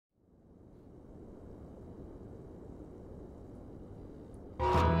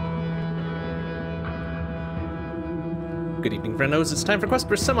Good evening, friendos. It's time for Quest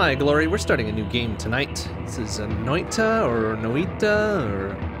for Semi-Glory. We're starting a new game tonight. This is a Noita, or Noita,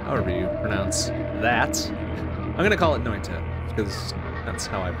 or however you pronounce that. I'm gonna call it Noita, because that's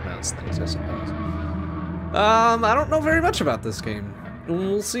how I pronounce things, I suppose. I don't know very much about this game.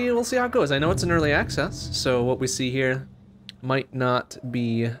 We'll see how it goes. I know it's in early access, so what we see here might not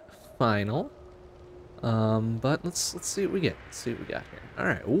be final. But let's see what we get. Let's see what we got here.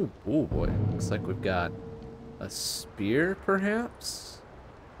 Alright, oh boy. Looks like we've got a spear, perhaps?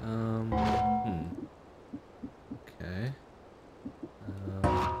 Okay.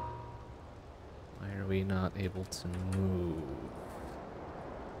 Why are we not able to move?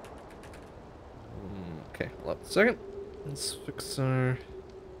 Okay, hold up a second. Let's fix our...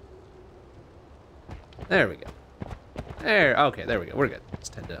 There we go. Okay, there we go. We're good.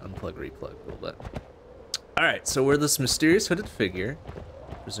 Just had to unplug, replug a little bit. Alright, so we're this mysterious hooded figure,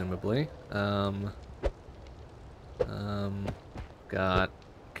 presumably.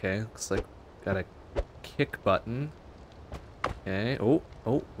 Okay, looks like got a kick button. Okay, oh,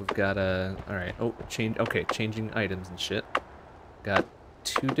 we've got a, alright, changing items and shit. Got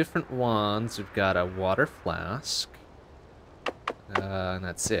two different wands, we've got a water flask. And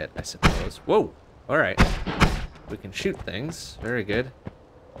that's it, I suppose. Whoa, alright. We can shoot things, very good.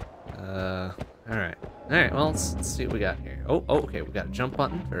 Alright, well, let's see what we got here. Oh, okay, we got a jump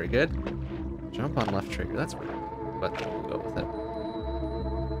button, very good. Jump on left trigger, that's weird, but we'll go with it.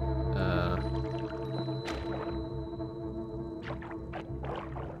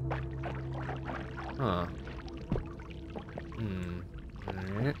 Huh.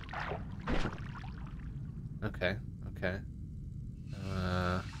 Alright. Okay.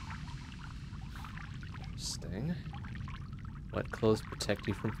 Interesting. Wet clothes protect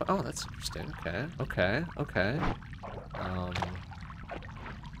you from... Oh, that's interesting. Okay. Oh,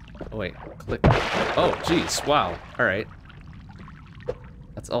 wait. Click. Oh, jeez. Wow. Alright.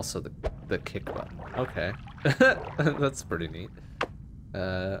 That's also the kick button. Okay. That's pretty neat.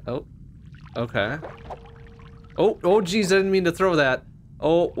 Oh. Okay. Oh, jeez, I didn't mean to throw that.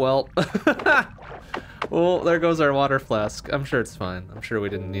 Oh, well. Well, there goes our water flask. I'm sure it's fine. I'm sure we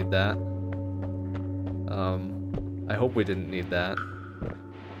didn't need that. I hope we didn't need that.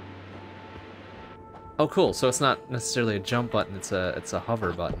 Oh, cool. So it's not necessarily a jump button. It's a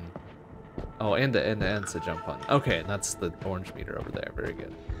hover button. Oh, and it's a jump button. Okay, that's the orange meter over there. Very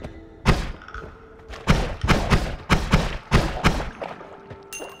good.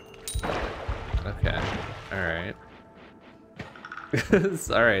 Okay. All right.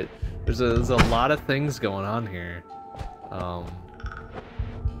 All right. There's a lot of things going on here.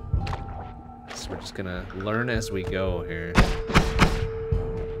 So we're just gonna learn as we go here.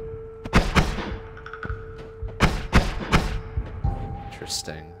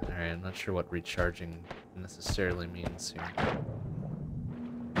 Interesting. All right. I'm not sure what recharging necessarily means here.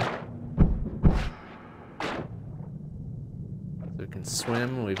 So we can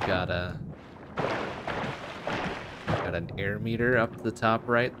swim. We've got an air meter up the top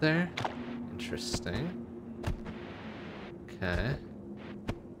right there. Interesting. Okay.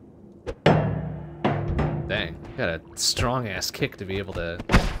 Dang, got a strong ass kick to be able to...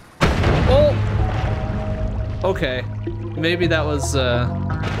 Oh! Okay. Maybe that was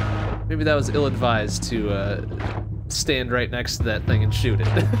ill-advised to stand right next to that thing and shoot it.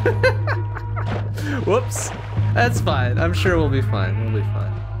 Whoops. That's fine. I'm sure we'll be fine. We'll be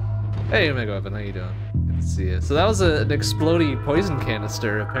fine. Hey, Omega Weapon, how you doing? Good to see you. So that was an explodey poison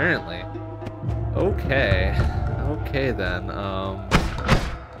canister, apparently. Okay. Okay, then.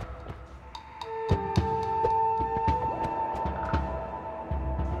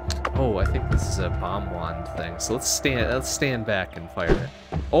 Oh, I think this is a bomb wand thing. So let's stand back and fire it.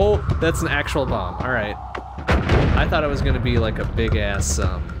 Oh, that's an actual bomb. All right. I thought it was gonna be like a big ass,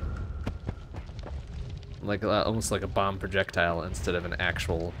 like almost like a bomb projectile instead of an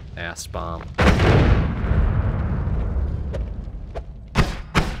actual ass bomb.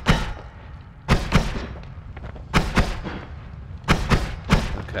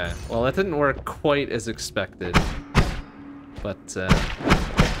 Okay. Well, that didn't work quite as expected, but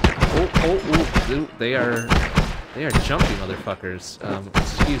ooh, they are jumpy motherfuckers.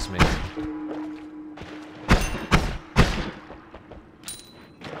 Excuse me.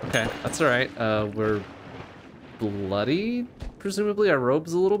 Okay, that's all right. We're bloody, presumably. Our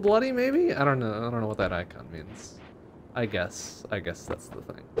robe's a little bloody, maybe. I don't know what that icon means. I guess that's the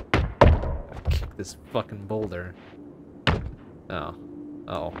thing. Kick this fucking boulder. Oh.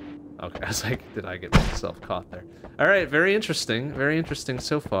 Okay, I was like, did I get myself caught there? Alright, very interesting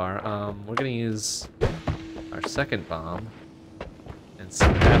so far. We're gonna use our second bomb. and see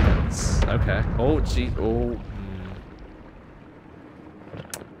what happens. Okay. Oh, gee. Oh.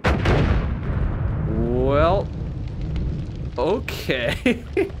 Well, okay.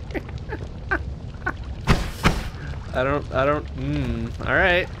 I don't, all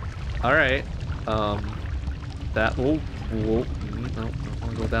right. That, no, don't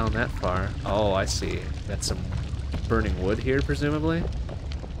wanna go down that far. Oh, I see. Got some burning wood here, presumably.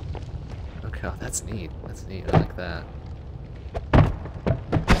 Okay, oh, that's neat. That's neat, I like that.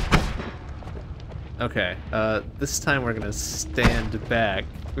 Okay, this time we're gonna stand back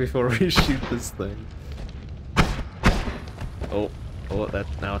before we shoot this thing. Oh,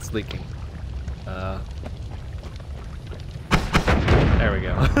 now it's leaking. There we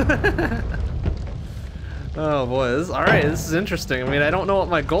go. Oh boy, alright, this is interesting. I mean, I don't know what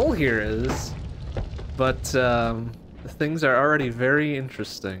my goal here is, but the things are already very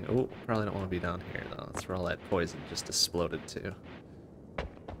interesting. Oh, probably don't want to be down here though. That's where all that poison just exploded to.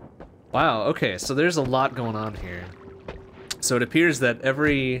 Wow, okay, so there's a lot going on here. So it appears that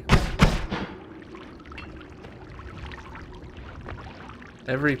every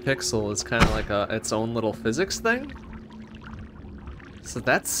pixel is kind of like its own little physics thing. So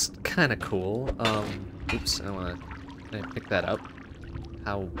that's kind of cool. Oops, can I pick that up?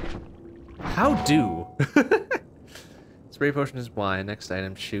 How do? Spray potion is Y, next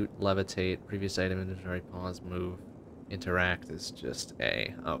item, shoot, levitate, previous item, inventory, pause, move, interact is just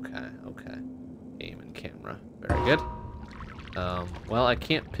A. Okay. Aim and camera, very good. Well, I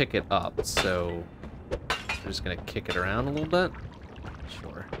can't pick it up, so I'm just gonna kick it around a little bit.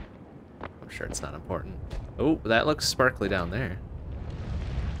 Sure. I'm sure it's not important. Oh, that looks sparkly down there.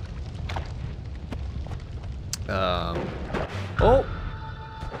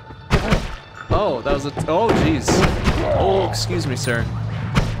 Oh, that was a, oh, jeez. Oh, excuse me, sir.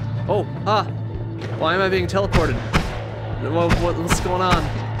 Oh, why am I being teleported? What's going on?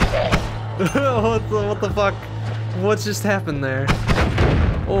 What the fuck? What just happened there?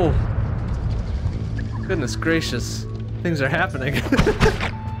 Oh. Goodness gracious. Things are happening.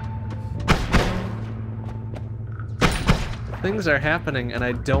 Things are happening and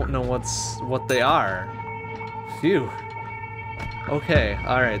I don't know what they are. Phew. Okay,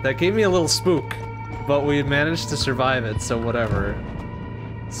 alright, that gave me a little spook, but we managed to survive it, so whatever.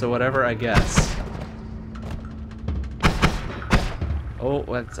 So whatever, I guess. Oh,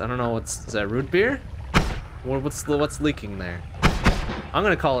 I don't know, is that root beer? What's leaking there? I'm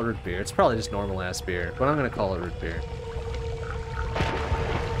gonna call it root beer. It's probably just normal ass beer, but I'm gonna call it root beer.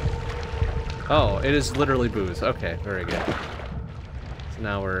 Oh, it is literally booze. Okay, very good. So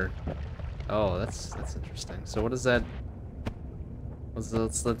now we're, oh, that's interesting. So what is that? What's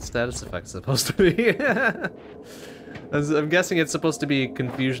the status effect supposed to be? I'm guessing it's supposed to be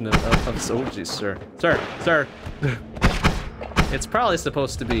confusion of oh geez, sir. It's probably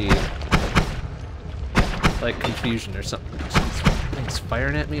supposed to be like confusion or something. Jeez, things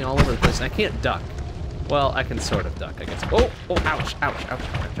firing at me all over the place. I can't duck. Well, I can sort of duck, I guess. Oh, ouch.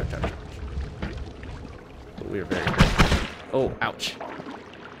 But we are very hurt. Oh, ouch.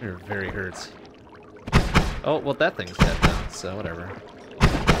 We are very hurt. Oh, well, that thing's dead now, so whatever.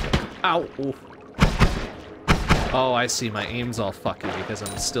 Ow! Oof. Oh, I see. My aim's all fucky because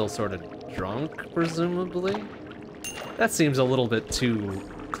I'm still sort of drunk, presumably. That seems a little bit too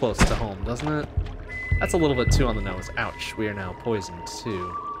close to home, doesn't it? That's a little bit too on the nose. Ouch. We are now poisoned,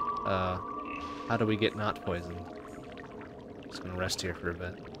 too. How do we get not poisoned? Just gonna rest here for a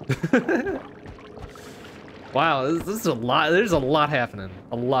bit. Wow, this is a lot. There's a lot happening.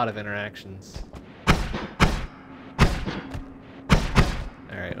 A lot of interactions.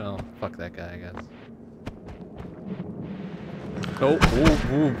 Alright, well, fuck that guy, I guess. Oh,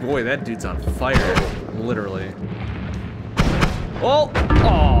 boy, that dude's on fire. Literally. Oh!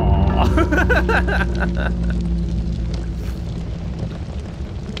 Aww!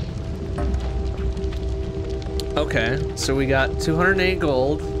 Okay, so we got 208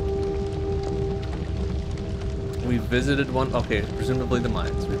 gold. We visited one, okay, presumably the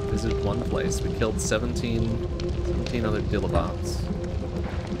mines. We visited one place. We killed 17 other dillabots.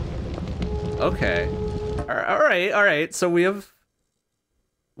 Okay. Alright, so we have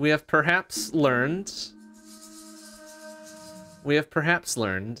perhaps learned. Let's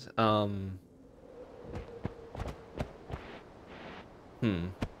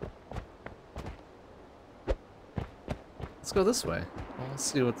go this way. Well, let's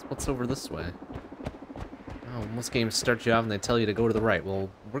see what's over this way. Oh, most games start you off and they tell you to go to the right. Well,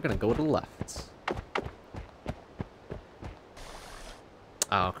 we're gonna go to the left.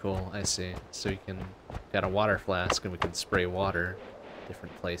 Oh, cool. I see. So you can got a water flask and we can spray water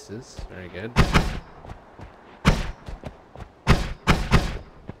different places. Very good.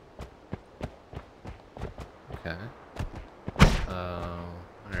 Okay.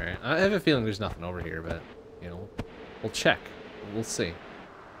 Alright. have a feeling there's nothing over here, but, you know, we'll check. We'll see.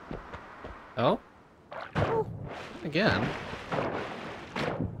 Oh? Oh, again.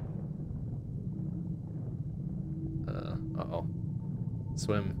 Uh-oh.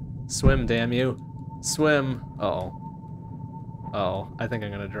 Swim. Swim, damn you. Swim. Uh-oh. Uh-oh, I think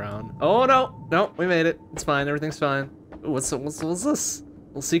I'm gonna drown. Oh, no! No, we made it. It's fine, everything's fine. Ooh, what's this?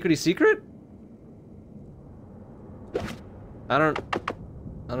 Little secrety secret? I don't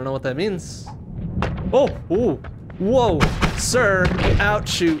know what that means. Oh, ooh, whoa, sir,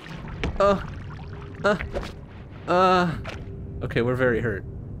 outshoot. Okay, we're very hurt.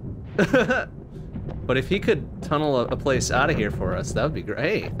 But if he could tunnel a place out of here for us, that would be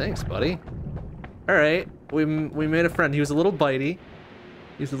great. Hey, thanks, buddy. All right, we made a friend. He was a little bitey.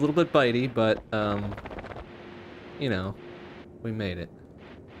 He was a little bit bitey, but you know, we made it.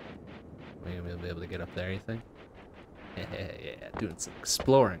 Maybe we'll be able to get up there, you think? Yeah, doing some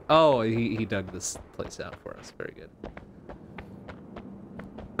exploring. Oh, he dug this place out for us. Very good.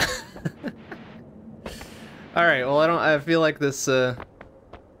 All right. Well, I feel like this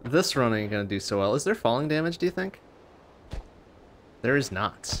this run ain't gonna do so well. Is there falling damage? Do you think? There is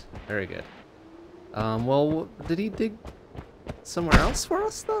not. Very good. Well, did he dig somewhere else for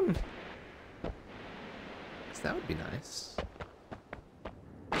us then? 'Cause that would be nice.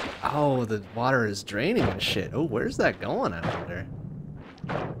 Oh, the water is draining and shit. Oh, where's that going, I wonder?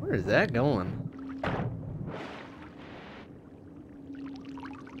 Where is that going?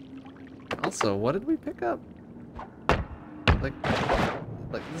 Also, what did we pick up? Like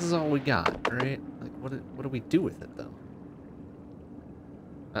this is all we got, right? Like, what do we do with it, though?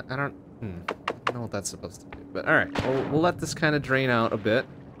 I don't know what that's supposed to do. But alright, we'll let this kind of drain out a bit.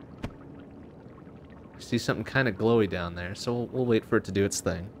 I see something kind of glowy down there, so we'll wait for it to do its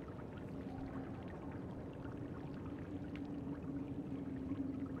thing.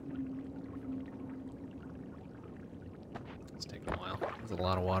 It's taking a while. There's a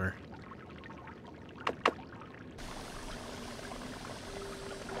lot of water.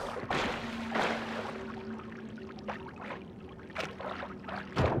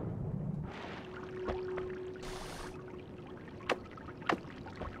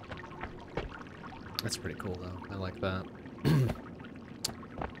 That's pretty cool, though. I like that.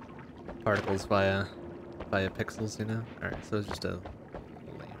 Particles via pixels, you know? Alright, so it's just a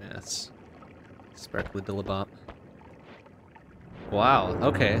lame-ass sparkly dillabop. Wow,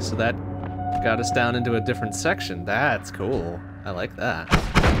 okay, so that got us down into a different section. That's cool. I like that.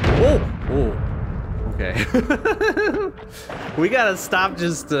 Whoa! Whoa! Okay. We gotta stop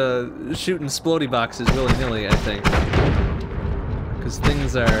just shooting splody boxes willy-nilly, I think. Because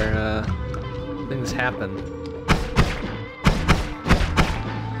things are, things happen.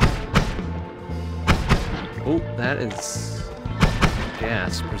 Oh, that is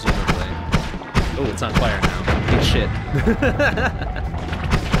gas, presumably. Oh, it's on fire now. Eat shit.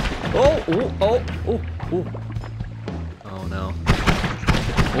 Oh, oh no.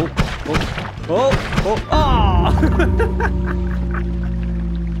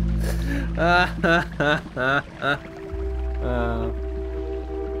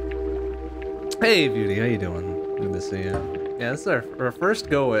 Hey, Beauty, how you doing? Good to see you. Yeah, this is our first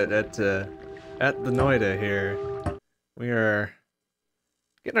go at the Noita here. We are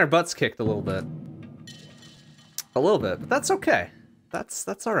getting our butts kicked a little bit. But that's okay.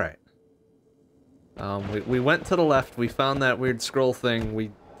 That's all right. We went to the left, we found that weird scroll thing,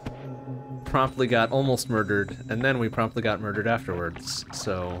 we promptly got almost murdered, and then we promptly got murdered afterwards,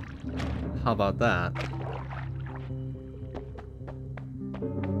 so how about that?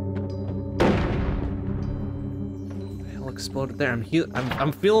 The hell exploded there?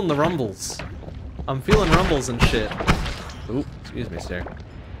 I'm feeling the rumbles. I'm feeling rumbles and shit. Oop, excuse me, sir.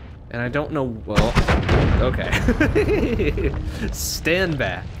 And I don't know, well, okay. Stand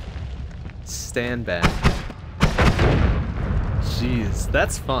back. Stand back. Jeez,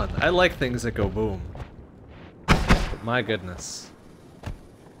 that's fun. I like things that go boom. But my goodness. I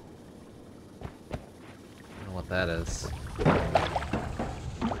don't know what that is. I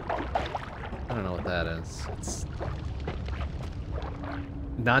don't know what that is. It's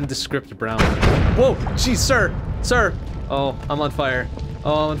nondescript brown. Whoa! Jeez, sir! Sir! Oh, I'm on fire.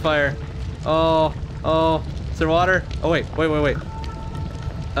 Oh, I'm on fire. Oh. Is there water? Oh, wait.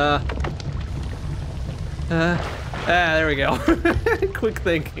 There we go. Quick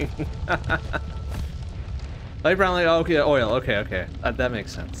thinking. Light brown, light, okay, oil. Okay. That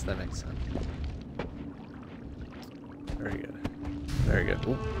makes sense. Very good.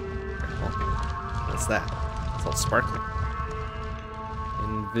 Ooh. What's that? It's all sparkling.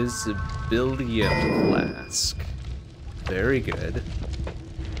 Invisibilia flask. Very good.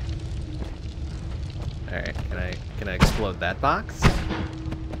 Alright, can I explode that box?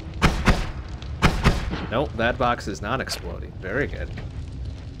 Nope, that box is not exploding. Very good.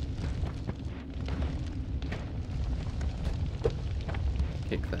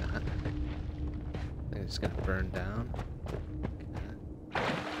 Kick that. I think it's gonna burn down.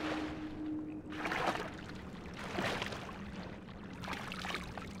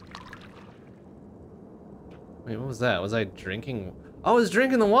 Wait, what was that? Was I drinking? Oh, I was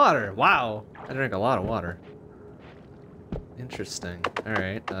drinking the water! Wow! I drank a lot of water. Interesting.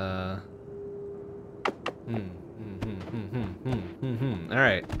 Alright,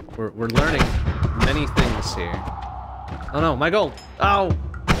 Alright, we're learning many things here. Oh no, my gold! Oh!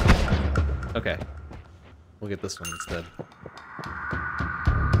 Okay. We'll get this one instead.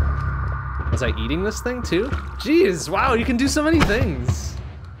 Was I eating this thing too? Jeez, wow, you can do so many things!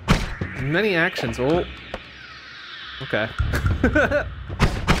 Many actions. Oh. Okay.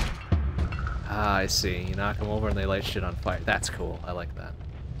 Ah, I see. You knock them over and they light shit on fire. That's cool. I like that.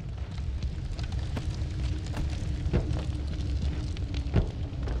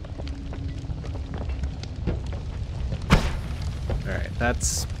 Alright,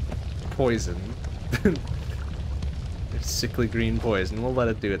 that's poison. It's sickly green poison. We'll let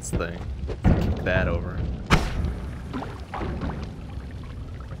it do its thing. Kick that over.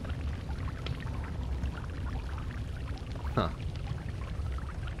 Huh.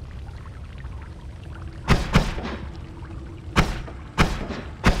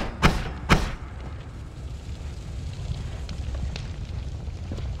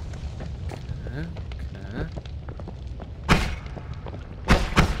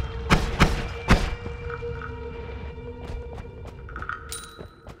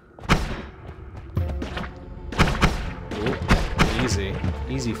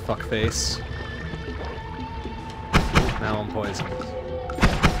 Easy fuckface. Now I'm poisoned.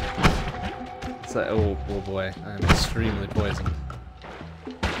 It's like, oh boy, I'm extremely poisoned.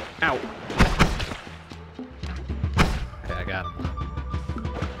 Ow! Okay, I got him.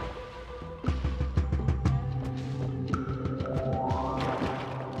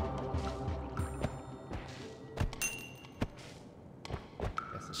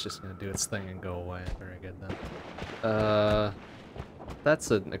 Guess it's just gonna do its thing and go away. Very good then.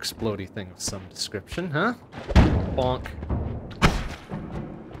 That's an explodey thing of some description, huh? Bonk.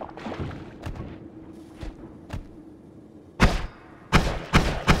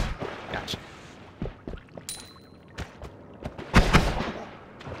 Gotcha.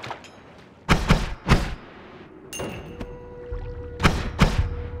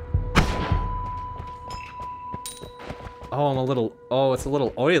 Oh, I'm a little... Oh, it's a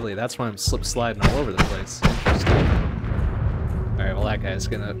little oily. That's why I'm slip-sliding all over the place. Interesting. Alright, well that guy's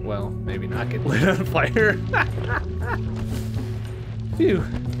gonna, well, maybe not get lit on fire. Phew.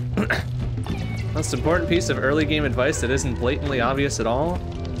 Most important piece of early game advice that isn't blatantly obvious at all?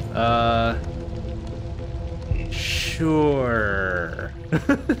 Sure.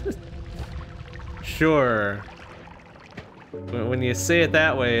 Sure. When you say it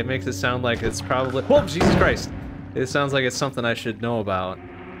that way, it makes it sound like it's probably, oh, Jesus Christ. It sounds like it's something I should know about.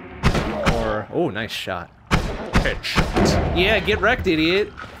 Or, oh, nice shot. Headshot. Yeah, get wrecked,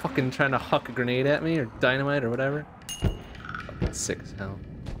 idiot. Fucking trying to huck a grenade at me, or dynamite, or whatever. Fucking sick as hell.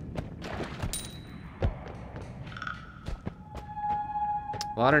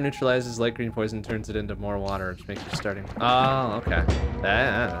 Water neutralizes light green poison, turns it into more water, which makes you starting. Oh, okay.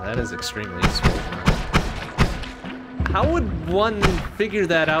 That is extremely useful. How would one figure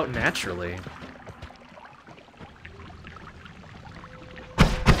that out naturally?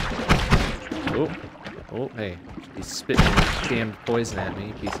 Oh. Oh, hey, he's spitting damned poison at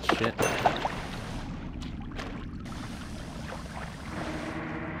me, piece of shit. Oh,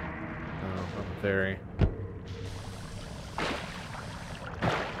 I'm very...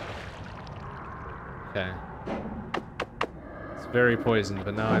 Okay. It's very poisoned,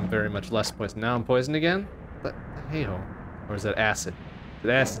 but now I'm very much less poisoned. Now I'm poisoned again? But, hey-ho. Or is that acid? Is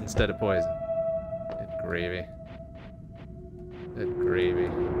it acid instead of poison? Good gravy. Good gravy.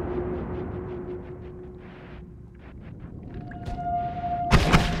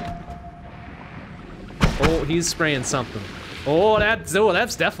 Oh, he's spraying something. Oh, that's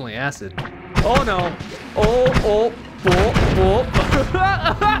definitely acid. Oh no. Oh.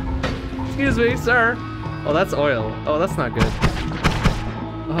 Excuse me, sir. Oh, that's oil. Oh, that's not good.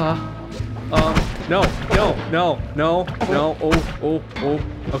 No. Oh.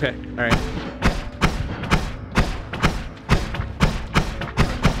 Okay, all right.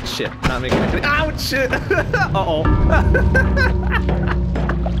 Shit, not making it. Ouch, shit. Uh-oh.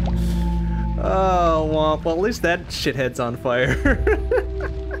 Oh, womp. Well, at least that shithead's on fire.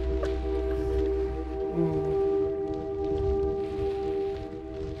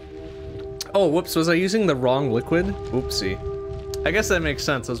 Oh, whoops, was I using the wrong liquid? Oopsie. I guess that makes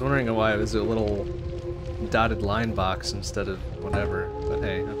sense. I was wondering why it was a little dotted line box instead of whatever. But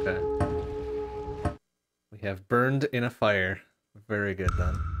hey, okay. We have burned in a fire. Very good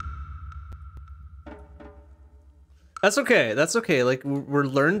then. That's okay, that's okay. Like, we're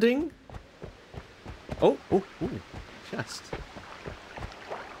learning. Oh, ooh, chest.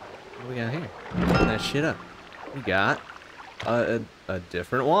 What do we got here? Open that shit up. We got a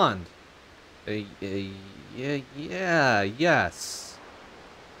different wand. Yeah, yes.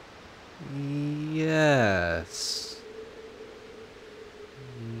 Yes.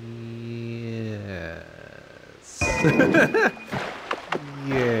 Yes.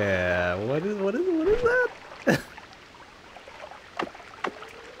 Yeah. What is that?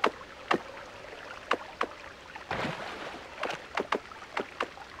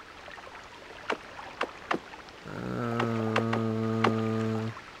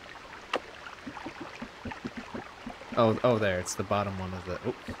 Oh, there, it's the bottom one of the...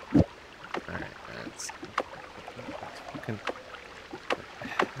 Oh. Alright, that's...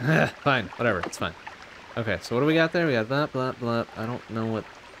 Fine, whatever, it's fine. Okay, so what do we got there? We got that, blah, blah. I don't know what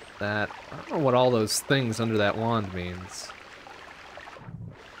that... I don't know what all those things under that wand means.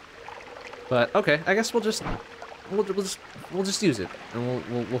 But, okay, I guess we'll just use it.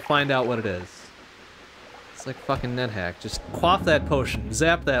 And we'll find out what it is. It's like fucking NetHack. Just quaff that potion,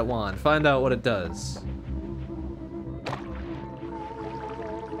 zap that wand, find out what it does.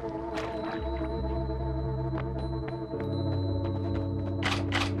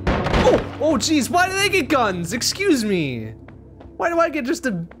 Oh, jeez, why do they get guns? Excuse me. Why do I get just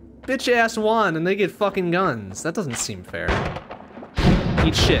a bitch-ass wand and they get fucking guns? That doesn't seem fair.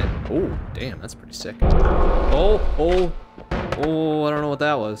 Eat shit. Oh, damn, that's pretty sick. Oh, I don't know what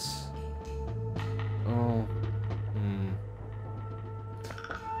that was. Oh,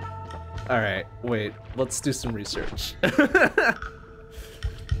 Alright, wait, let's do some research.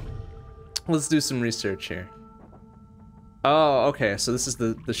 Let's do some research here. Oh, okay, so this is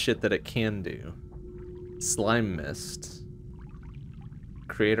the shit that it can do. Slime mist.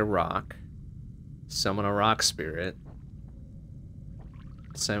 Create a rock. Summon a rock spirit.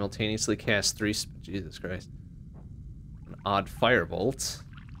 Simultaneously cast 3 Jesus Christ. An odd firebolt.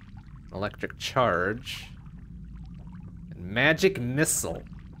 Electric charge. And magic missile.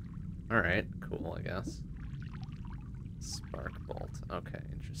 Alright, cool, I guess. Spark bolt. Okay,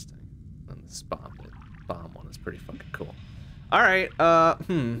 interesting. And the bomb one is pretty fucking cool. Alright,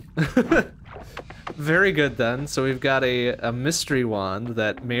 Very good then. So we've got a mystery wand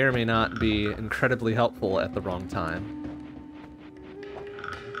that may or may not be incredibly helpful at the wrong time.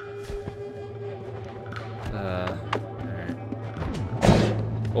 Alright.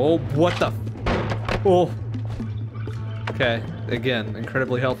 Oh, what the oh. Okay, again,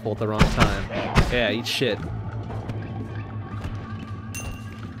 incredibly helpful at the wrong time. Yeah, eat shit.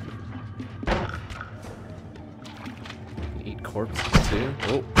 Corpses too.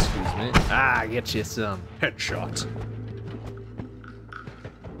 Oh, excuse me. Ah, get you some headshot.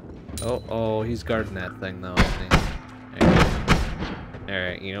 Oh, he's guarding that thing though, isn't he?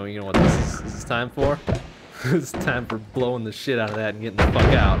 Alright, you know what this is time for? It's time for blowing the shit out of that and getting the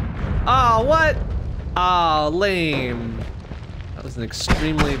fuck out. Oh, what? Oh, lame. That was an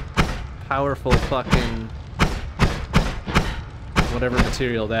extremely powerful fucking whatever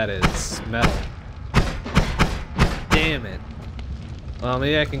material that is. Metal. Damn it. Well,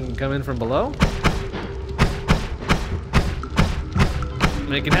 maybe I can come in from below?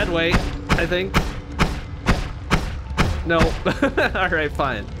 Making headway, I think. No. Alright,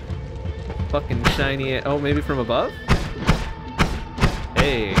 fine. Fucking shiny. Oh, maybe from above?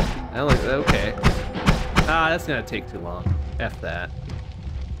 Hey. That looks okay. Ah, that's gonna take too long. F that.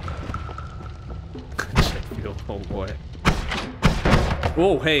 Oh boy.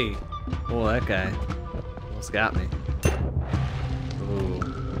 Whoa, hey. Oh, that guy almost got me. Ooh.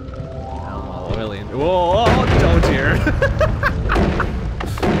 Now I'm all oily. Whoa, oh, don't dear.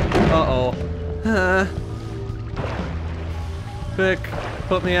 Uh-oh. Quick,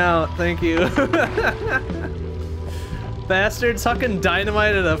 put me out, thank you. Bastards hucking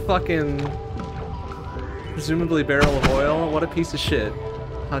dynamite at a fucking presumably barrel of oil. What a piece of shit.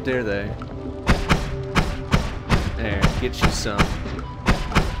 How dare they? There, get you some.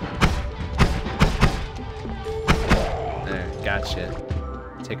 There, gotcha.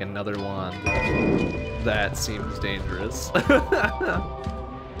 Take another wand. That seems dangerous.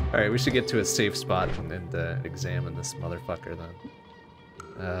 Alright, we should get to a safe spot and examine this motherfucker then.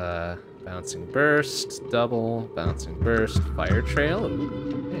 Bouncing burst, double, bouncing burst, fire trail.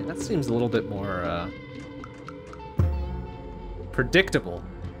 Ooh, man, that seems a little bit more predictable.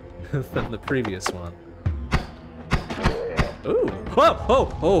 than the previous one. Ooh! Whoa!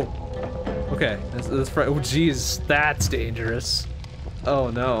 Oh! Oh! Okay, oh jeez, that's dangerous. Oh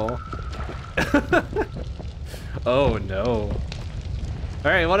no. Oh no.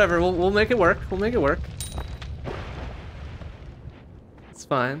 Alright, whatever, we'll make it work. We'll make it work. It's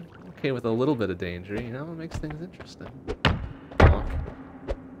fine. Okay with a little bit of danger, you know, it makes things interesting. Bonk.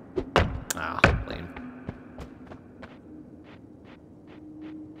 Ah, lame.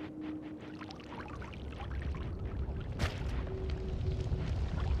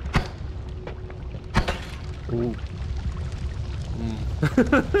 Ooh.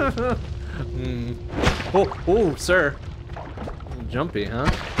 Oh, sir. Jumpy, huh?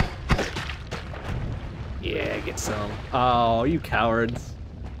 Yeah, get some. Oh, you cowards.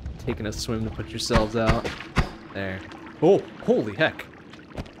 Taking a swim to put yourselves out. There. Oh, holy heck.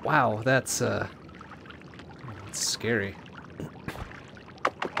 Wow, that's scary.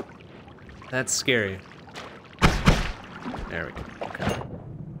 That's scary. There we go. Okay.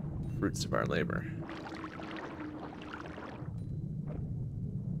 Fruits of our labor.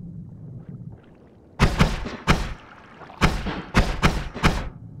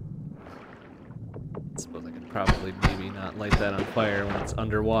 Suppose I could probably maybe not light that on fire when it's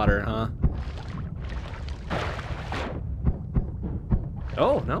underwater, huh?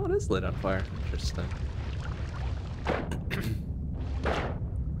 Oh, no, it is lit on fire. Interesting.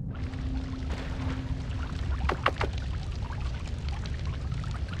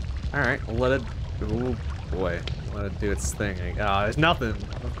 Alright, we'll let it... Oh, boy. Let it do its thing. Oh, there's nothing,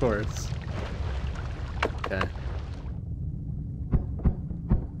 of course. Okay.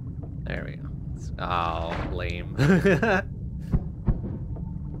 There we go. Oh, lame.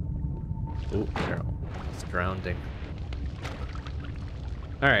 Oh, they're almost drowning.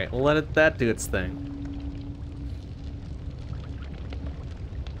 Alright, we'll let that do its thing.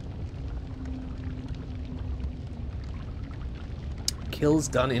 Kills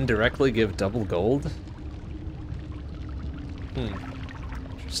done indirectly give double gold?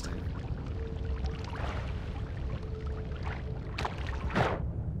 Interesting.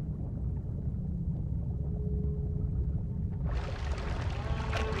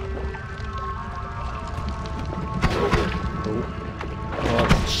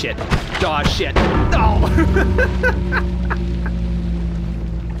 Oh, shit. Oh, shit. No!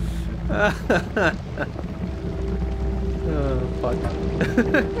 Oh, fuck.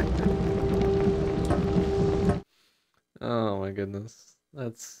 Oh my goodness.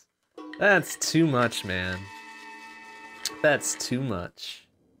 That's too much, man. That's too much.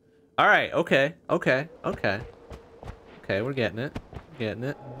 Alright, okay, okay, okay. Okay, we're getting it. Getting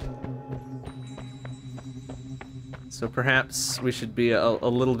it. So perhaps we should be a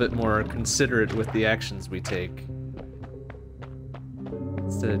little bit more considerate with the actions we take.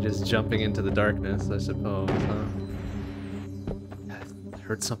 Instead of just jumping into the darkness, I suppose, huh? I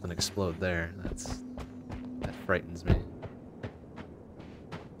heard something explode there. That frightens me.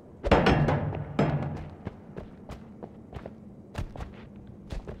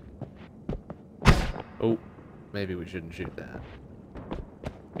 Oh, maybe we shouldn't shoot that.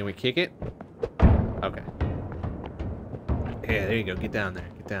 Can we kick it? Okay. Yeah, there you go. Get down there.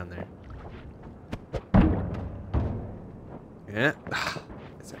 Get down there. Yeah.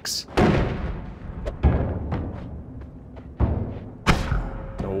 Physics.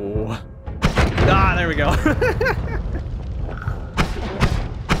 Oh. Ah, there we go.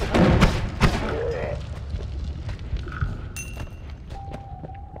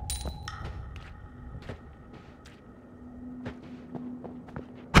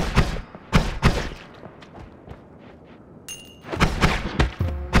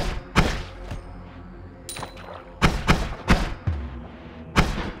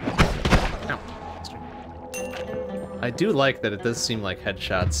 I do like that it does seem like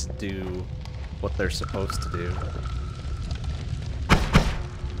headshots do what they're supposed to do. I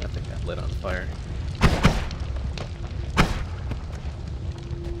think that lit on fire.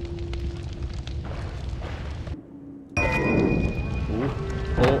 Ooh.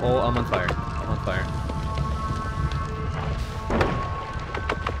 Oh, I'm on fire. I'm on fire.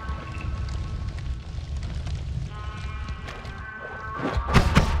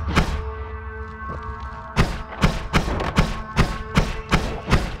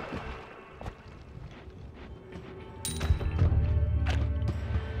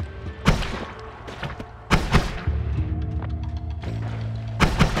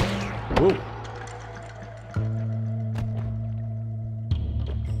 Ooh.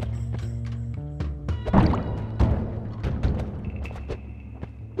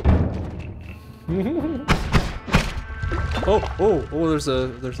 Oh, there's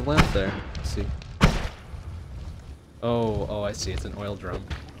a lamp there. Let's see. Oh, I see. It's an oil drum.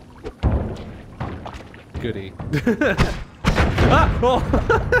 Goody. Ah! Oh!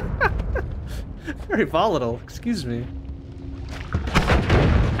 Very volatile. Excuse me.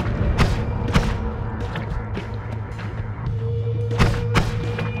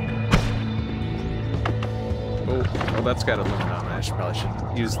 Oh, that's got a limit on it. I probably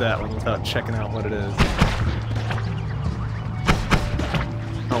shouldn't use that one without checking out what it is.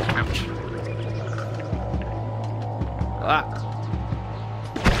 Oh, ouch. Ah!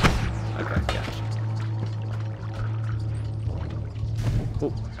 Okay, gotcha.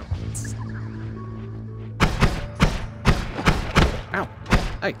 Oh. Ow!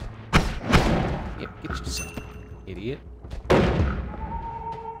 Hey! Yeah, get yourself, idiot.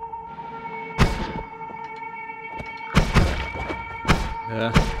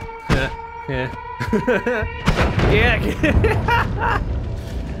 Yeah. Yeah.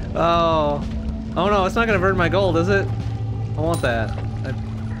 Oh. Oh no, it's not gonna burn my gold, is it? I want that. I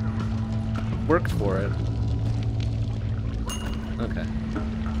worked for it. Okay.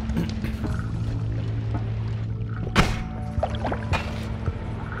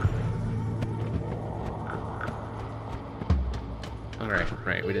 Alright,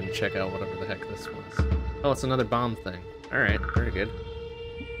 right, we didn't check out whatever the heck this was. Oh, it's another bomb thing. Alright, very good.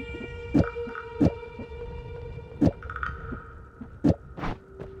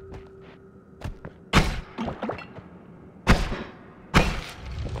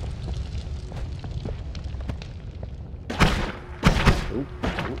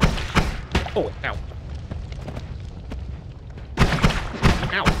 Oh, ow.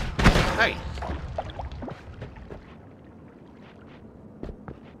 Ow. Hey.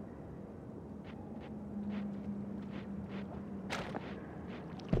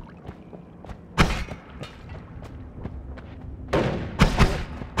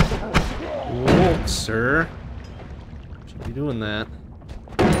 Whoa, sir. Should be doing that.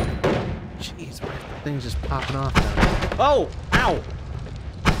 Jeez, why are the things just popping off now? Oh! Ow!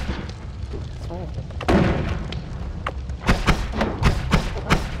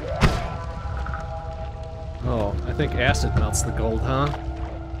 Oh, I think acid melts the gold, huh?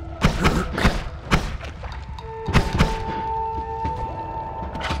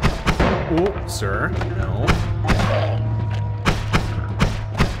 Oh, sir, no.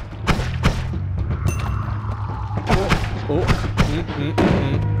 Oh,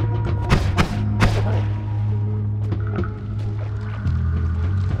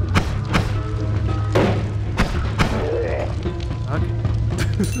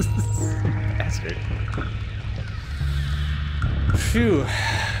 Bastard. Phew.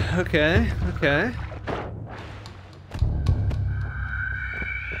 Okay, okay.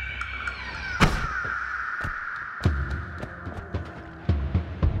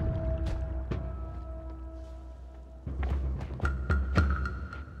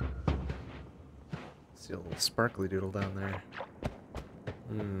 See a little sparkly doodle down there.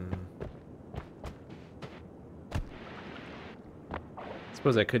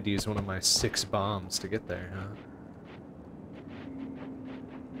 Suppose I could use one of my 6 bombs to get there, huh?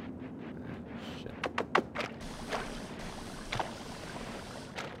 Shit.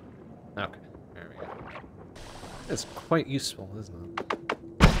 Okay, there we go. That's quite useful, isn't it?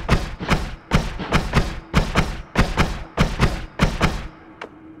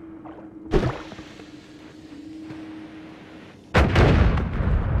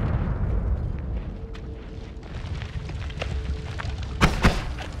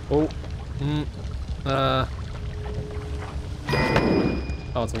 Oh,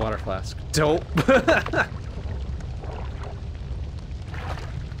 oh, it's a water flask. Dope.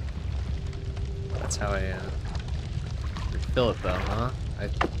 That's how I refill it, though, huh?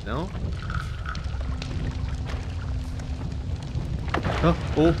 No. Oh,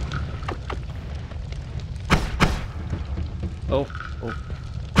 oh, oh, oh.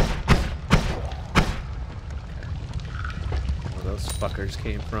 Those fuckers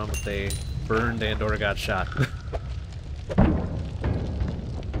came from if they burned and or got shot.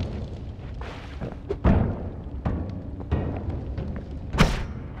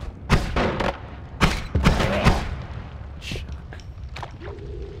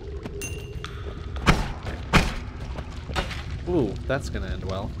 Ooh, that's gonna end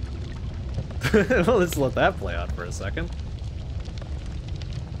well. Well, let's let that play out for a second.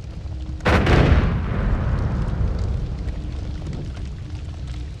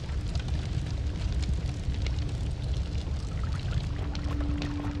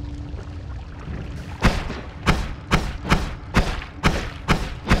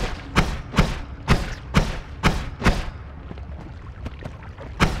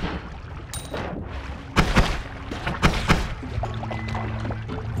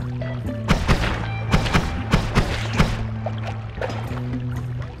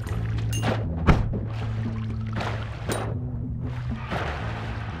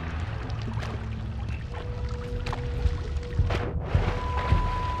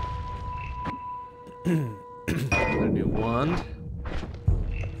 Another new wand.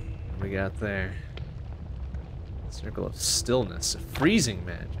 What we got there? Circle of stillness, freezing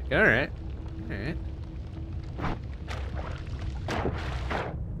magic. All right, all right.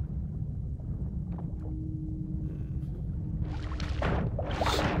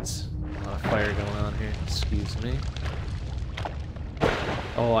 Jeez, a lot of fire going on here. Excuse me.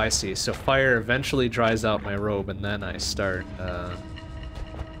 Oh, I see. So fire eventually dries out my robe, and then I start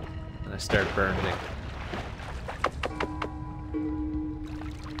burning.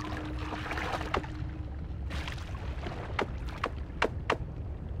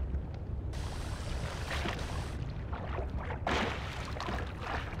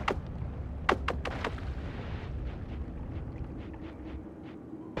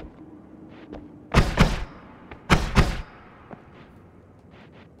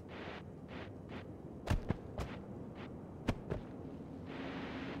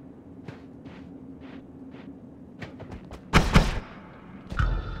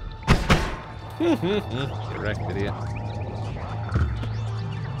 Get wrecked, idiot.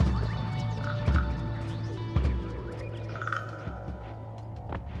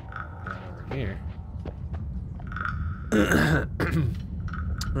 Over here.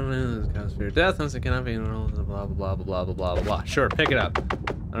 Fear of death, once it cannot be blah blah blah blah blah blah blah. Sure, pick it up. I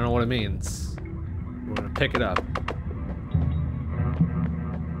don't know what it means. We're gonna pick it up.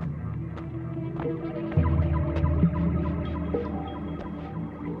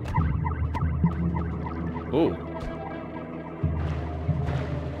 Ooh.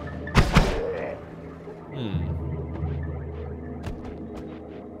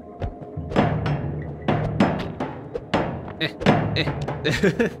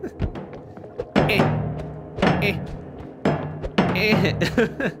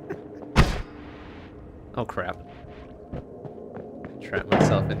 Oh crap. Trap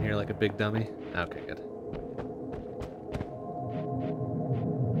myself in here like a big dummy. Okay, good.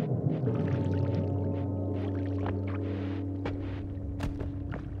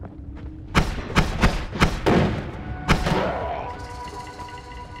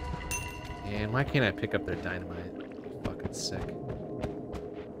 And why can't I pick up their dynamite? Fucking sick.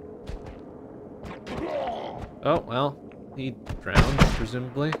 Oh, well, he drowned,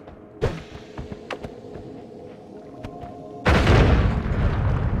 presumably.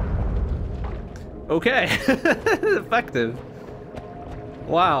 Okay, effective.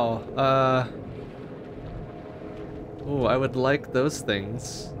 Wow, oh, I would like those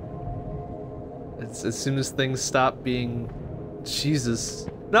things. It's as soon as things stop being... Jesus.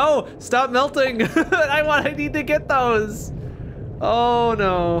 No! Stop melting! I need to get those! Oh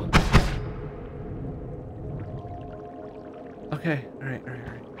no. Okay, alright.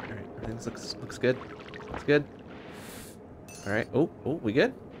 Everything looks good. Looks good. Alright, oh, we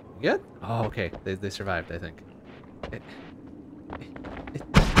good? We good? Oh, okay, they survived, I think.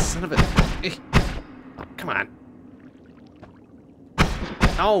 Son of a... Oh, come on.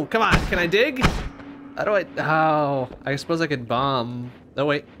 Oh, come on, can I dig? How do I... Oh, I suppose I could bomb. Oh,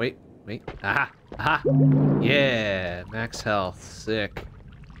 wait. Aha. Yeah, max health, sick.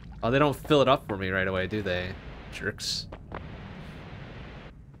 Oh, they don't fill it up for me right away, do they? Jerks.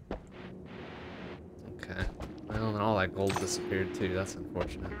 Okay. Well, then all that gold disappeared too. That's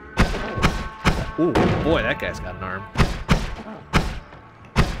unfortunate. Ooh, boy, that guy's got an arm.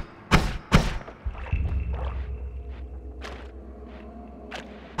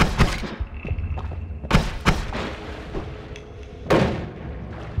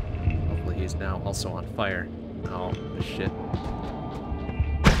 Hopefully he's now also on fire. Oh, shit.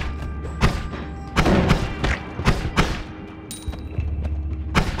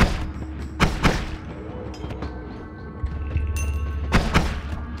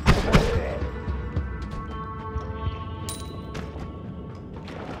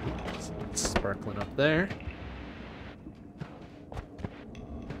 Sparkling up there.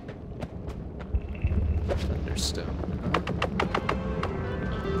 Thunderstone.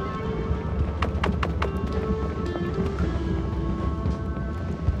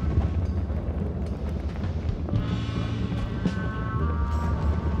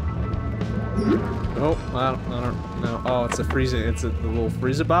 Oh, I don't know. Oh, it's a freezing. It's a little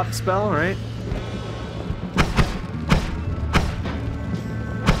freeze-a-bop spell, right?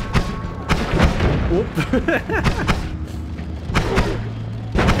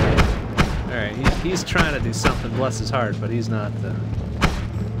 Alright, he's trying to do something, bless his heart, but he's not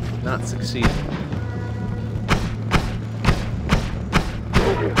succeeding.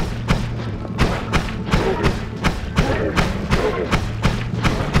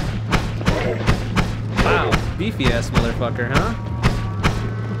 Wow, beefy ass motherfucker, huh?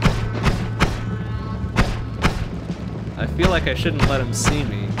 feel like I shouldn't let him see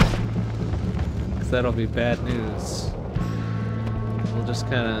me. Because that'll be bad news. We'll just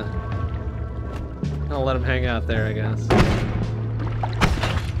kinda let him hang out there, I guess.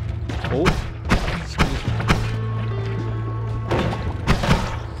 Oh. Excuse me.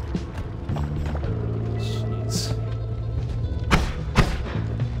 Jeez.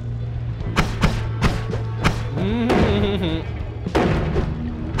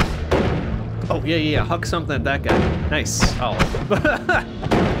 Oh, yeah. Huck something at that guy. Nice. Oh.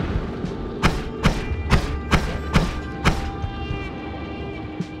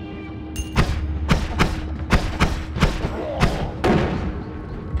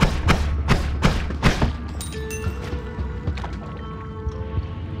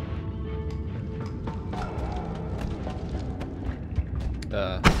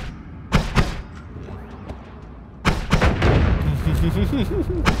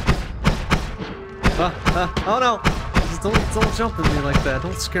 Oh no! Just don't jump at me like that.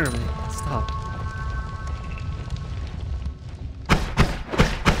 Don't scare me. Stop.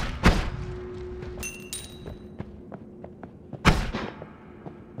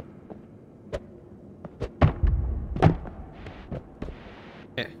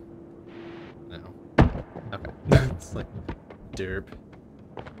 Eh. No. Okay. It's like derp.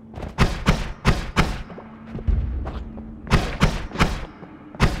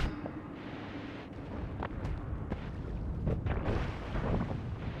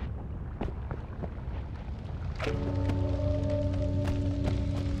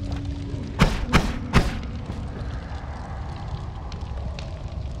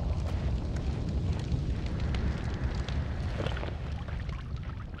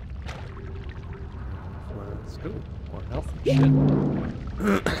 More health and shit.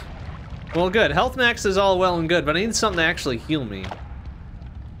 Well, good. Health max is all well and good, but I need something to actually heal me.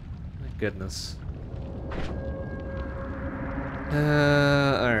 My goodness.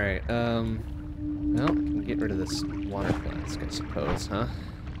 Alright, well, I can get rid of this water flask, I suppose, huh?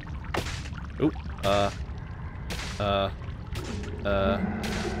 Oop,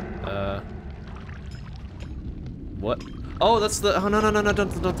 what? Oh, that's the, oh, no,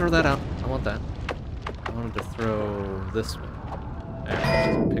 don't throw that out. I want that. I wanted to throw this one.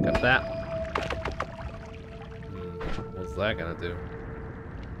 Alright, pick up that one. What's that gonna do?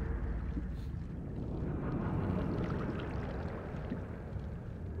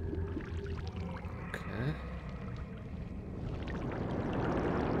 Okay.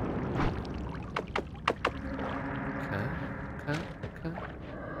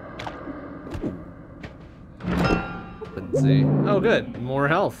 Let's see. Oh, good. More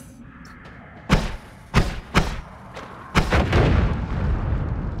health.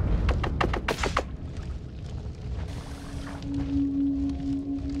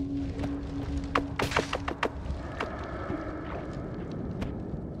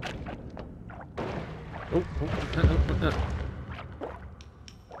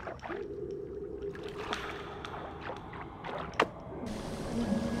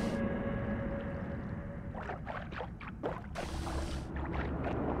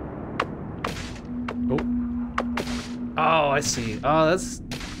 Oh, I see. Oh, that's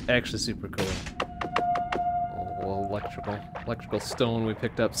actually super cool. A little electrical stone we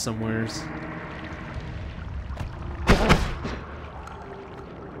picked up somewheres.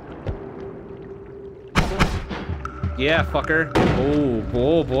 Yeah, fucker.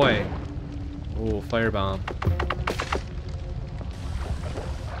 Oh boy. Oh, firebomb.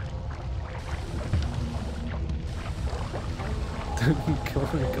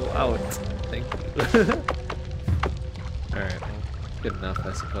 Go out. Thank you. Alright, well, good enough,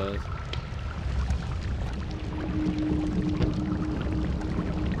 I suppose.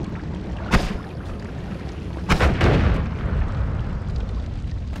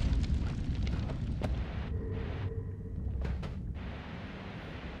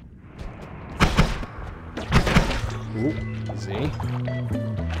 Ooh, easy.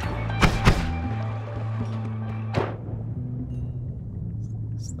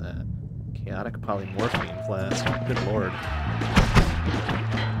 What's that? Chaotic polymorphine flask. Good lord.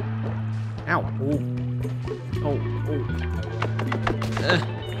 Ow. Ooh.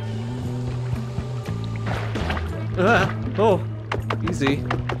 Oh. Easy.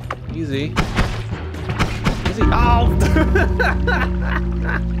 Easy. Easy. Ow!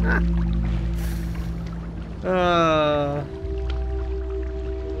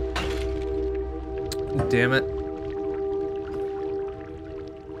 Damn it.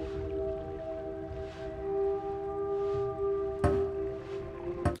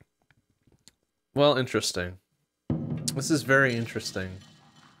 Well, interesting. This is very interesting.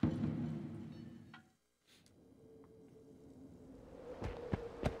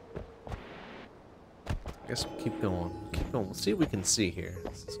 guess we'll keep going. Keep going. We'll see what we can see here.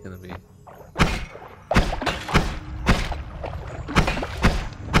 This is gonna be.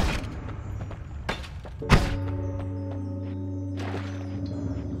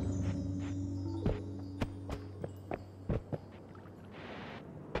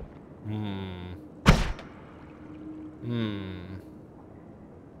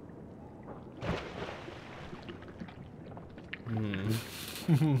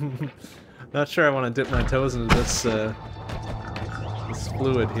 Not sure I want to dip my toes into this this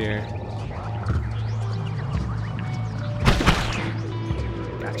fluid here.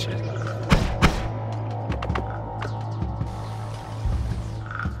 Gotcha.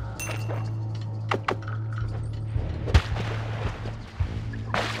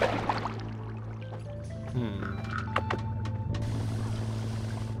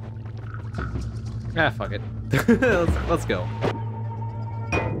 Ah, fuck it. let's go.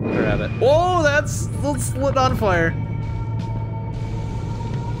 Grab it. Whoa, that's lit on fire.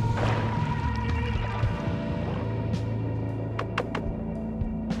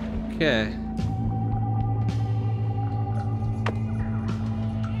 Okay.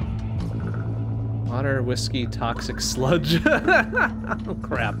 Water, whiskey, toxic sludge. Oh,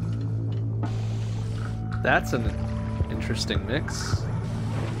 crap. That's an interesting mix.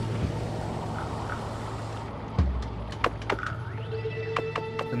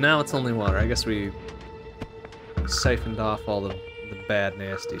 And now it's only water. I guess we siphoned off all the bad,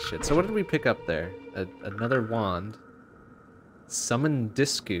 nasty shit. So what did we pick up there? Another wand. Summon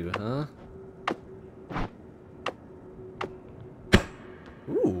Discu, huh?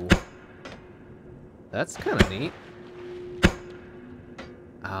 Ooh. That's kind of neat.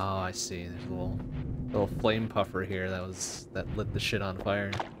 Oh, I see. There's a little flame puffer here that lit the shit on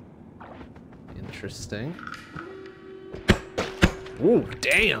fire. Interesting. Ooh,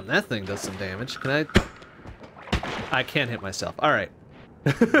 damn, that thing does some damage. Can I can't hit myself. All right.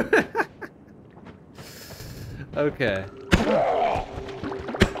 Okay.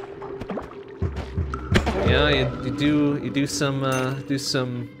 Yeah, you do some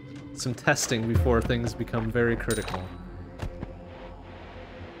testing before things become very critical.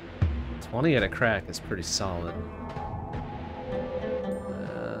 20 at a crack is pretty solid.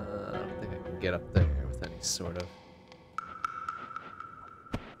 I don't think I can get up there with any sort of.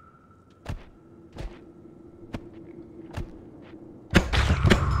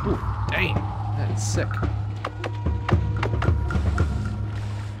 Ooh, dang, that is sick.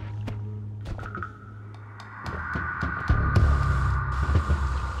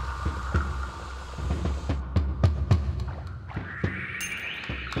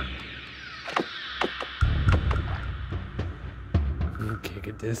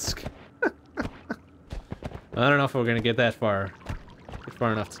 Gigadisc. I don't know if we're gonna get that far. Get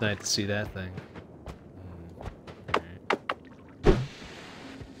far enough tonight to see that thing.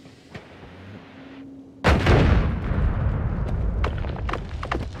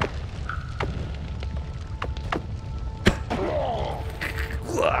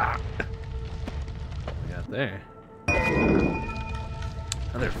 There.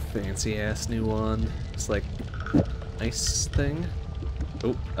 Another fancy ass new wand. It's like nice thing.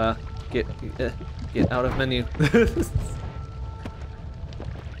 Oh, get out of menu.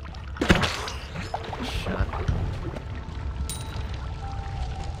 Shot.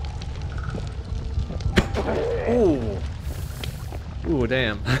 Ooh. Ooh,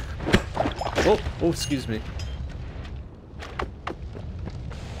 damn. Oh, excuse me.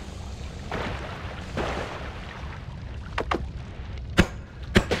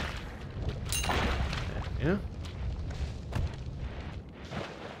 Yeah.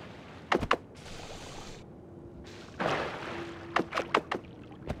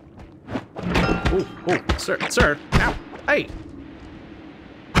 Oh, sir, ow, hey!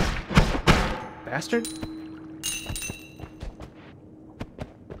 Bastard.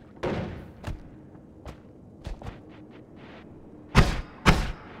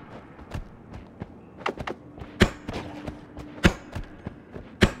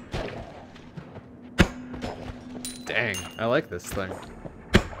 Dang, I like this thing.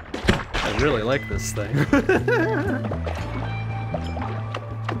 I really like this thing.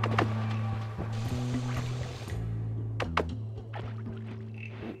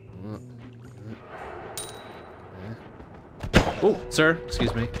 Oh, sir,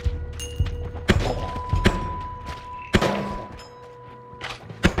 excuse me.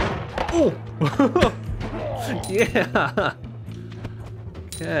 Oh! Yeah!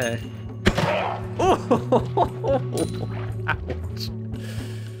 Okay. Oh! Ouch.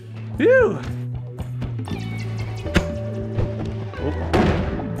 Phew! Oh.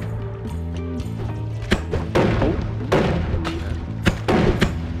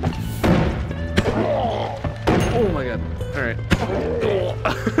 god. Alright.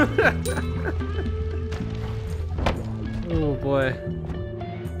 Oh boy.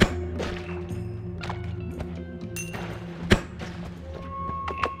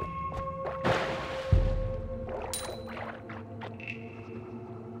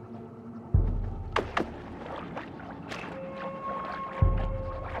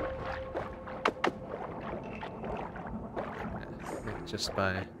 Just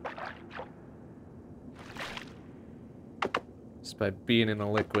by being in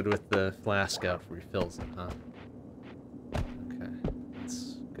a liquid with the flask out refills it, huh? Okay,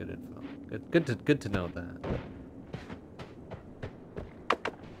 that's good info. Good to know that.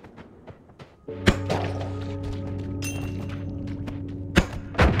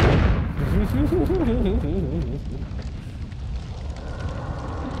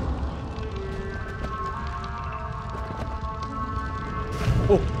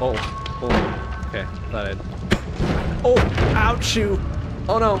 Oh, okay, thought I'd... Oh, ouch you!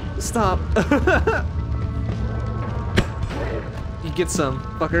 Oh no, stop! You get some,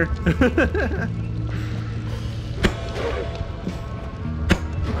 fucker.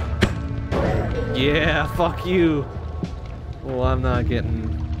 Yeah, fuck you! Well, I'm not getting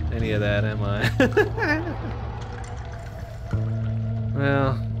any of that, am I?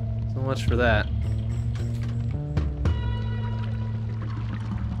 Well, so much for that.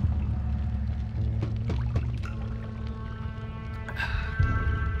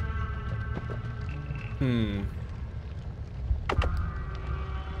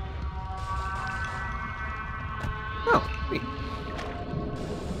 Oh, neat.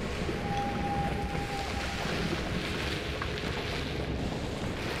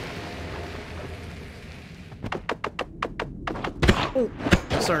 Oh,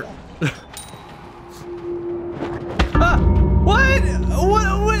 sorry. Ah! What?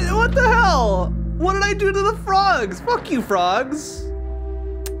 What the hell? What did I do to the frogs? Fuck you, frogs.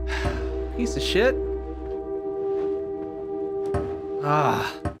 Piece of shit.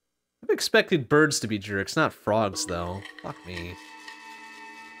 Ah. I've expected birds to be jerks, not frogs, though. Fuck me.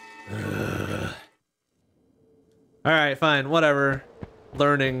 Alright, fine, whatever.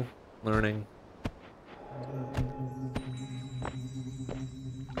 Learning.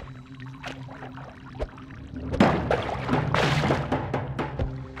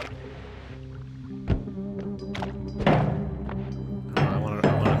 I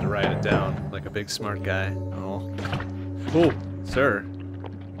wanted to write it down like a big smart guy. Oh. Oh, sir.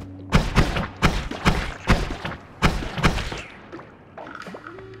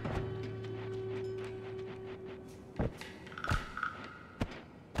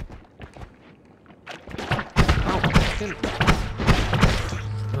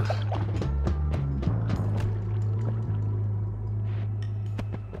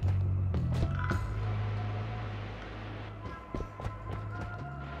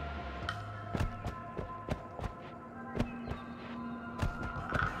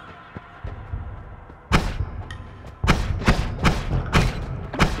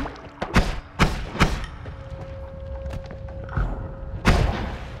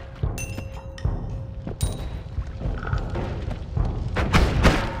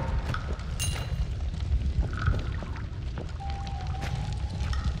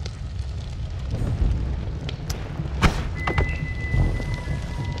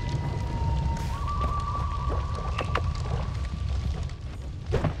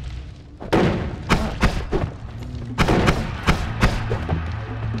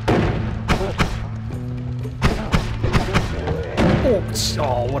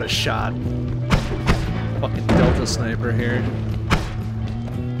 Oh, what a shot. Fucking Delta sniper here.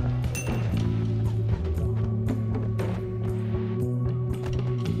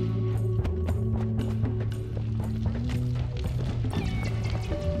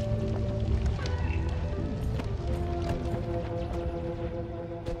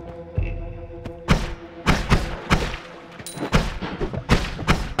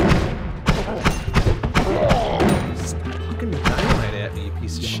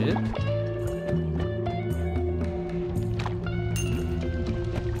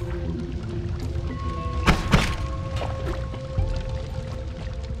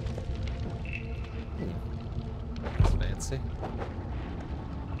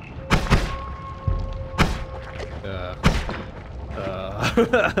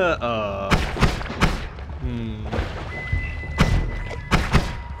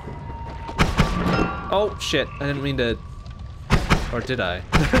 Oh shit, I didn't mean to... Or did I?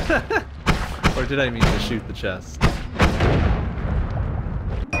 Or did I mean to shoot the chest?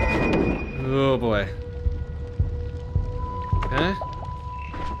 Oh boy. Okay.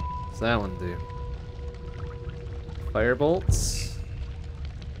 What's that one do? Fire bolts.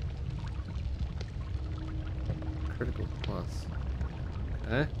 Critical plus.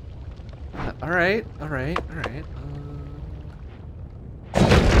 Okay. Alright.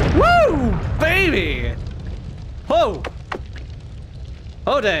 Woo! Baby! Ho!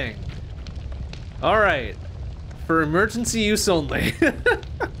 Oh dang. Alright. For emergency use only.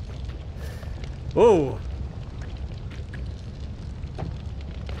 Whoa.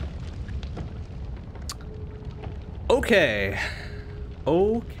 Okay.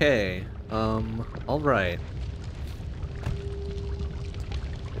 Okay. Alright.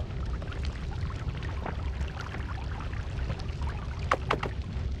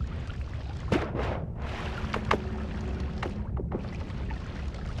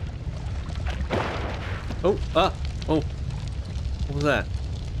 Oh. What was that?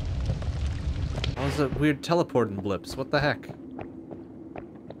 That was a weird teleporting blips. What the heck?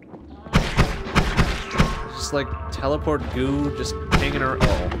 Just like teleport goo just hanging around.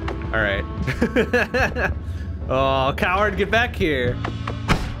 Oh, alright. Oh, coward, get back here.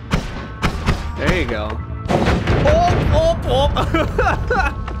 There you go.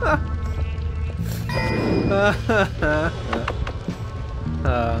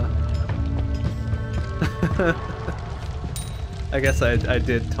 I guess I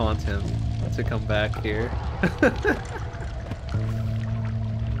did taunt him to come back here.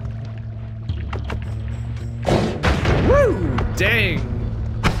 Woo! Dang!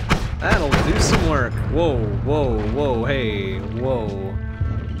 That'll do some work. Whoa, hey, whoa.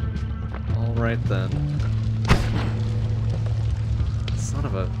 Alright then. Son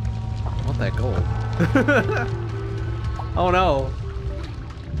of a... I want that gold. Oh no!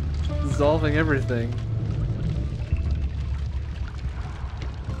 Dissolving everything.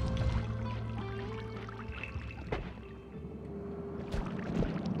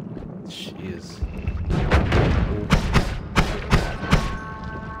 Jeez.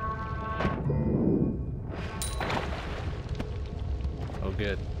 Oh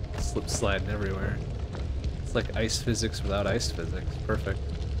good. Slip sliding everywhere. It's like ice physics without ice physics. Perfect.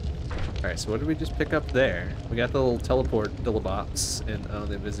 Alright, so what did we just pick up there? We got the little teleport dillabops and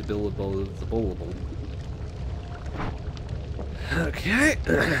the invisibility. Okay.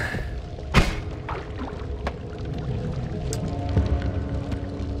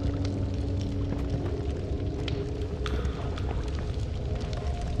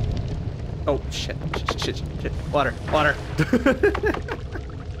 Oh shit. Water.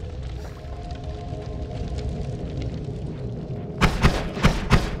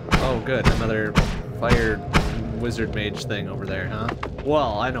 Oh good, another fire wizard mage thing over there, huh?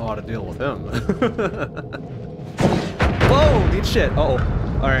 Well, I know how to deal with him. Boom! Eat shit. Uh oh.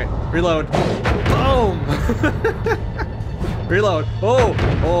 Alright, reload. Boom! Reload. Oh!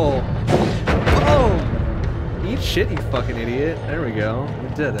 Boom! Eat shit, you fucking idiot. There we go. We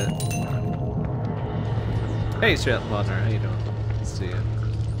did it. Hey, straight up Mother, how you doing? Good to see you.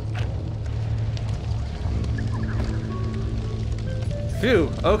 Phew,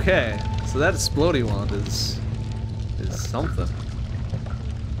 okay. So that explodey wand is something.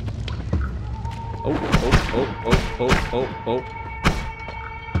 Oh.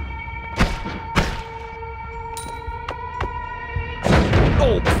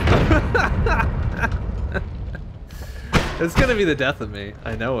 It's gonna be the death of me.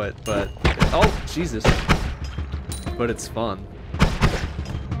 I know it, but oh Jesus. But it's fun.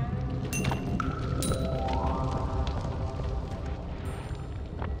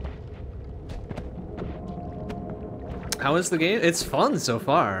 How is the game? It's fun so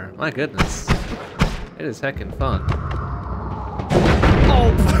far. My goodness. It is heckin' fun.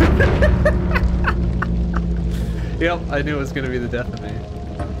 Oh! Yep, I knew it was gonna be the death of me.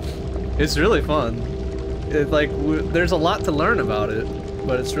 It's really fun. It, like, there's a lot to learn about it,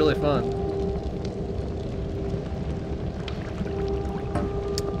 but it's really fun.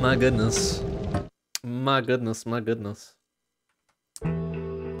 My goodness. My goodness.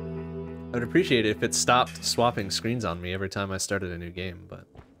 I would appreciate it if it stopped swapping screens on me every time I started a new game, but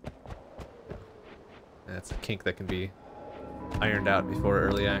that's a kink that can be ironed out before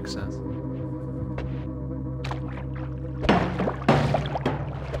early access.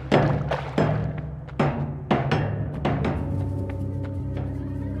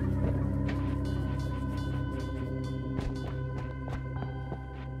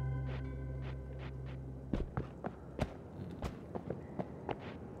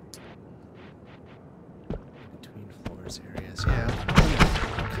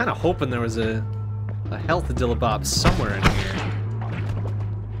 Kind of hoping there was a health dillabob somewhere in here,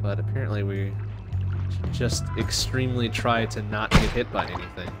 but apparently we just extremely try to not get hit by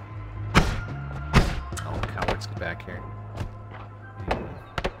anything. Oh, cowards, get back here.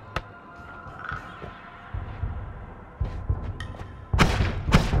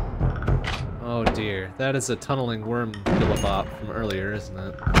 Oh dear, that is a tunneling worm billabop from earlier, isn't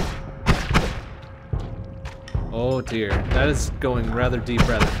it? Oh dear, that is going rather deep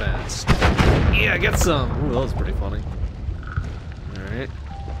rather fast. Yeah, get some! Ooh, that was pretty funny. Alright.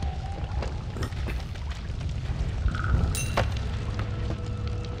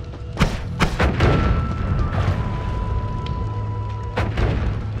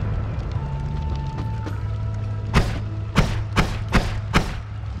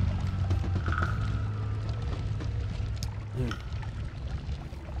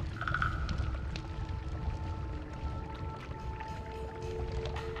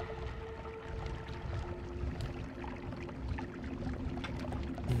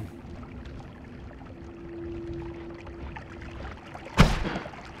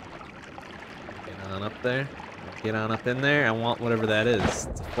 There. Get on up in there. I want whatever that is.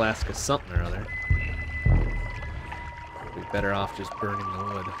 It's a flask of something or other. We'd be better off just burning the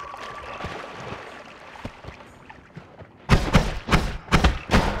wood.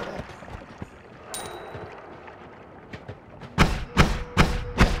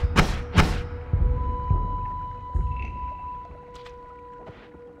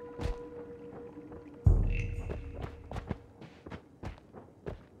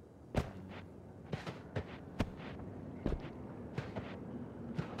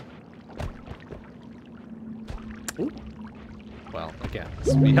 Well, again,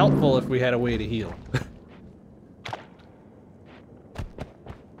 this would be helpful if we had a way to heal.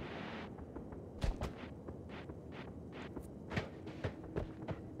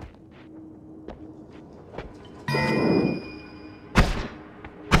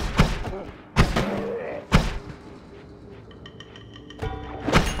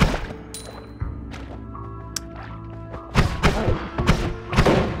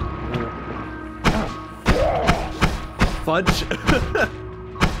 Fudge. Okay.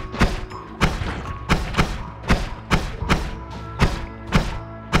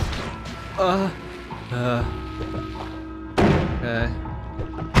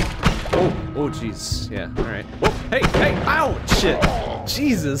 Oh, jeez. Yeah, alright. Whoa, hey, ow, shit.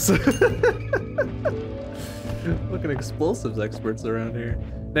 Jesus. Fucking explosives experts around here.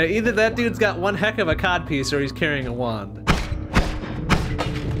 Now, either that dude's got one heck of a codpiece or he's carrying a wand.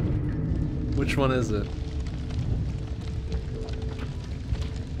 Which one is it?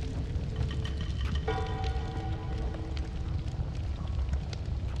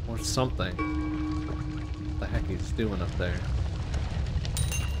 Or something. What the heck he's doing up there?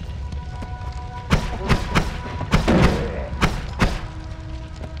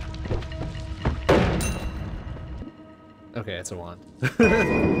 Okay, it's a wand.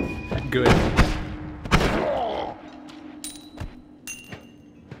 Good.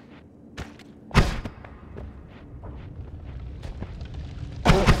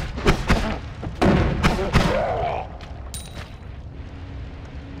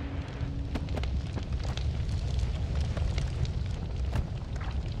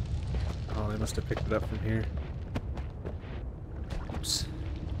 Must have picked it up from here. Oops.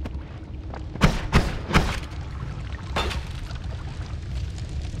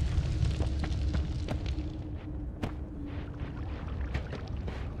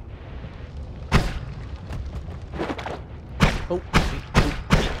 Oh.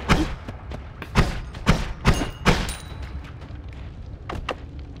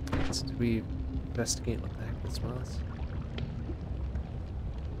 Did we investigate what the heck this was?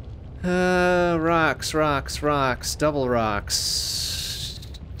 Rocks, double rocks.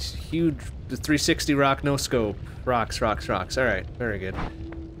 Huge 360 rock, no scope. Rocks. Alright, very good.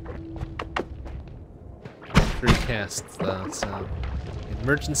 3 casts though, so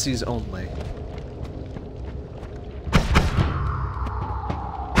emergencies only.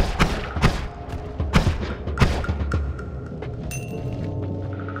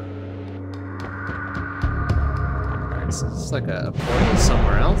 Alright, so this is like a portal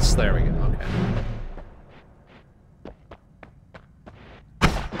somewhere else. There we go, okay.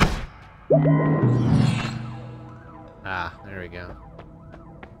 Ah, there we go.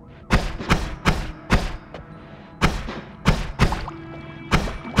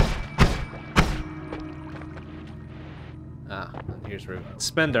 Ah, and here's where we can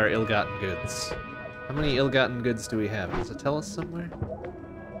spend our ill-gotten goods. How many ill-gotten goods do we have? Does it tell us somewhere?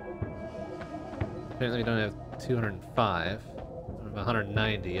 Apparently we don't have 205. We don't have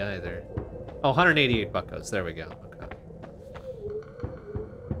 190 either. Oh, 188 buckos. There we go. Okay.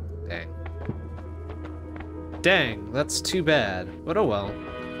 Dang. Dang, that's too bad. But oh well.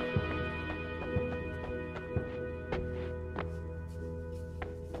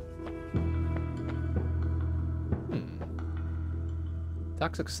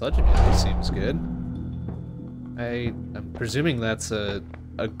 Toxic sludge immunity seems good. I'm presuming that's a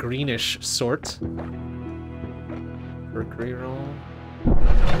greenish sort. Mercury roll.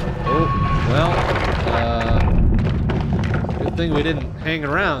 Oh, well, good thing we didn't hang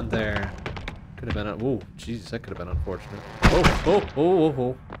around there. Could have been a, ooh, jeez, that could have been unfortunate.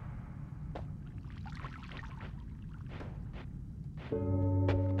 Oh.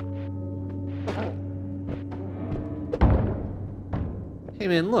 Hey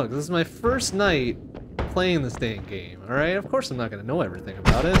man, look, this is my first night playing this dang game, alright? Of course I'm not gonna know everything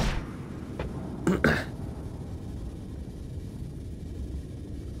about it.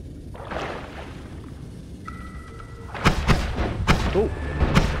 Oh,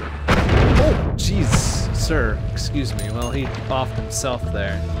 jeez, sir, excuse me. Well, he offed himself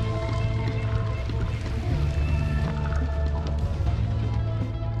there.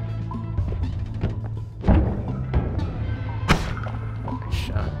 Nice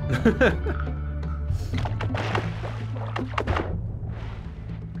shot.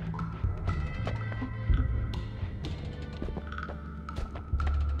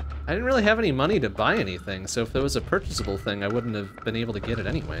 I didn't really have any money to buy anything, so if there was a purchasable thing, I wouldn't have been able to get it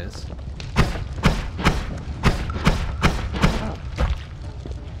anyways.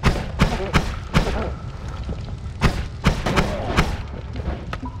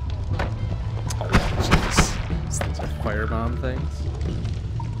 Oh, jeez. These things are firebomb things.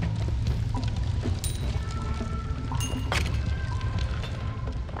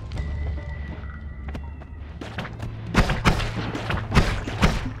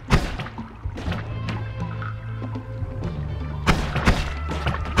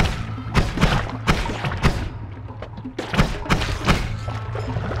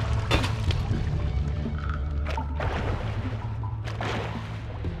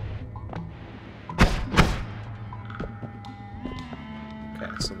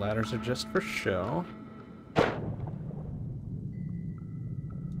 So ladders are just for show.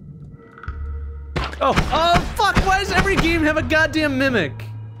 Oh, fuck! Why does every game have a goddamn mimic?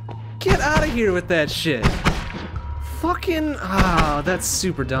 Get out of here with that shit. Fucking, that's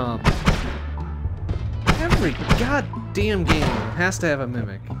super dumb. Every goddamn game has to have a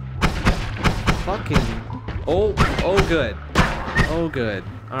mimic. Fucking, oh good. Oh good.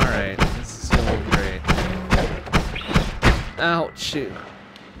 Alright, this is going great. Ouch, shoot.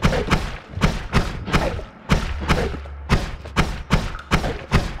 I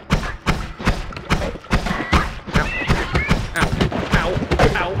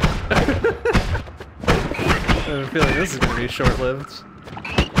have a feeling this is gonna be short-lived.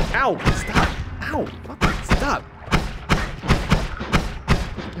 Ow! Stop! Ow! Fucking stop! I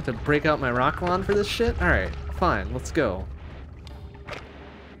have to break out my rock wand for this shit? Alright, fine, let's go.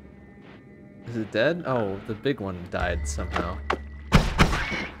 Is it dead? Oh, the big one died somehow.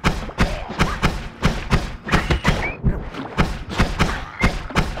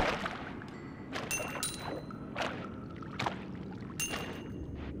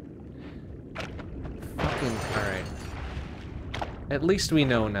 Alright. At least we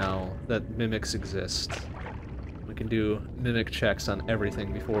know now that mimics exist. We can do mimic checks on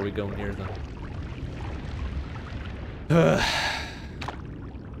everything before we go near them.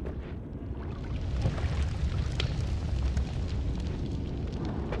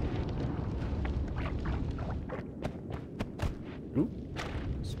 Ooh,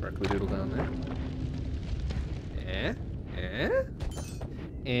 sparkly doodle down there.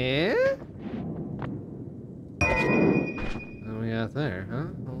 What do we got there, huh?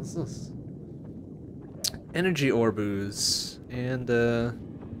 What's this? Energy orbus and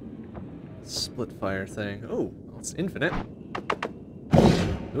split fire thing. Oh, it's infinite.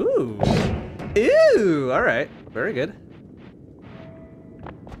 Ooh. Ew! Alright. Very good.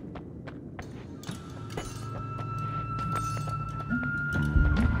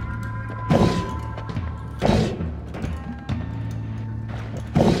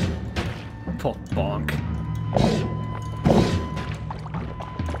 Bonk.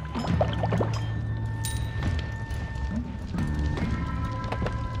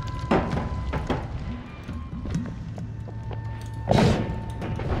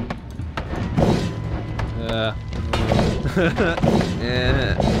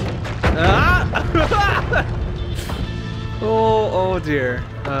 Yeah. Ah! Oh dear.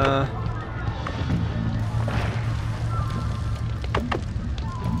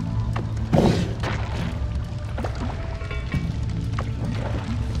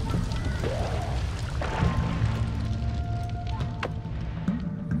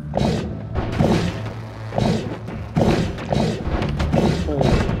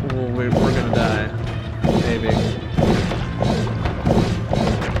 We're gonna die. Maybe.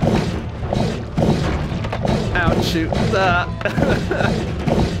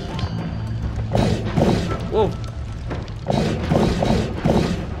 Whoa.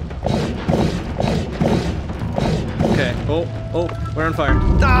 Okay. Oh, we're on fire.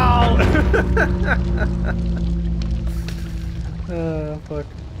 No! Oh, fuck.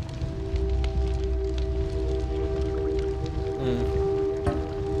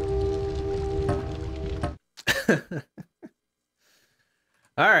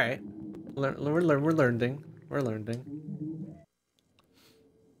 All right. We're learning. We're learning.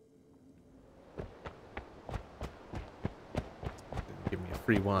 Give me a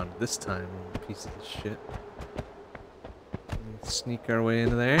free wand this time, piece of shit. Sneak our way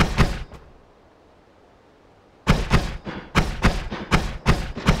into there.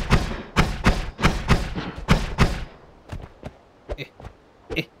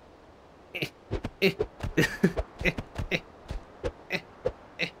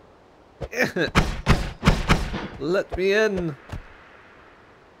 Let me in.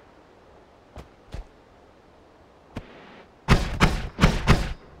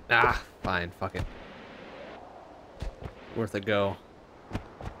 Ah, fine, fuck it. Worth a go.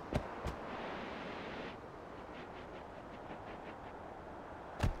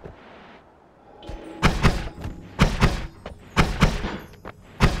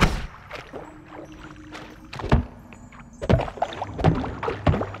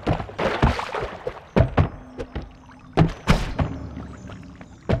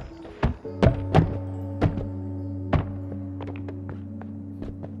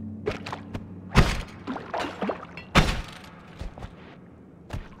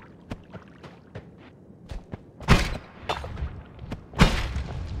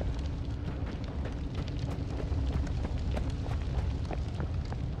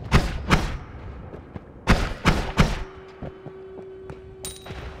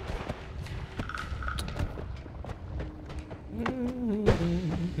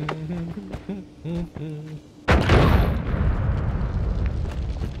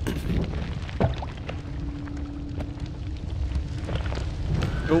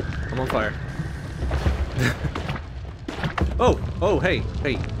 Oh, I'm on fire. Oh, hey,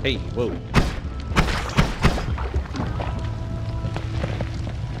 whoa.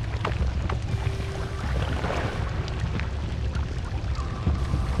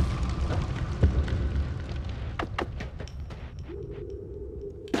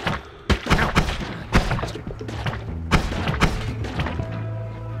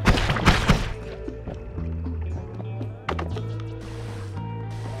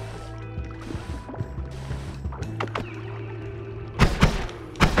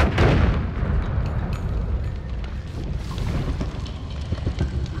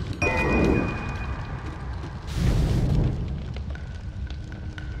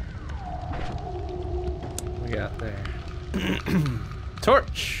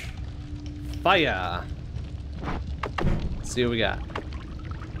 Torch! Fire! Let's see what we got.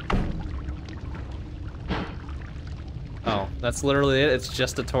 Oh, that's literally it? It's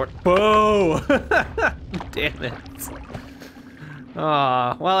just a torch. Whoa! Damn it.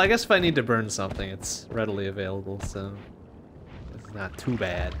 Aw, well, I guess if I need to burn something, it's readily available, so it's not too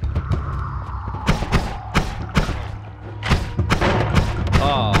bad.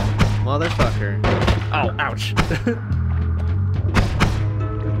 Oh, motherfucker. Oh, ouch.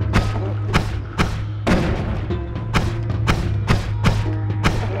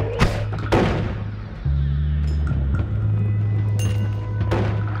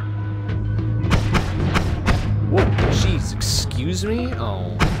 Excuse me?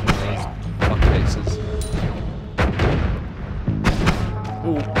 Oh, those fuckfaces.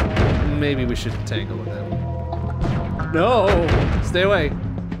 Ooh, maybe we should tangle with them. No! Stay away!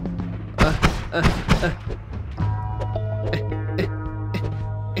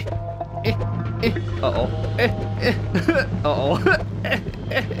 Uh-oh. Uh-oh.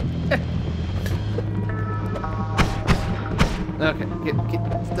 Okay, get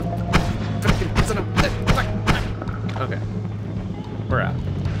the fucking son of fuck. Okay. We're out.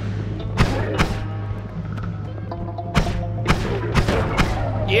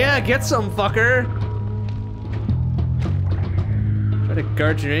 Yeah, get some, fucker! Try to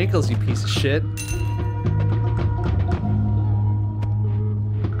guard your ankles, you piece of shit.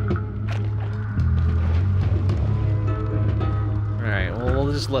 Alright, well,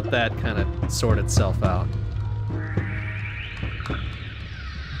 we'll just let that kind of sort itself out.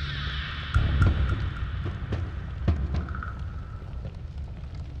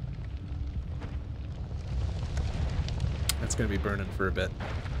 It's gonna be burning for a bit.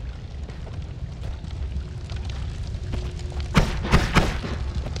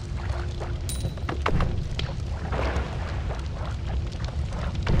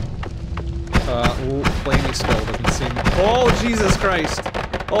 Ooh, flamey skull doesn't seem... Oh, Jesus Christ!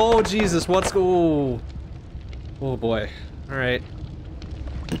 Oh, Jesus, what's... Ooh. Oh, boy. Alright.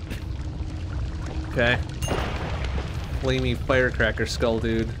 Okay. Flamey firecracker skull,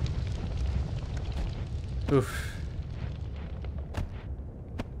 dude. Oof.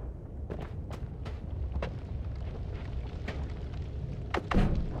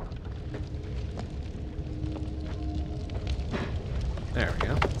 There we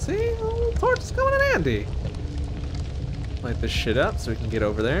go. See? A little torch is coming in handy. Light this shit up so we can get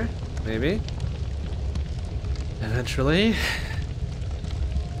over there. Maybe. Eventually.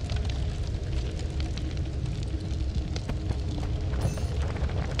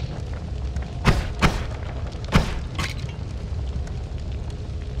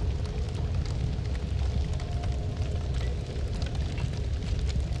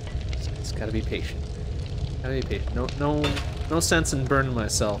 Just gotta be patient. Gotta be patient. No sense in burning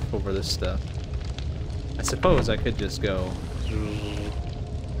myself over this stuff. I suppose I could just go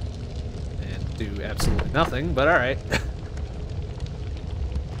and do absolutely nothing, but alright.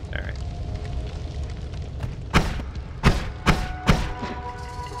 Alright.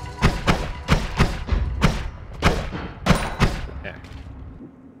 Yeah.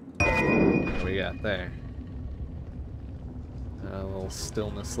 What we got there? A little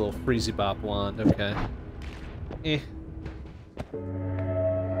stillness, little freezy bop wand, okay. Eh.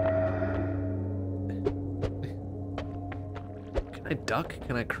 Can I duck?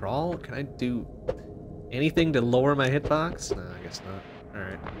 Can I crawl? Can I do anything to lower my hitbox? No, I guess not.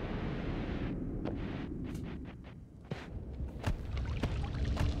 Alright.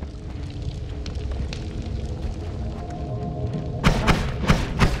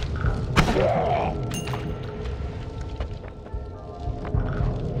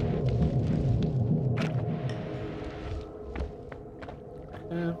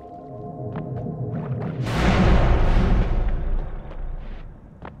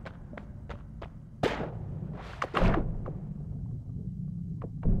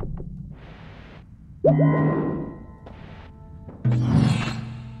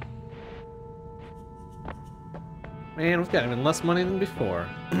 Man, we've got even less money than before.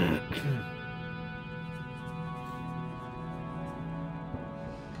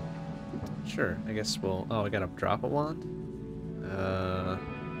 Sure, I guess we'll... Oh, we gotta drop a wand?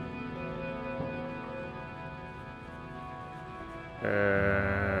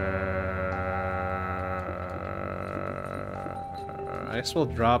 I guess we'll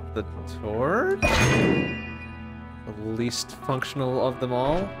drop the torch? The least functional of them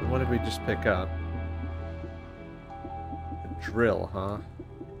all? What did we just pick up? A drill, huh?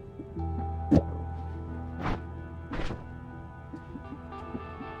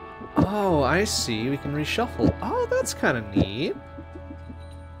 Oh, I see. We can reshuffle. Oh, that's kind of neat.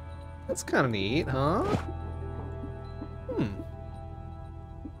 That's kind of neat, huh?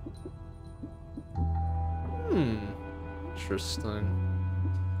 Interesting.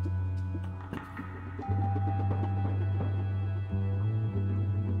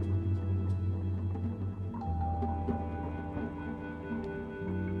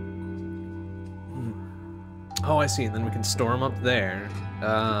 Oh, I see. And then we can store them up there.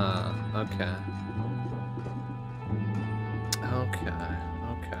 Okay. Okay.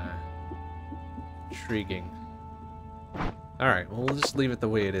 Intriguing. Alright, well, we'll just leave it the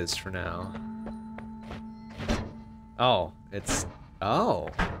way it is for now. Oh, it's... Oh,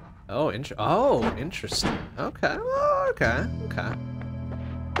 interesting. Okay, well, okay.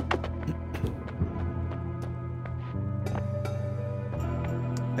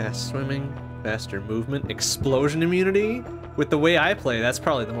 Fast swimming, faster movement, explosion immunity? With the way I play, that's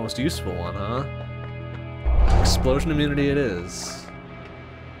probably the most useful one, huh? Explosion immunity it is.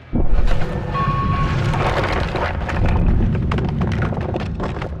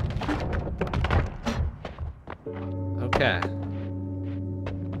 Okay.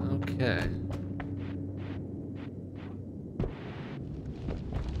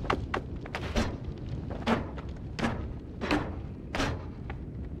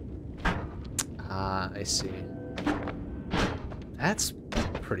 I see. That's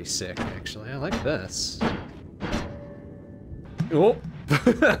pretty sick, actually. I like this. Oh!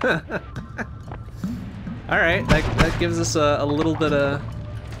 Alright, that gives us a little bit of...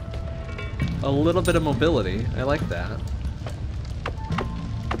 mobility. I like that.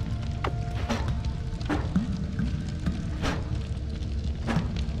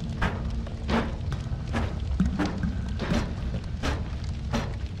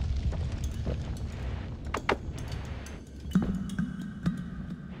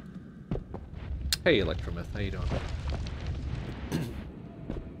 Hey, Electromyth, how you doing?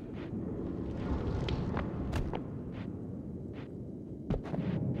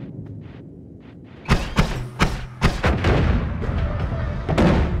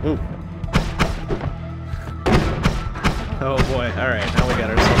 Alright, now we got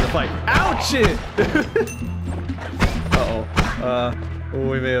ourselves a fight. Ouch! Uh-oh.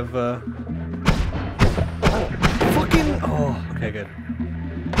 We may have, Fucking... Oh, okay, good.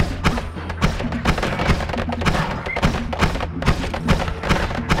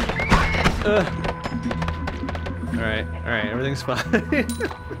 Alright, everything's fine.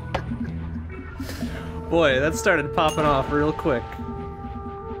 Boy, that started popping off real quick.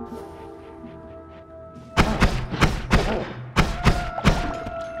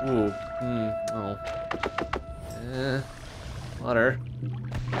 Ooh, oh. Water.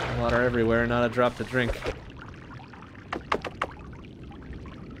 Water everywhere, not a drop to drink.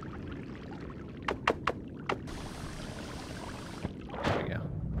 There we go.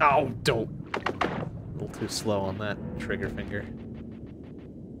 Oh, don't! A little too slow on that trigger finger.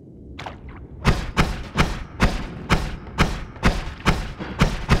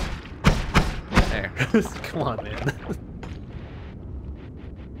 There. Come on, man.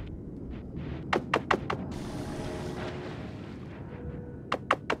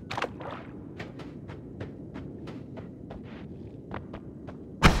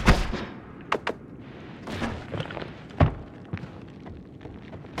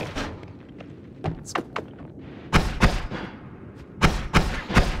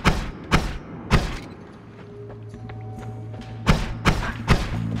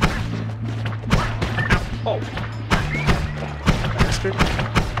 Oh! Bastard.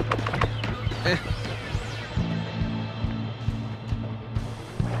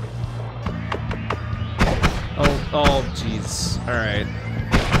 Oh, jeez. Alright.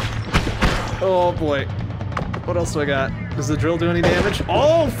 Oh, boy. What else do I got? Does the drill do any damage?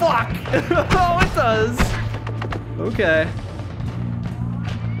 Oh, fuck! Oh, it does! Okay.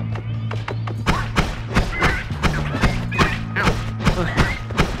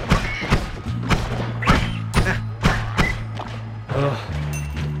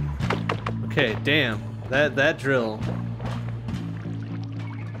 Okay, damn. That drill.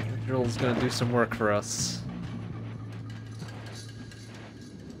 That drill's gonna do some work for us.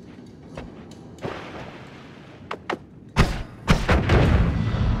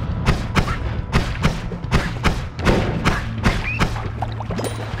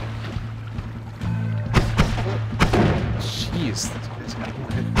 Jeez, this guy's got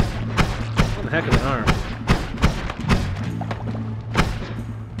one heck of an arm.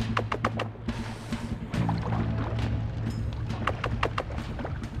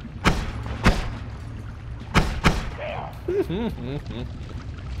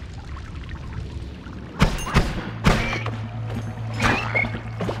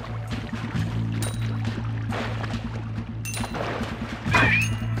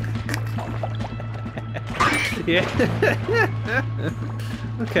 Yeah.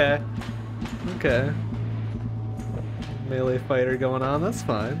 Okay. Okay. Melee fighter going on. That's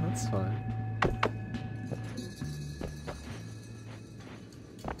fine. That's fine.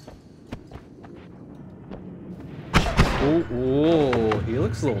 Oh, he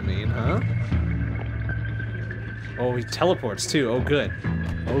looks a little mean, huh? Oh, he teleports too. Oh, good.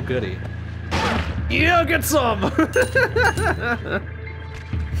 Oh, goody. Yeah, get some!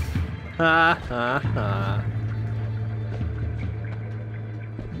 Ha ha ha.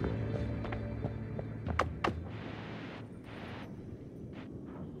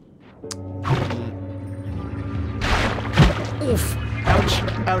 Oof! Ouch!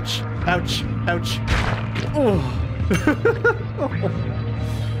 Ouch! Ouch! Ouch! Ooh!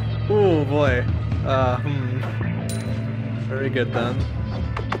 Oh boy. Very good then.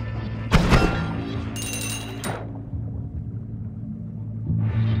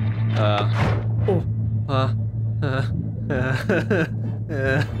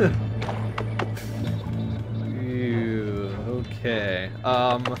 Ew, okay.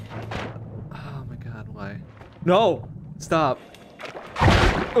 Oh my god, why? No! Stop.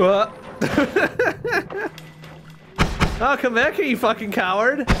 Oh, come back here, you fucking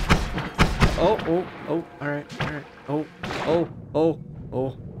coward! Oh, alright. Oh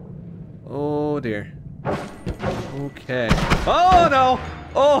dear. Okay. Oh no!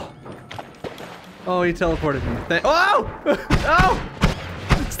 Oh, he teleported me. Oh! Oh!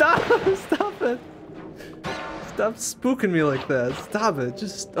 Stop! Stop it! Stop spooking me like that. Stop it.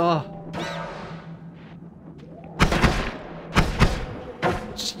 Just,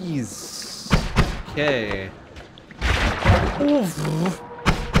 Jeez. Okay. Oof.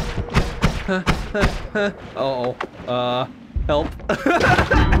 Uh-oh. Help.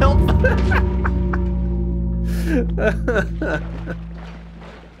 Help.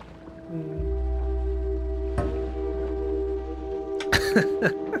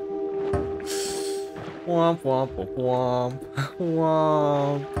 Womp womp womp womp.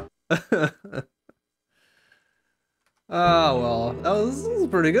 Womp. Oh well, this was a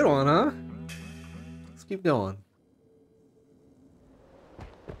pretty good one, huh? Let's keep going.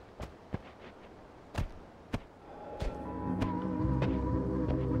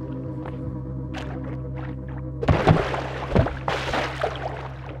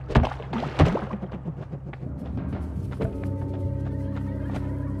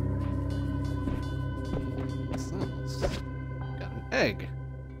 Got an egg.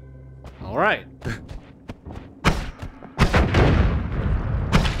 All right.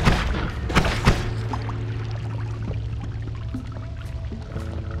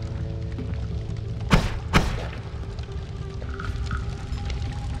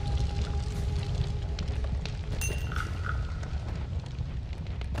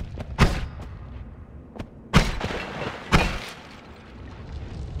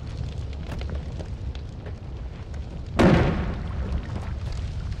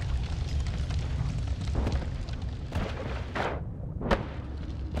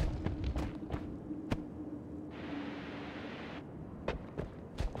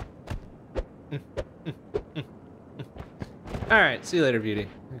 Alright, see you later, beauty.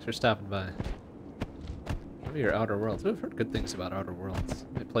 Thanks for stopping by. What are your Outer Worlds? I've heard good things about Outer Worlds.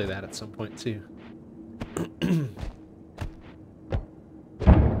 I might play that at some point, too.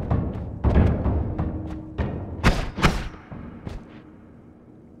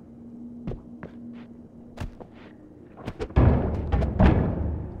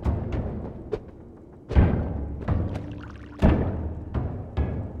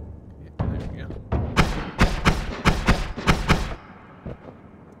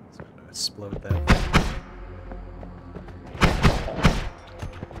 Explode that.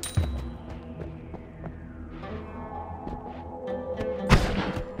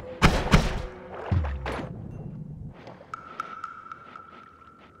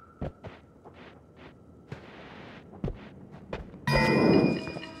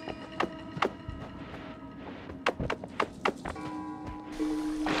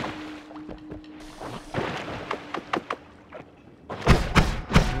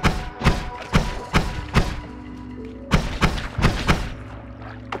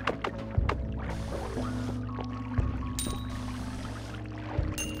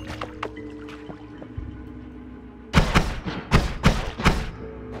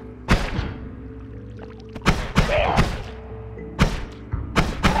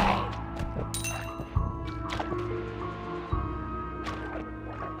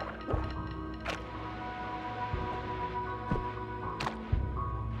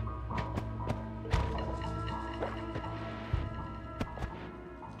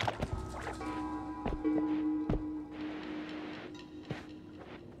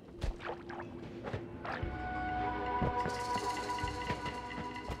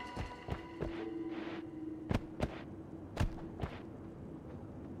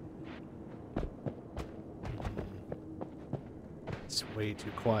 It's way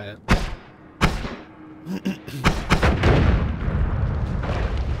too quiet.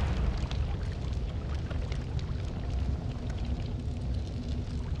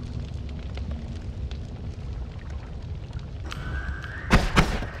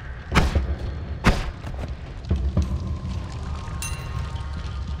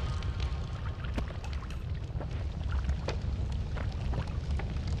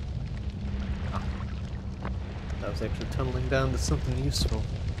 I was actually tunneling down to something useful.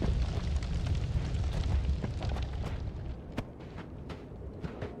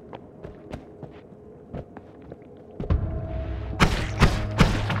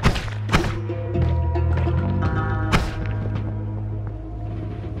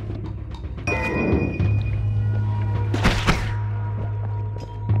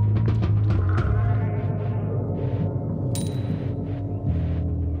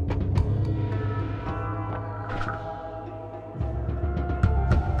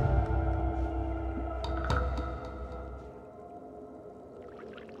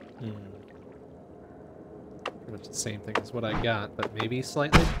 Pretty much the same thing as what I got, but maybe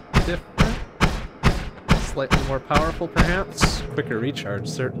slightly different? Slightly more powerful, perhaps? Quicker recharge,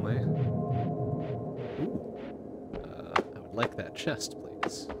 certainly. Ooh. I would like that chest,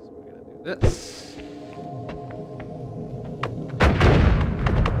 please. So we're gonna do this.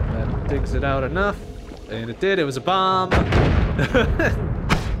 That digs it out enough. And it did, it was a bomb!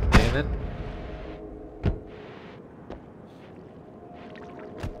 Damn it.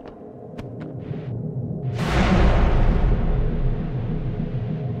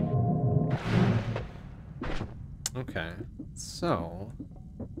 Okay, so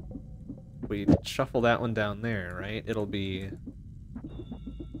we shuffle that one down there, right, it'll be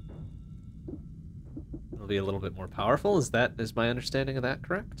a little bit more powerful. Is my understanding of that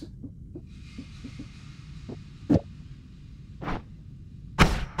correct? I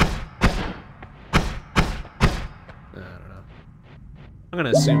don't know. I'm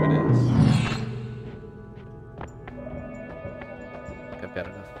gonna assume it is. I think I've got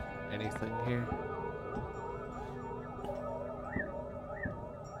enough for anything here.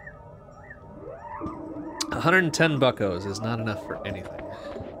 $110 buckos is not enough for anything.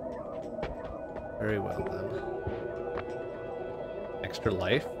 Very well then. Extra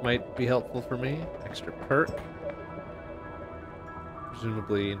life might be helpful for me. Extra perk.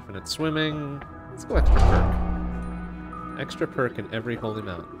 Presumably infinite swimming. Let's go extra perk. Extra perk in every holy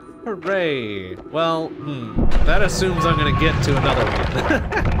mountain. Hooray! Well, that assumes I'm gonna get to another one.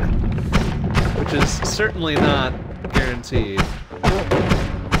 Which is certainly not guaranteed.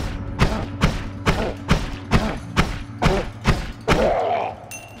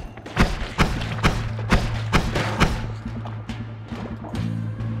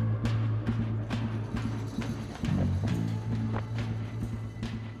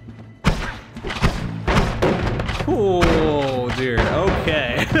 Oh dear,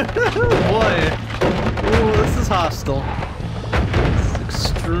 okay. Boy. Ooh, this is hostile. This is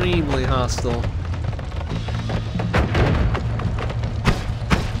extremely hostile.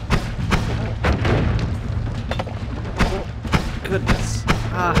 Goodness.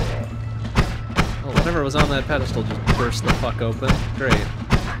 Ah. Well, whatever was on that pedestal just burst the fuck open. Great.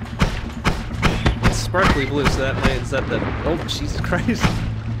 It's sparkly blue, so that means that the... Oh, Jesus Christ.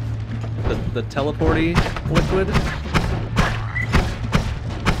 The teleporty liquid.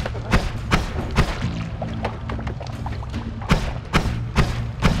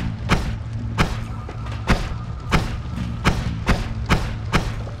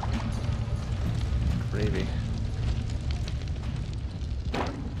 Gravy.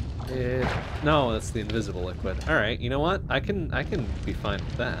 No, that's the invisible liquid. All right, you know what? I can be fine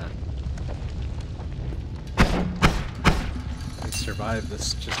with that. Survive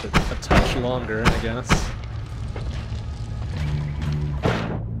this just a touch longer, I guess.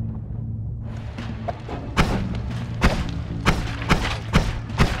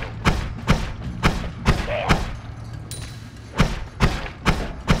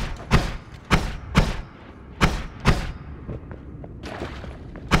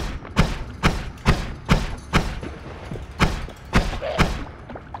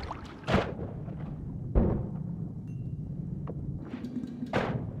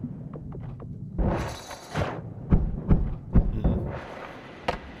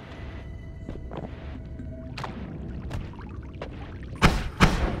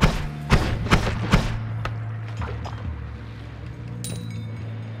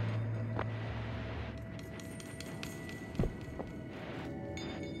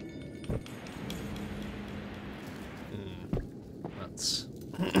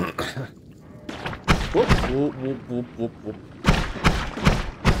 Whoop, whoop, whoop, whoop, whoop, whoop.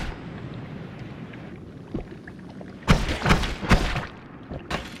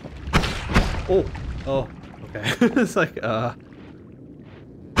 Oh, oh, okay. It's like, Ow!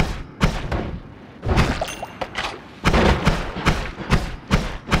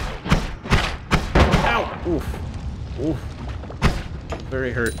 Oof. Oof.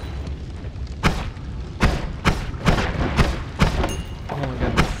 Very hurt. Oh my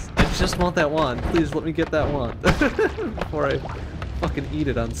goodness. I just want that wand. Please let me get that wand. Before I fucking eat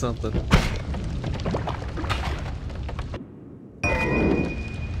it on something. A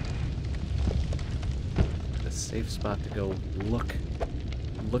safe spot to go look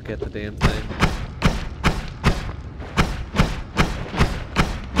at the damn thing.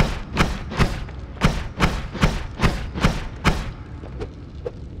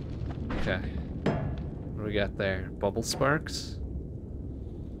 Okay. What do we got there? Bubble sparks?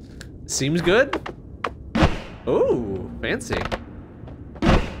 Seems good. Oh, fancy.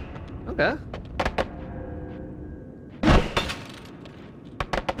 Okay.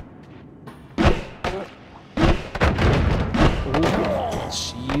 Ooh,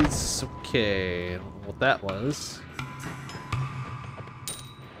 jeez. Okay. I don't know what that was.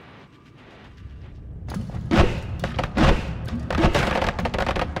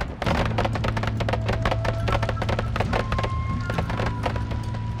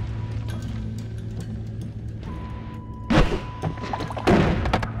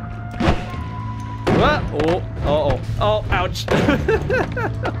 Oh, ouch.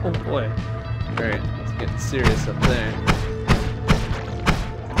 Oh boy. Alright, it's getting serious up there.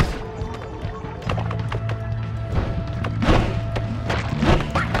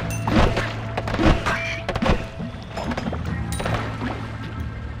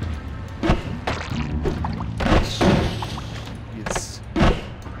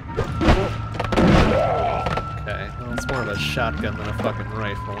 shotgun than a fucking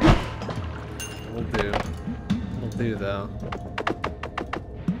rifle. Will do. Will do, though.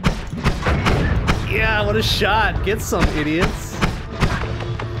 Yeah, what a shot! Get some, idiots!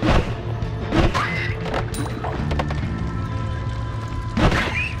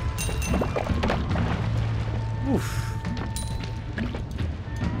 Oof.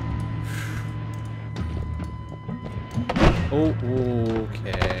 Oh,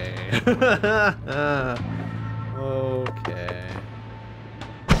 okay. Okay.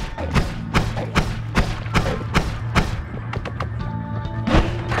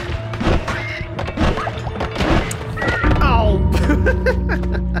 Ow!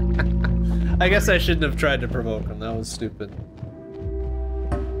 I guess I shouldn't have tried to provoke him. That was stupid.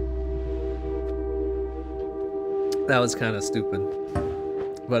 That was kind of stupid.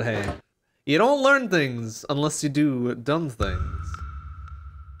 But hey, you don't learn things unless you do dumb things.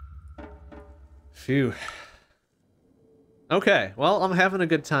 Phew. Okay, well, I'm having a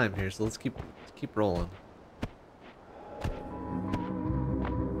good time here, so let's keep rolling.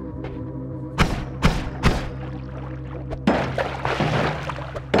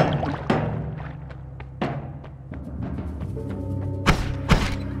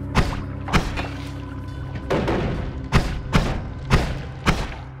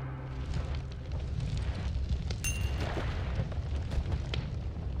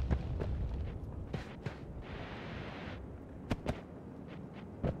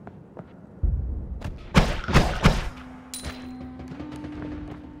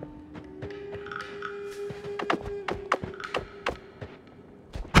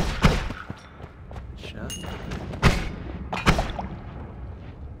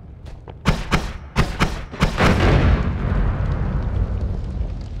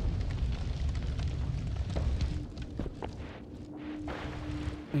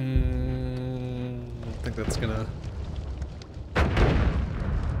 I think that's gonna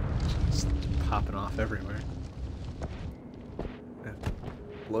just popping off everywhere. Have to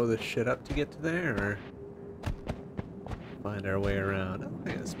blow this shit up to get to there, or find our way around. Oh,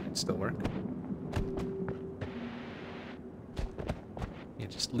 hey, this might still work. You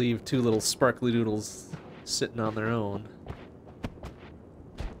just leave two little sparkly doodles sitting on their own.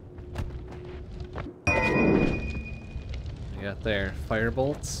 You got there, fire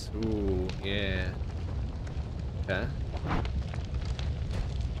bolts. Ooh, yeah. Okay.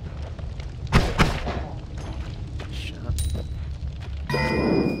 Shot.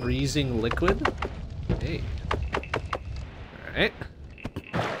 Freezing liquid. Hey. All right.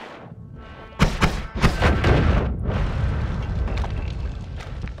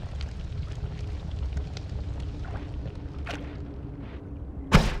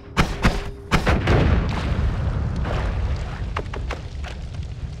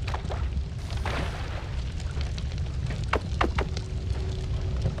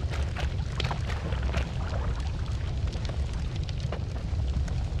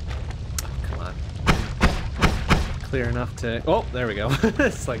 Clear enough to... Oh, there we go.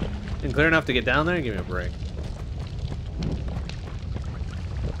 It's like, and clear enough to get down there? Give me a break.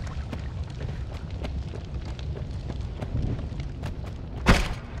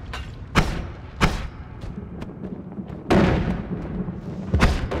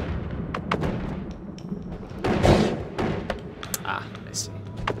 Ah, I see.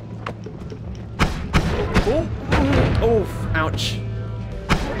 Oh! Oh! Ouch.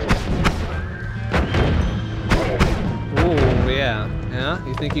 Yeah. Yeah?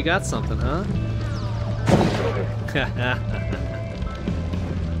 You think you got something, huh?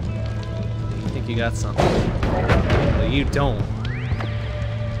 You think you got something. Well, you don't.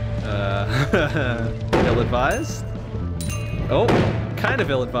 Ill-advised? Oh, kind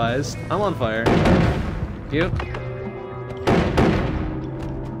of ill-advised. I'm on fire. You?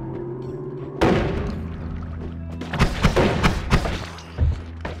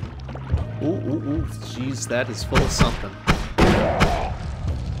 Ooh, jeez, that is full of something.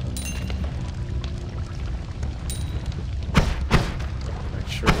 Not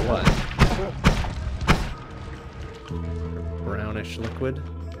sure what. Brownish liquid.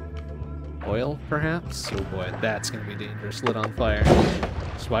 Oil, perhaps? Oh boy, that's gonna be dangerous. Lit on fire.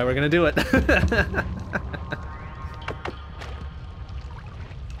 That's why we're gonna do it.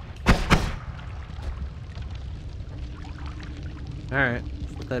 Alright,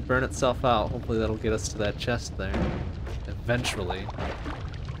 let that burn itself out. Hopefully that'll get us to that chest there. Eventually.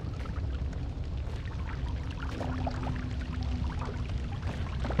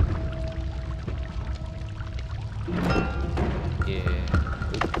 Yeah.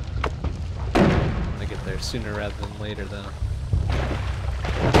 I'm gonna get there sooner rather than later, though.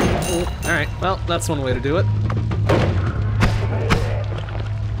 Alright, well, that's one way to do it.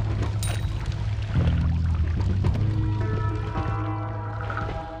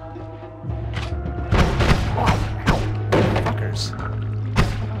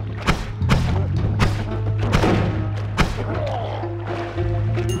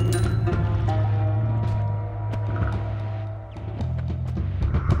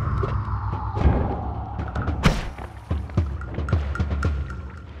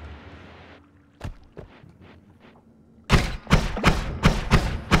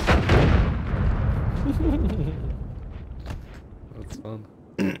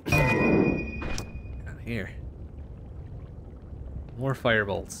 here? More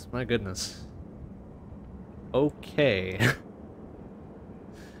firebolts. My goodness. Okay.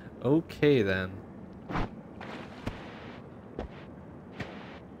 Okay then.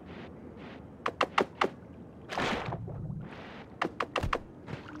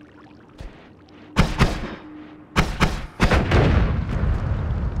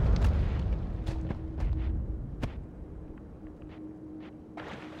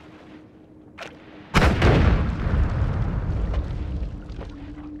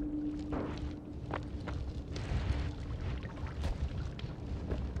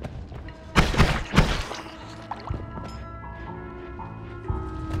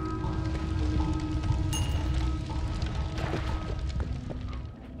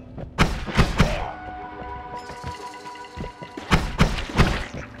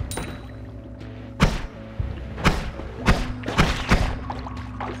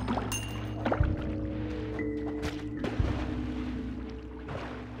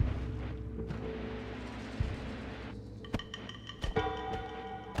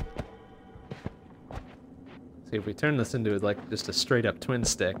 See, if we turn this into like just a straight up twin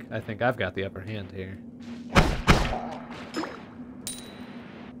stick, I think I've got the upper hand here.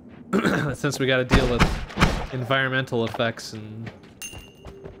 Since we gotta deal with environmental effects and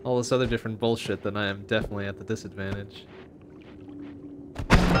all this other different bullshit, then I am definitely at the disadvantage.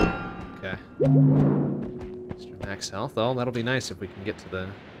 Okay. Extra max health. Oh, that'll be nice if we can get to the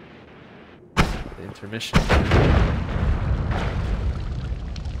intermission.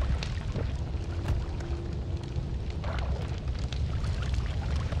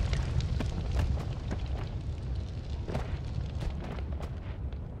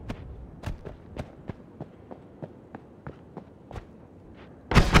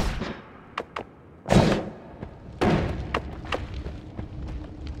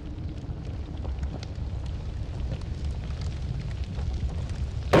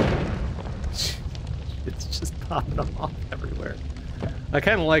 It's just popping off everywhere. I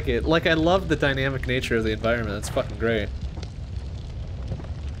kind of like it. Like, I love the dynamic nature of the environment. It's fucking great.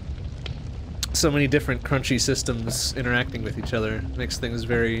 So many different crunchy systems interacting with each other makes things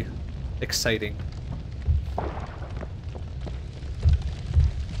very exciting.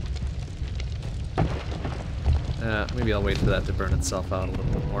 Maybe I'll wait for that to burn itself out a little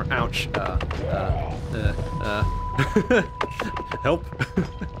bit more. Ouch. Help.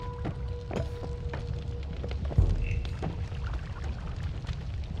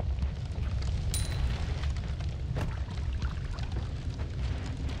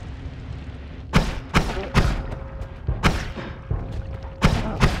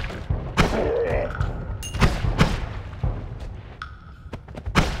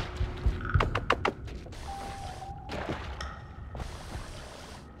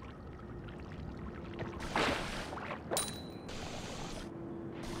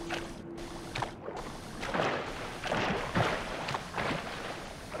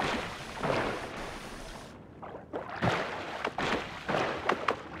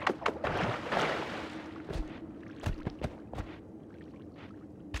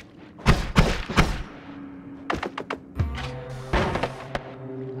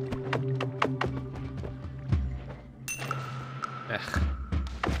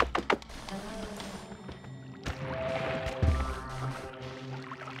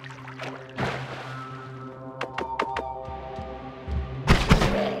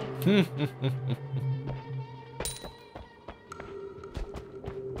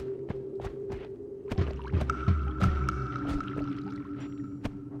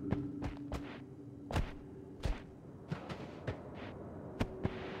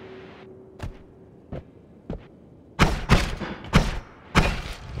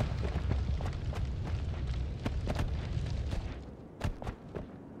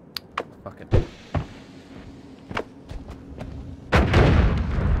 Fuck it.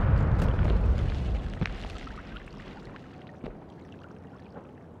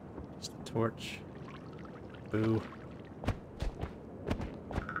 Torch. Boo.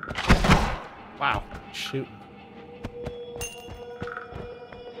 Wow. Shoot.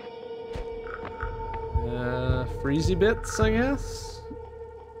 Freezy bits, I guess?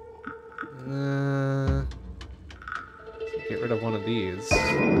 Get rid of one of these. For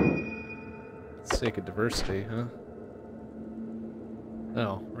the sake of diversity, huh?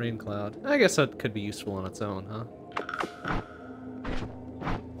 Oh, rain cloud. I guess that could be useful on its own, huh?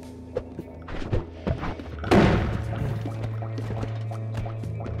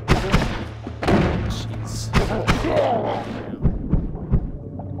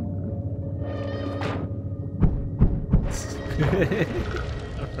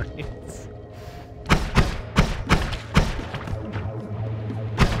 Alright.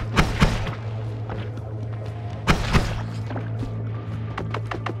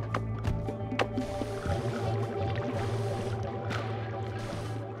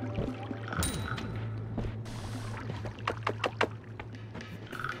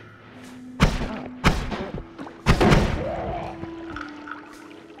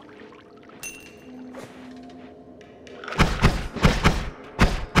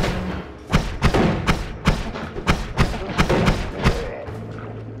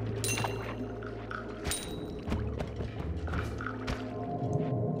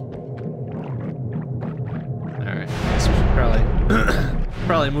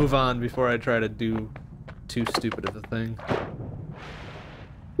 probably move on before I try to do too stupid of a thing.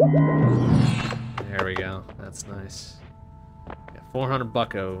 There we go. That's nice. Yeah, 400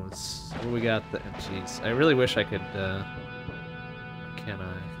 buckos. What do we got? Jeez. I really wish I could, can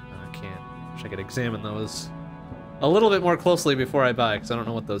I? No, I can't. Wish I could examine those a little bit more closely before I buy, because I don't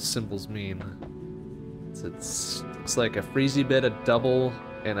know what those symbols mean. It's looks like a freezy bit, a double,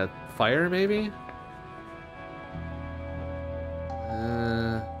 and a fire, maybe?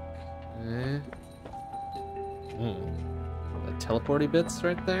 The teleporty bits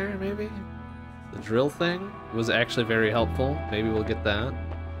right there, maybe? The drill thing was actually very helpful. Maybe we'll get that.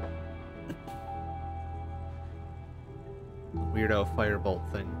 Weirdo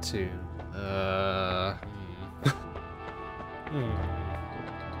firebolt thing, too.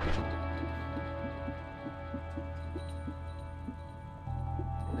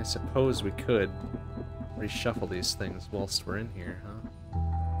 I suppose we could reshuffle these things whilst we're in here, huh?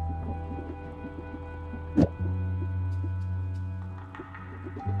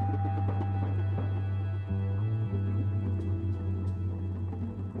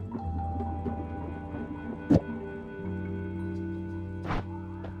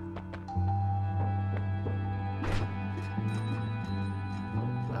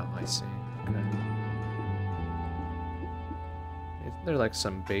 There like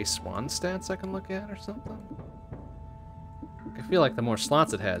some base wand stats I can look at or something? I feel like the more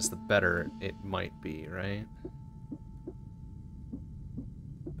slots it has, the better it might be, right?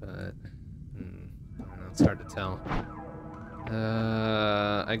 But, I don't know, it's hard to tell.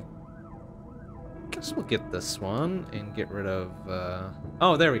 I guess we'll get this one and get rid of,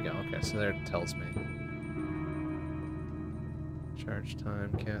 oh, there we go. Okay, so there it tells me. Charge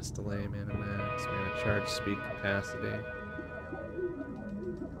time, cast delay, mana max, mana charge speed capacity.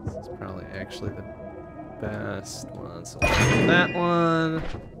 This is probably actually the best one. So we'll do that one.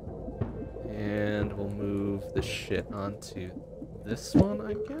 And we'll move the shit onto this one,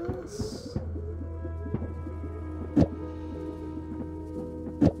 I guess.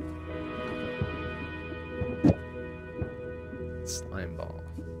 Slime ball.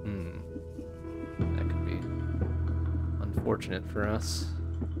 That could be unfortunate for us.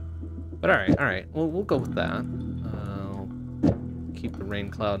 But alright. We'll go with that. Keep the rain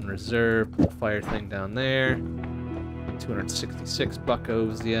cloud in reserve. Put the fire thing down there. 266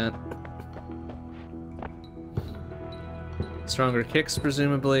 buckos yet. Stronger kicks,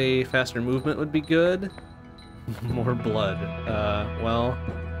 presumably. Faster movement would be good. More blood. Well.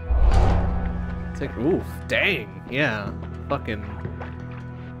 Oof, dang. Yeah. Fucking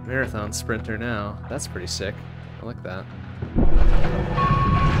marathon sprinter now. That's pretty sick. I like that.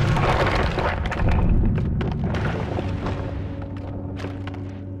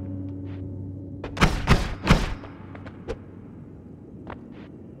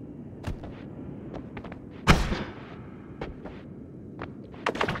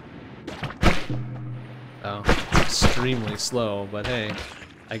 Oh, extremely slow, but hey,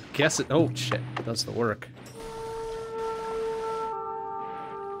 I guess it. Oh shit, it does the work.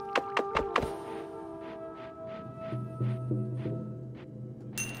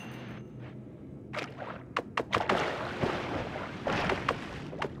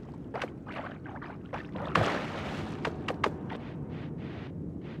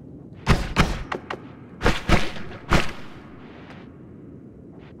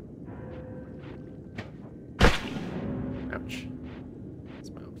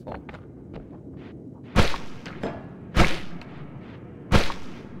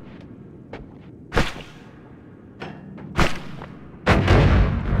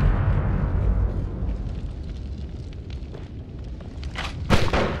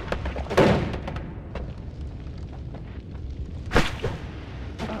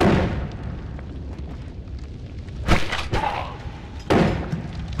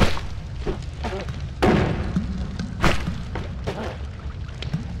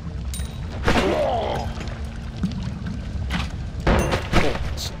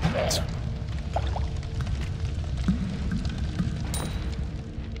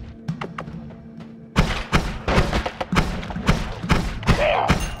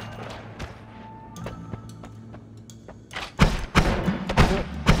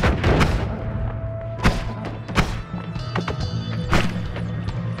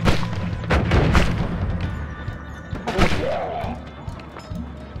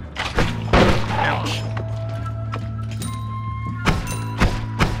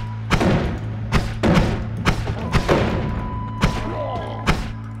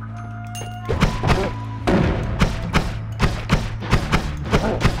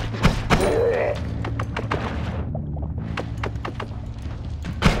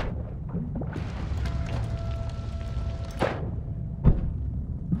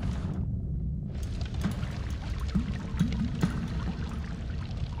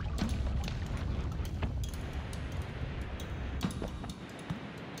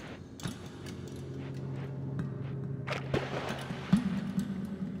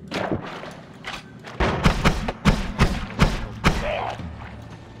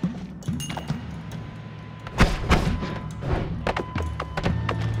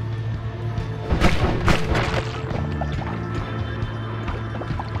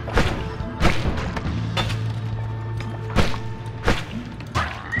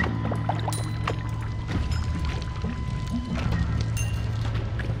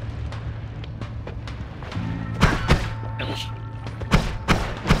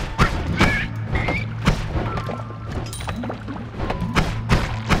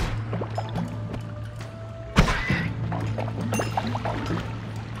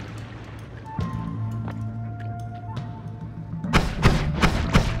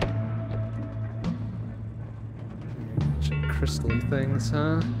 crystally things,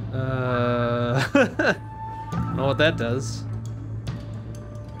 huh? I don't know what that does.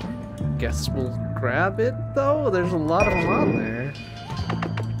 Guess we'll grab it, though? There's a lot of them on there.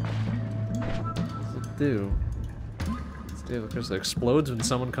 What does it do? Let's do it because it explodes when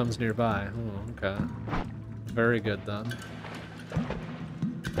someone comes nearby. Oh, okay. Very good, then.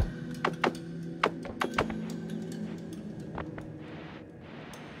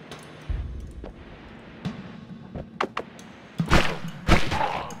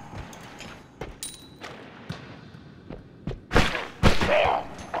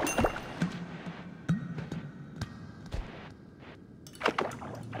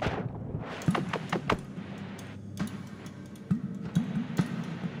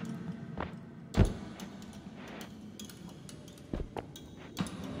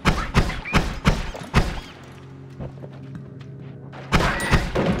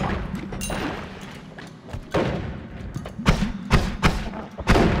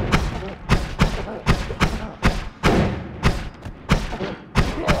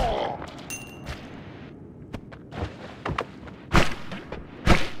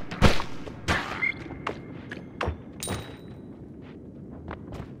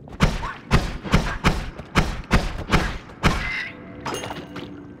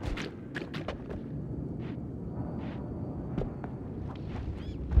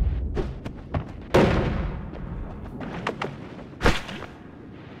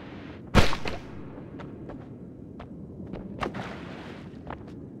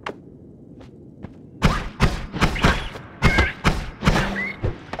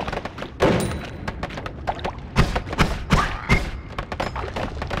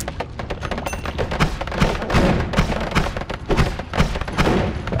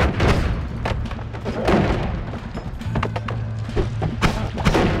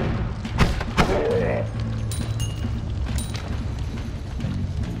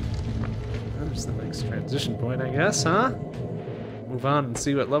 Transition point, I guess, huh? Move on and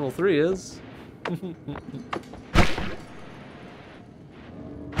see what level 3 is.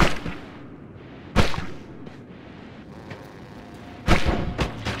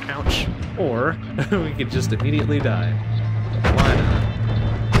 Ouch. Or we could just immediately die. Why not?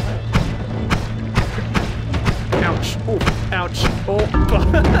 Ouch. Oh, ouch. Oh.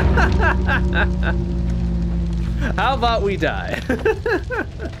 How about we die?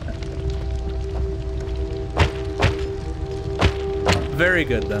 Very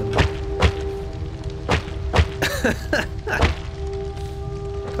good, then.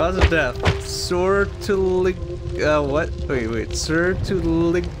 Cause of death. What? Wait.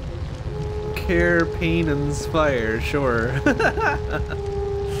 Sertulicarpanen's fire. Sure.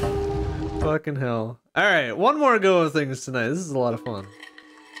 Fucking hell. Alright, one more go of things tonight. This is a lot of fun.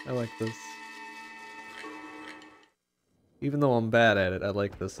 I like this. Even though I'm bad at it, I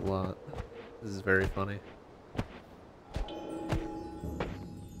like this a lot. This is very funny.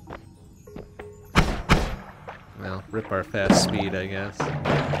 Well, rip our fast speed, I guess.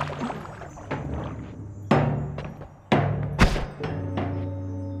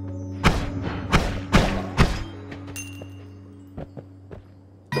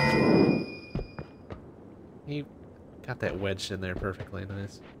 He got that wedged in there perfectly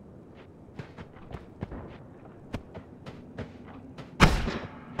nice.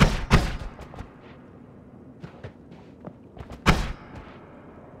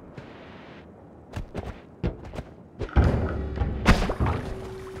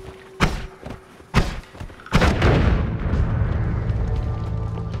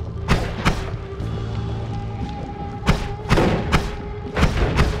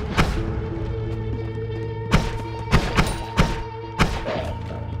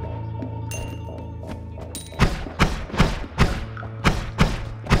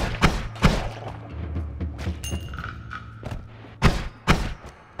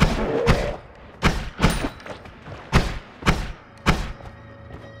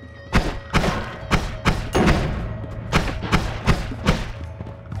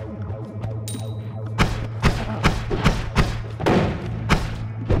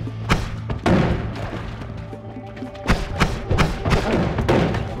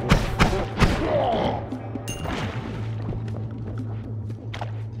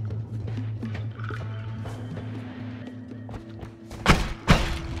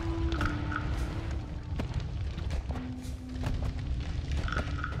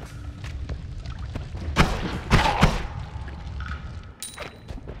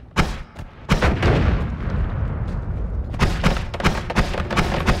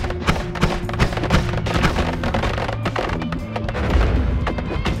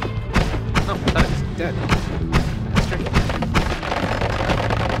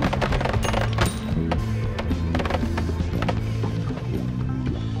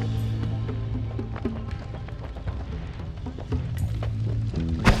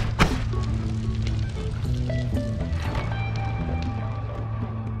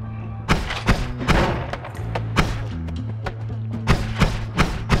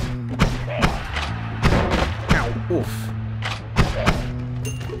 Oof.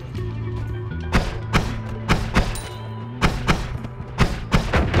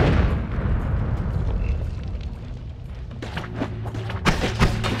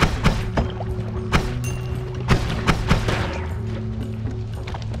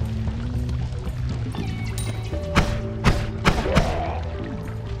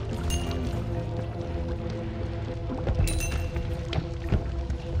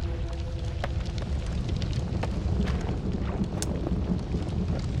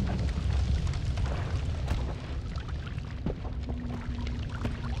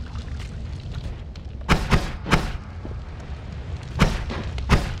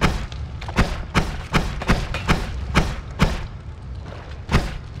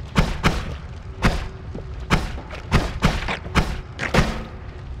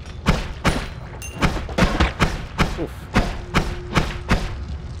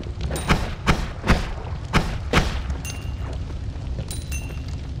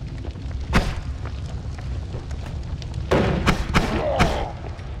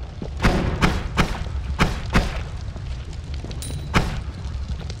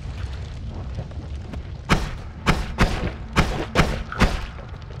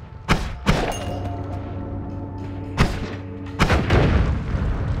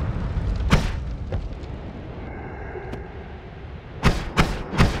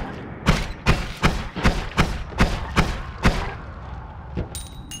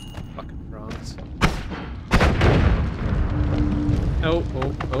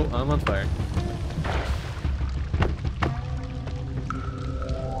 Oh, I'm on fire.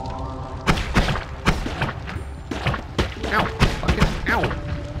 Ow! Fucking ow!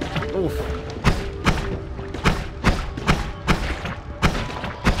 Oof.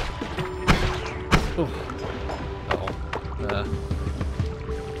 Oof. Uh-oh.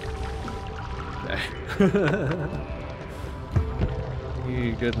 Okay.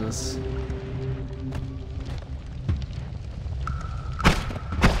 Ye goodness.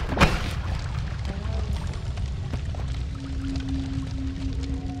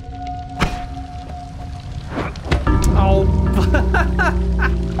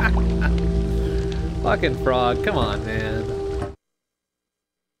 Fucking frog, come on, man.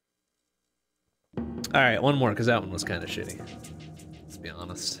 Alright, one more, because that one was kind of shitty. Let's be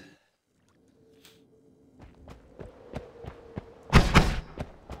honest.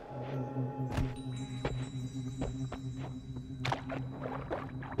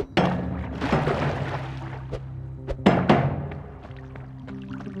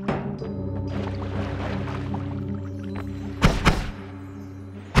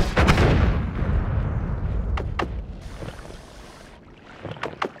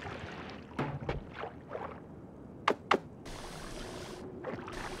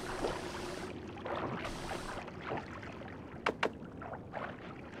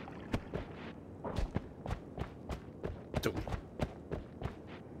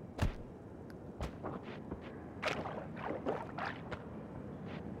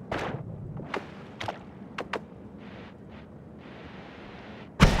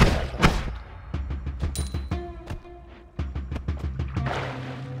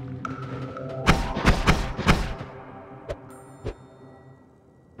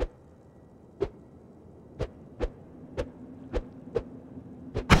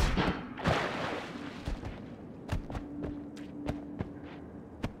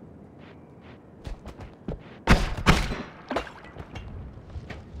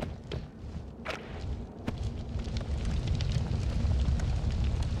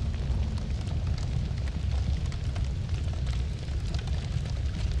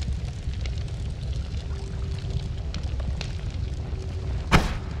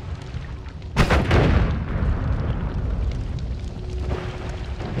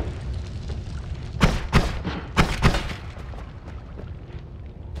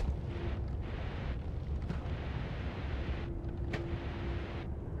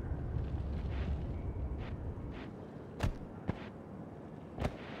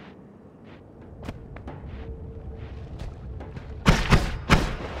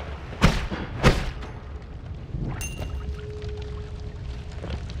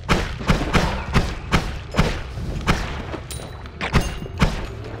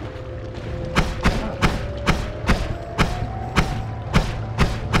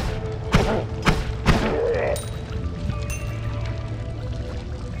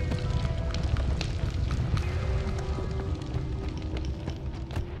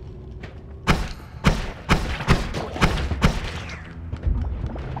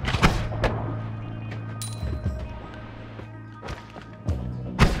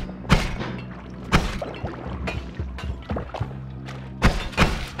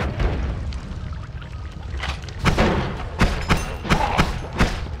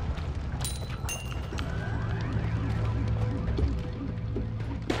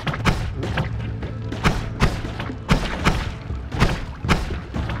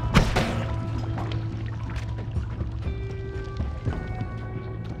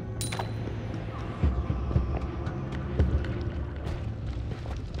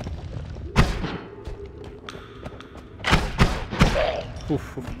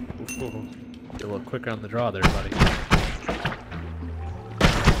 Oof, oof, oof, oof. Get a little quicker on the draw there, buddy.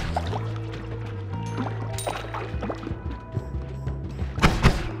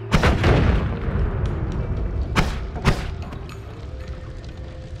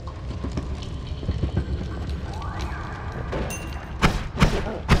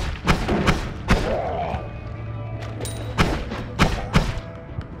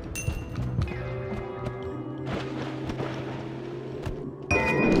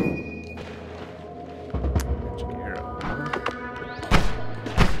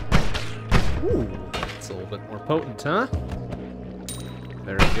 Potent, huh?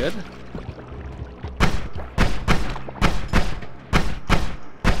 Very good.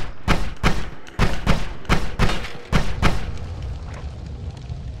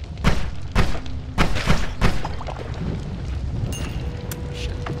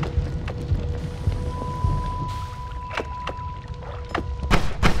 Shit.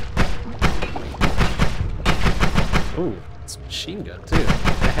 Ooh, it's a machine gun too.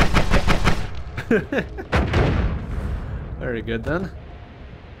 Very good then.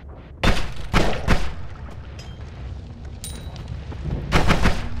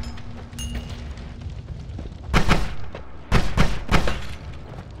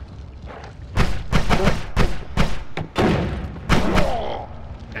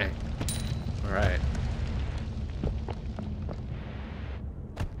 Dang. All right.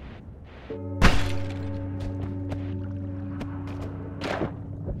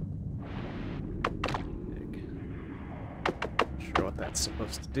 That's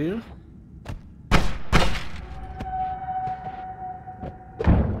supposed to do.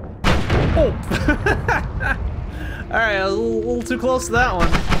 Oh! Alright, I was a little too close to that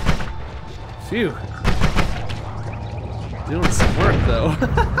one. Phew. Doing some work though.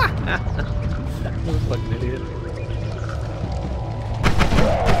 What a fucking idiot.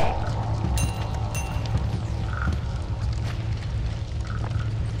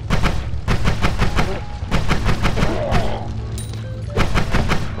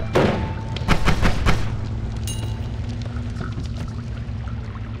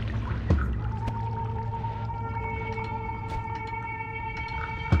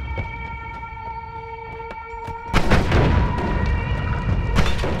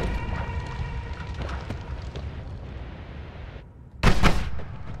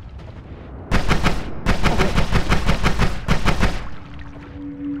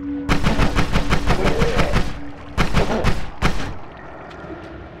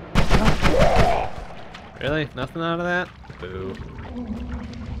 Really? Nothing out of that? Boo.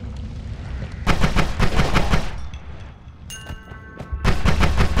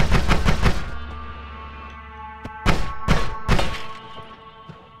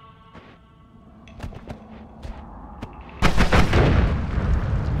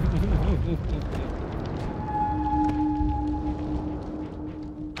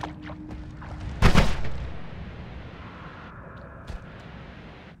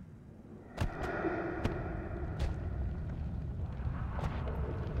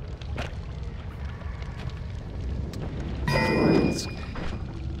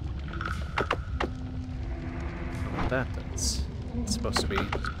 That does. It's supposed to be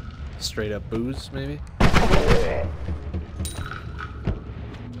straight up booze, maybe?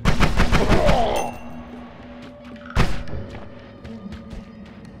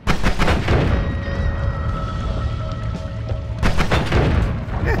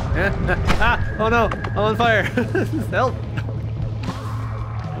 Ah! Oh no! I'm on fire! Help!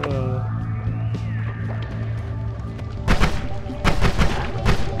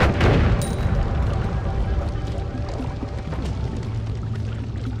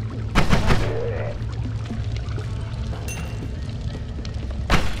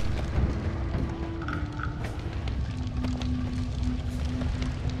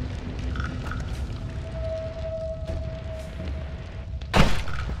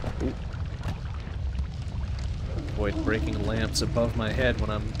 Avoid breaking lamps above my head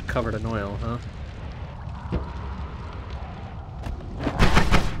when I'm covered in oil, huh?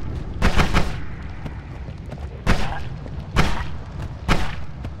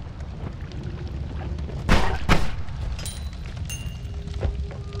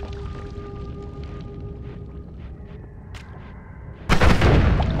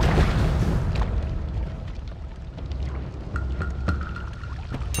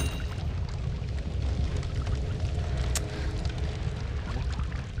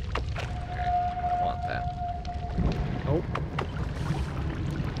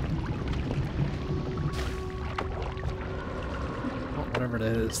 Whatever it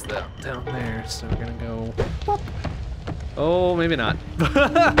is down there, so we're gonna go. Whoop. Oh, maybe not.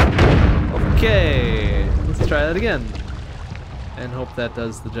 Okay, let's try that again. And hope that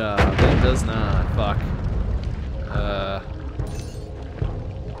does the job. It does not, fuck.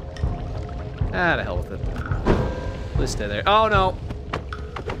 To hell with it. Please stay there. Oh no!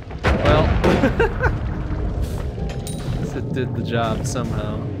 Well, it did the job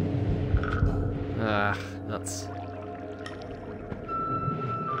somehow. Nuts.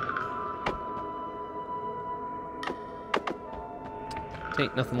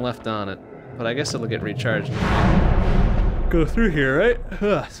 Ain't nothing left on it, but I guess it'll get recharged. Go through here, right?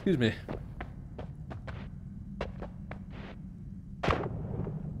 Excuse me.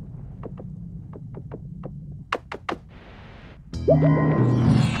 Yeah,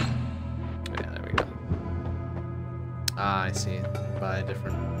 there we go. Ah, I see. Buy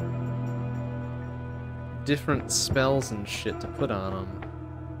different spells and shit to put on them.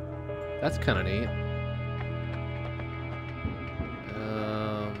 That's kind of neat.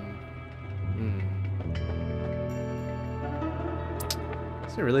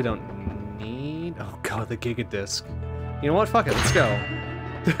 I really don't need... Oh god, the Giga Disc. You know what? Fuck it, let's go.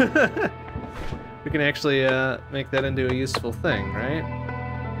 We can actually make that into a useful thing, right?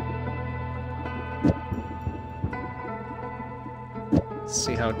 Let's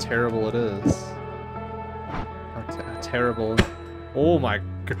see how terrible it is. How terrible... Oh my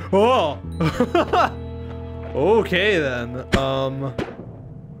god. Oh! Okay then.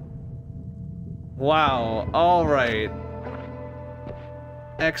 Wow, alright.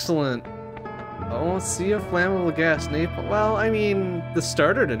 Excellent. Oh, see a flammable gas, napalm. Well, I mean, the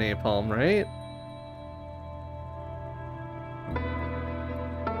starter to napalm, right?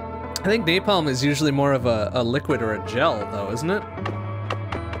 I think napalm is usually more of a liquid or a gel, though, isn't it?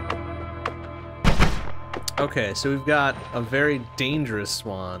 Okay, so we've got a very dangerous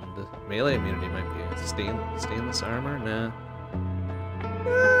wand. Melee immunity might be a stainless armor? Nah.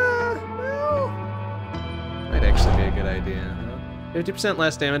 Well, might actually be a good idea. 50%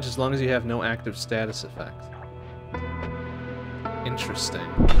 less damage as long as you have no active status effects. Interesting.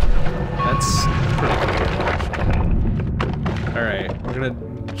 That's pretty cool, actually. Alright, we're gonna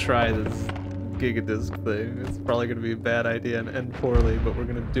try this Giga Disc thing. It's probably gonna be a bad idea and end poorly, but we're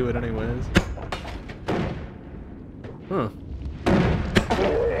gonna do it anyways. Huh.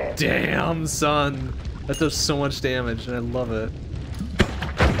 Damn, son! That does so much damage, and I love it.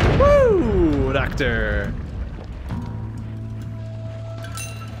 Woo! Doctor!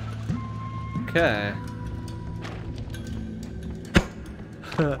 Okay.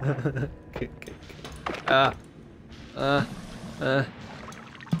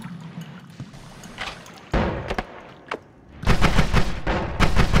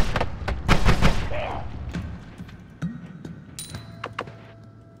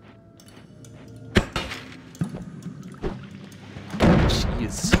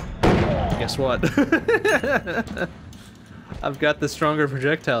 Jeez. Guess what? I've got the stronger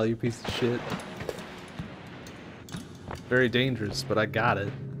projectile, you piece of shit. Very dangerous, but I got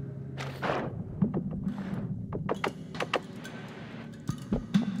it.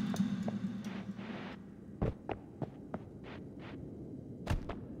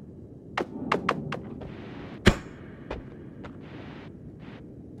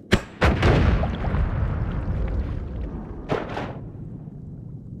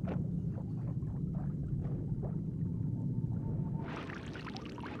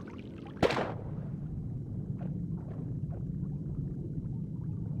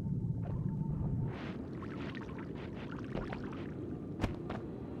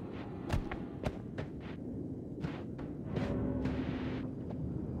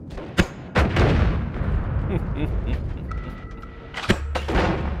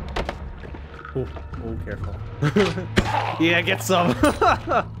 Oh, careful. Yeah, get some!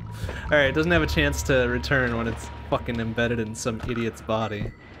 Alright, it doesn't have a chance to return when it's fucking embedded in some idiot's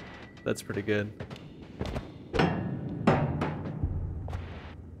body. That's pretty good.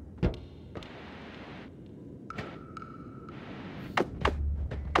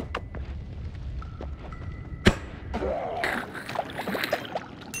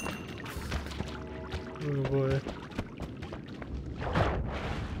 Oh boy.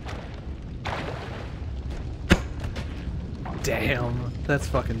 Damn, that's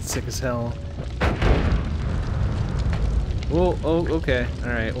fucking sick as hell. Whoa, oh, okay.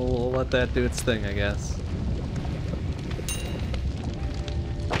 Alright, we'll let that do its thing, I guess.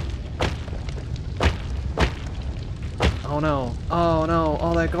 Oh no, oh no,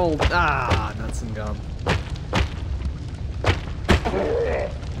 all that gold. Ah, nuts and gum.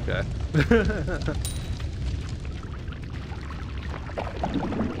 Okay.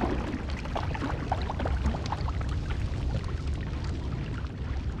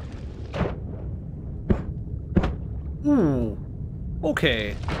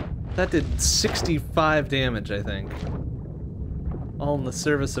 Okay. That did 65 damage, I think. All in the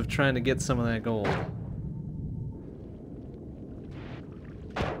service of trying to get some of that gold.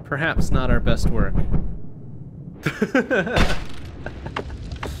 Perhaps not our best work.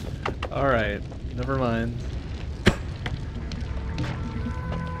 Alright, never mind.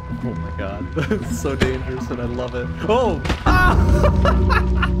 Oh my god, it's so dangerous and I love it. Oh! Ah!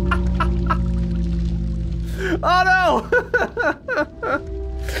 Oh no!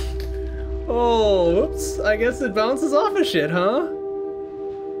 Oh, oops. I guess it bounces off of shit, huh?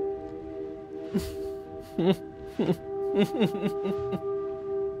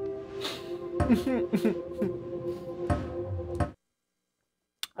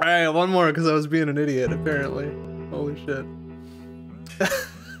 Alright, one more because I was being an idiot, apparently. Holy shit.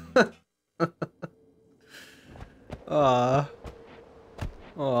 Aww.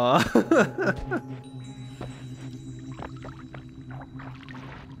 Aww.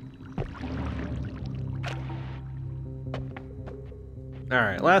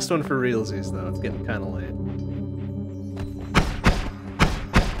 Alright, last one for realsies though, it's getting kinda late.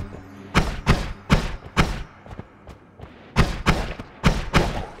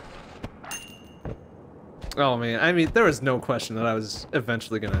 Oh man, I mean, there was no question that I was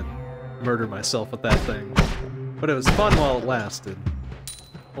eventually gonna murder myself with that thing. But it was fun while it lasted.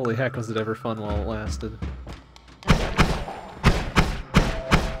 Holy heck, was it ever fun while it lasted.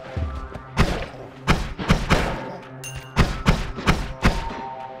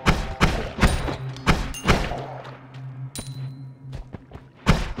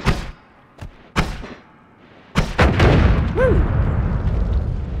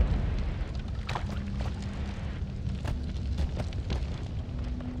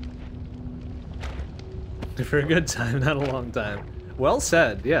 For a good time, not a long time. Well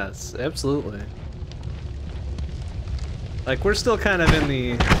said, yes, absolutely. Like, we're still kind of in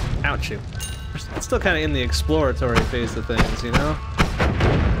the... Ouchie. We're still kind of in the exploratory phase of things, you know?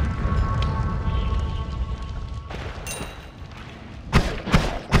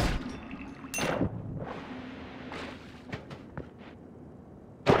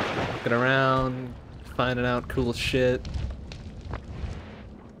 Looking around, finding out cool shit.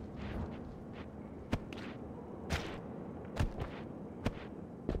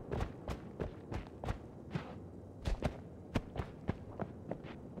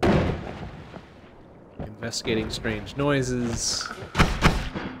 Investigating strange noises.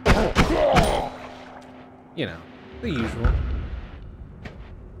 You know, the usual.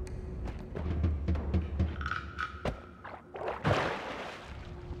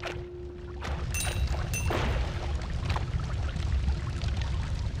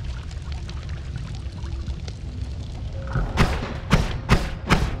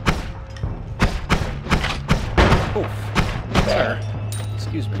 Oh, sir.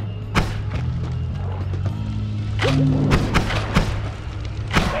 Excuse me.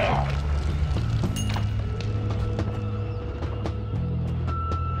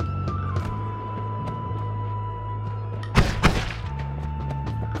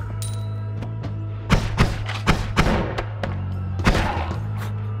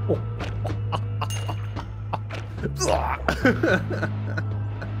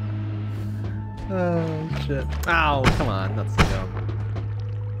 Oh shit. Ow, come on, that's the go.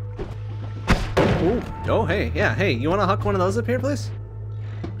 Ooh. Oh, hey, yeah, hey, you wanna huck one of those up here, please?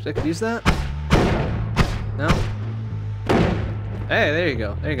 Wish I could use that? No? Hey, there you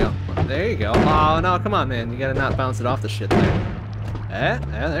go, there you go. There you go. Oh, no, come on, man, you gotta not bounce it off the shit there.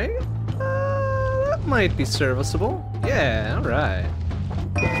 There you go. That might be serviceable. Yeah, alright.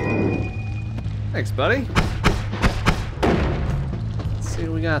 Thanks, buddy. Let's see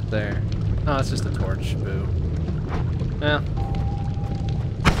what we got there. Oh, it's just a torch. Boo. Yeah.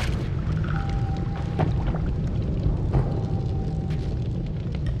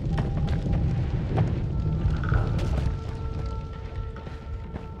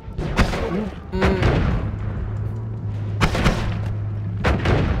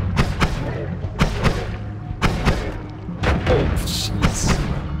 Oh, jeez.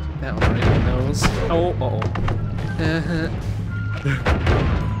 That one right in the nose. Oh, uh-oh.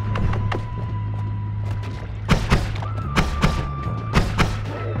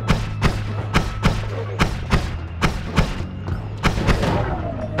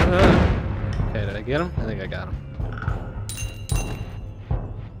 Okay, did I get him? I think I got him.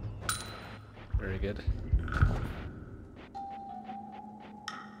 Very good.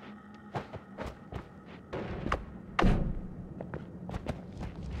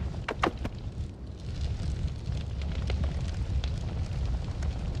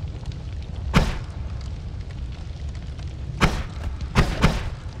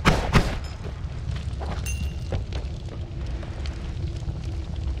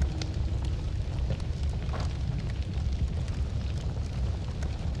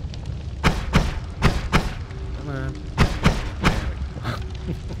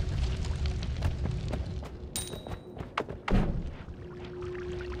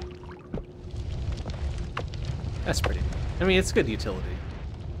 That's pretty neat. I mean, it's good utility.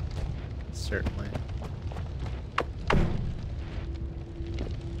 Certainly.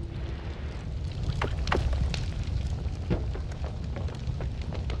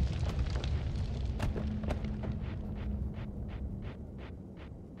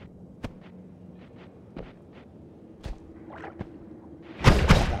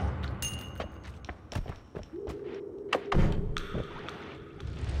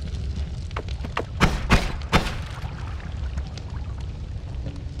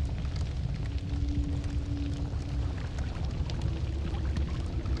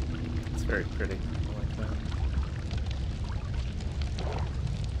 Very pretty. I like that.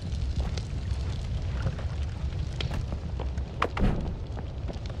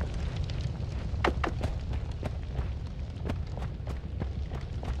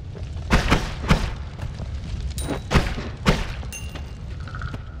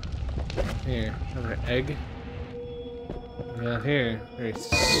 Here, another egg. We got here, very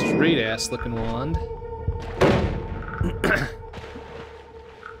straight ass looking wand.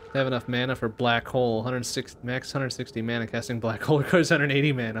 Have enough mana for black hole. 106 max 160 mana casting black hole requires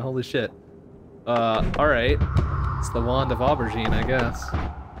 180 mana. Holy shit. Alright. It's the wand of aubergine, I guess.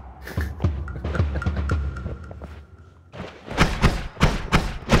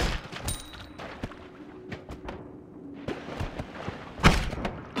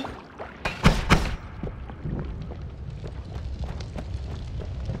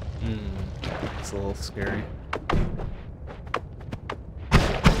 It's a little scary.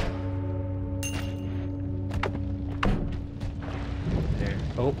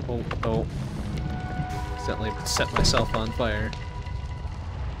 Oh. Accidentally set myself on fire.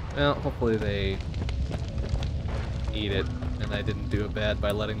 Well, hopefully they eat it, and I didn't do it bad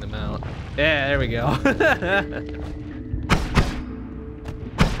by letting them out. Yeah, there we go.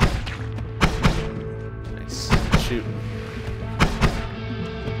 Nice. Shooting.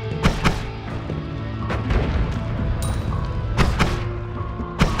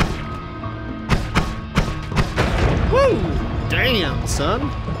 Woo! Damn,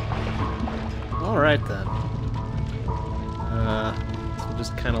 son! Alright then. So we'll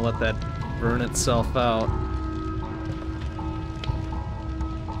just kind of let that burn itself out.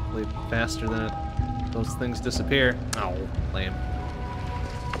 Hopefully faster than those things disappear. Oh, lame.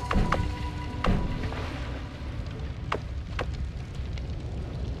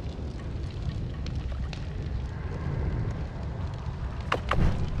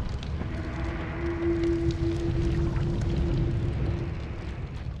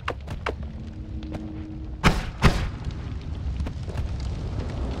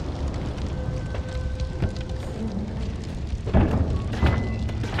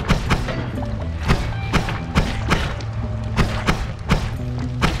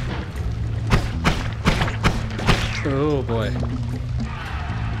 Oh boy.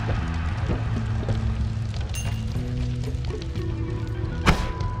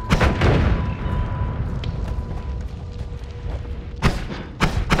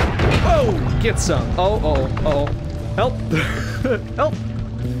 Oh, get some. Oh. Help. Help.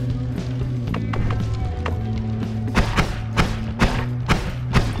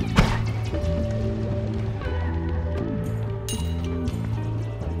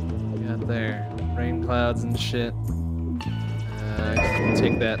 Got there. Rain clouds and shit.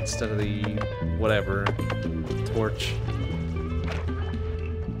 Take that instead of the whatever torch.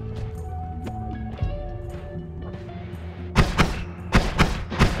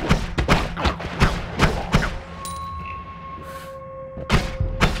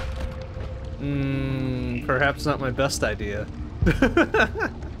 Perhaps not my best idea.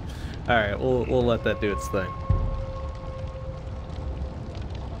 All right, we'll let that do its thing.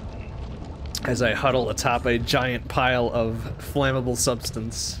 As I huddle atop a giant pile of flammable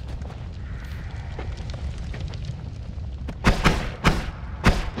substance.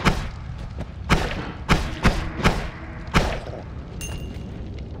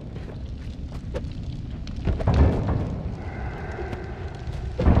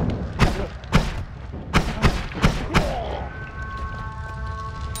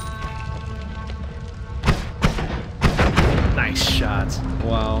 Nice shot.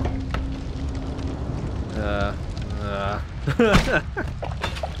 Wow.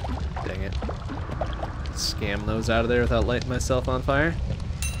 Dang it. Scam those out of there without lighting myself on fire.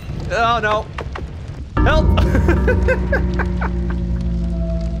 Oh no! Help!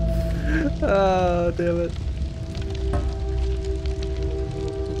 Oh, damn it.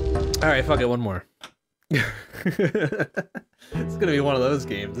 Alright, fuck it, one more. It's gonna be one of those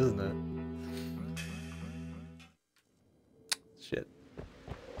games, isn't it? Shit.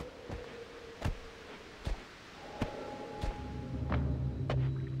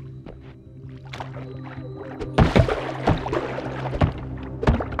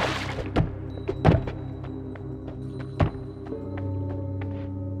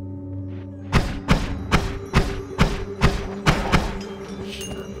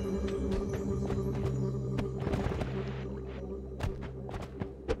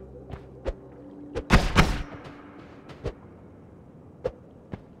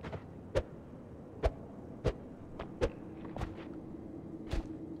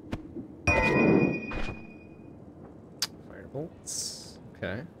 bolts.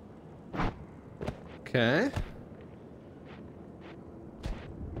 Okay. Okay.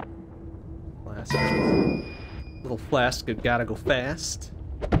 Flask. Little flask, it gotta go fast.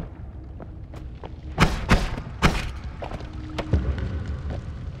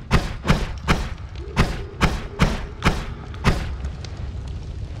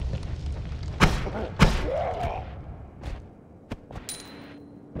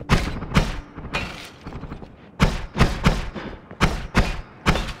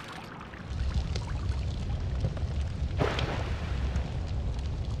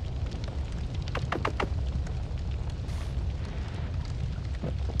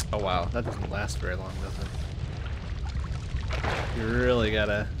 Oh wow, that doesn't last very long, does it? You really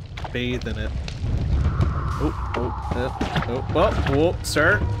gotta bathe in it. Oh, whoa,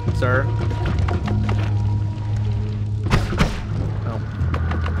 sir, sir. Oh.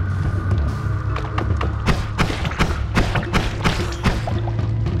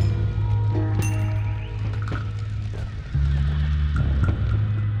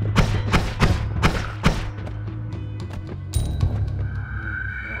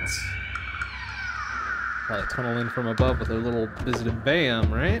 Probably tunnel in from above with a little visited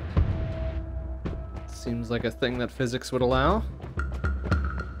BAM, right? Seems like a thing that physics would allow.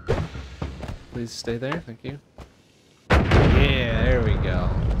 Please stay there, thank you. Yeah, there we go.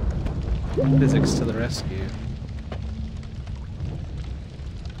 Physics to the rescue.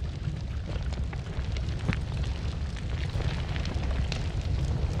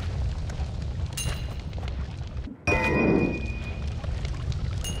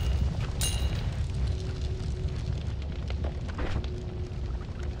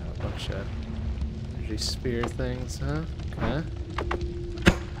 Energy spear things, huh? Okay.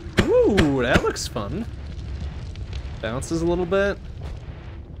 Ooh, that looks fun. Bounces a little bit.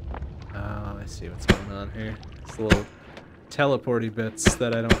 Oh, I see what's going on here. It's little teleporty bits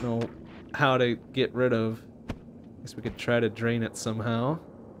that I don't know how to get rid of. Guess we could try to drain it somehow.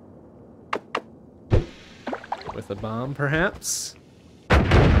 With a bomb, perhaps?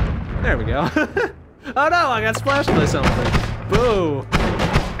 There we go. Oh no, I got splashed by something. Boo!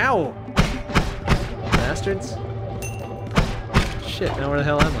 Ow! Bastards. Shit, now where the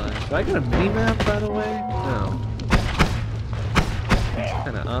hell am I? Do I get a mini-map, by the way? No.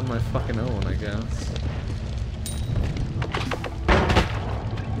 Kinda on my fucking own, I guess.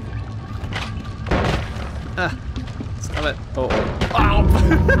 Ah! Stop it. Oh. Ow!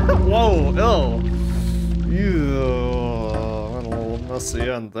 Whoa! Oh! Ew! A little messy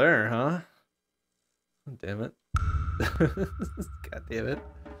on there, huh? Damn it. God damn it.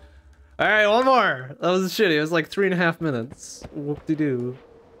 Alright, one more! That was shitty. It was like 3.5 minutes. Whoop-de-doo.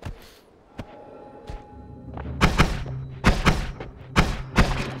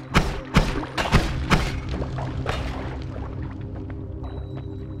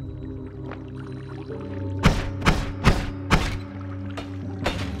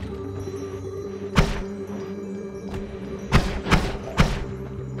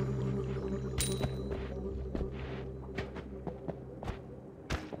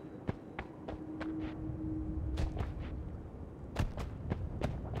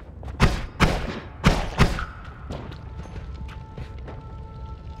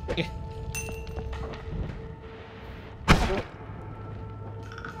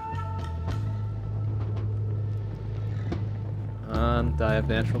 Die of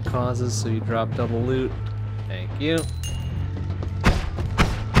natural causes, so you drop double loot. Thank you.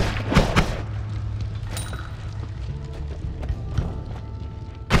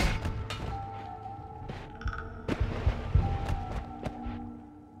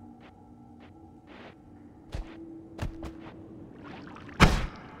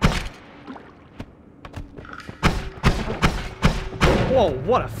 Whoa,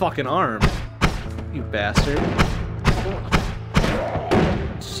 what a fucking arm. You bastard.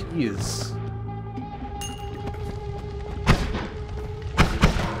 Jeez.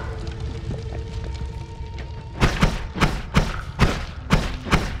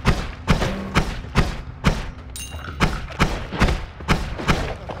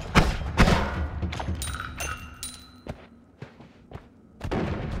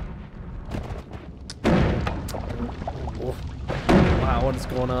 Oh. Wow, what is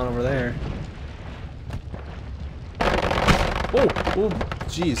going on over there? Oh, oh,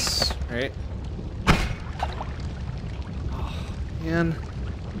 jeez. All right. Oh, man.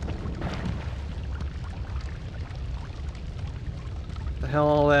 The hell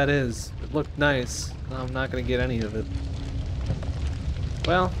all that is? It looked nice. No, I'm not gonna get any of it.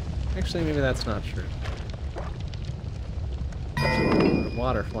 Well, actually, maybe that's not true.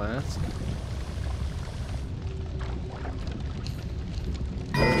 Water flask.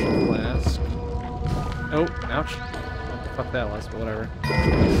 flask. Oh, ouch. What the fuck that was, but whatever.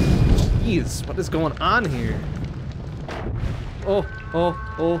 Jeez, what is going on here? Oh, oh,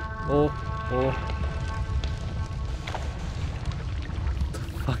 oh, oh, oh. What the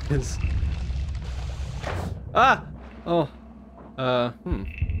fuck is... Ah! Oh.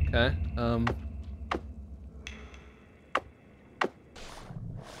 Okay.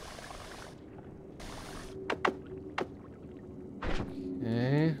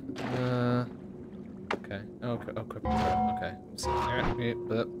 Okay. Okay. Okay. Okay. So, alright,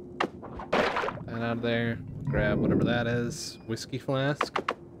 but that out of there. Grab whatever that is. Whiskey flask.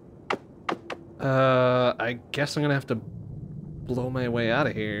 I guess I'm gonna have to blow my way out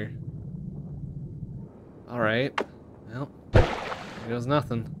of here. Alright. Well, there goes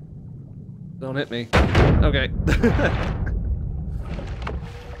nothing. Don't hit me. Okay.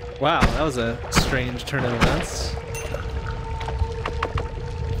 Wow, that was a strange turn of events.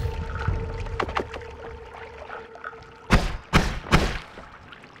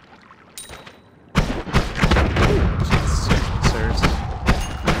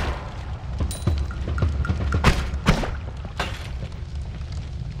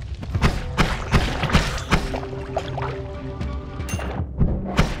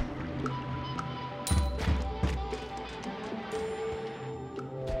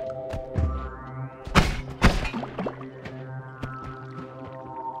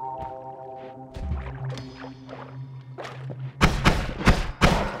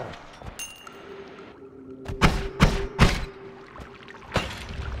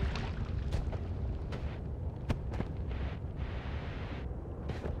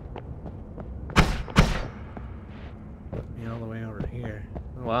 All the way over here.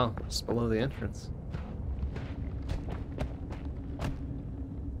 Oh, wow, just below the entrance.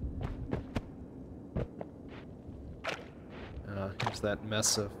 Here's that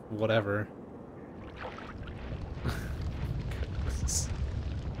mess of whatever.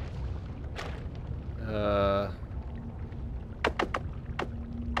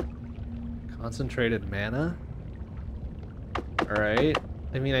 Concentrated mana? Alright.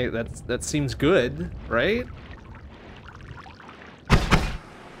 I mean, that seems good, right?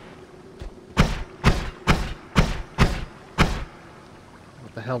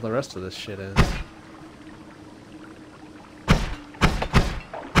 What the hell the rest of this shit is?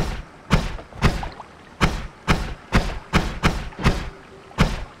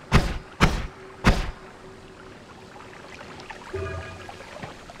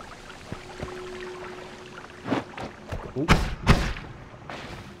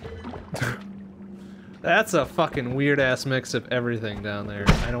 That's a fucking weird-ass mix of everything down there.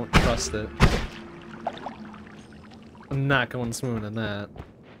 I don't trust it. I'm not going swimming in that.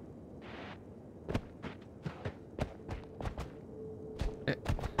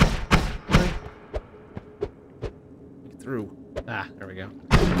 Through. Ah, there we go.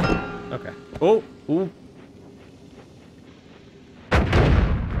 Okay. Oh! Ooh!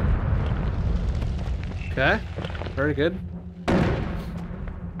 Okay. Very good.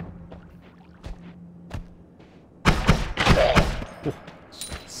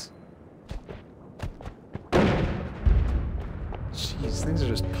 Jeez, things are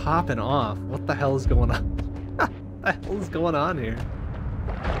just popping off. What the hell is going on? What the hell is going on here?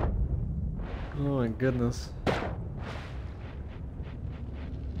 Oh my goodness.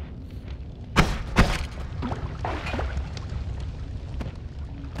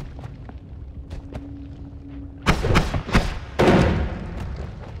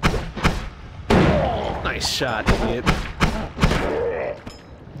 Nice shot, idiot.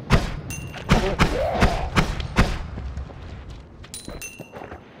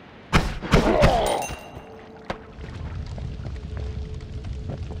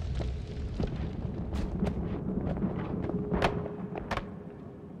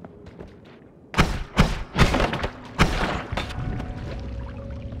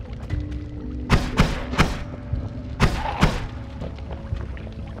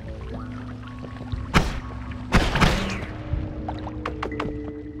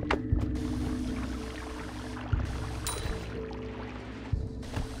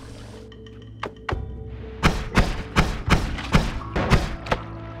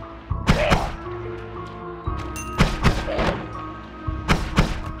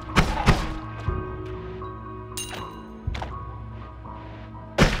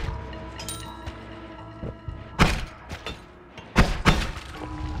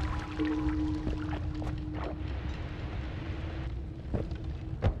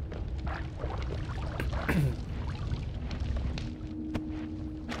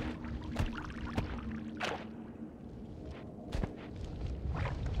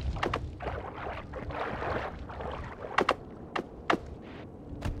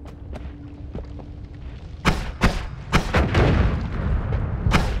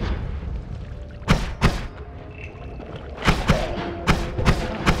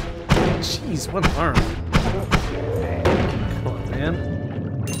 one arm. Come on, man.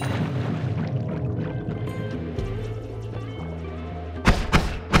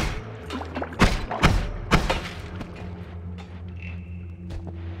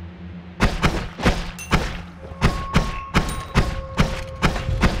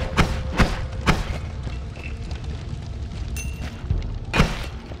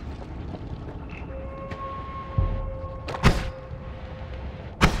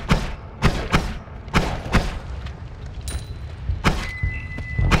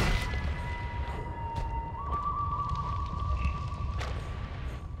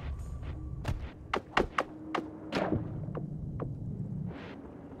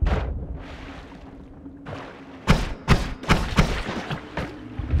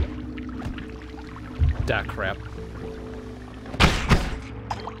 Ah, crap.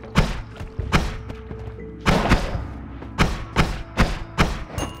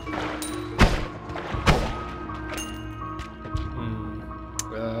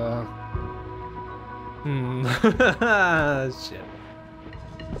 Shit.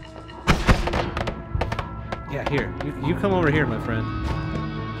 Yeah, here. You come over here, my friend.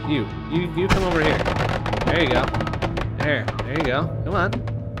 You come over here. There you go. There you go. Come on.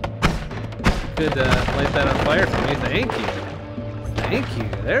 Could light that on fire for me. Thank you. Thank you.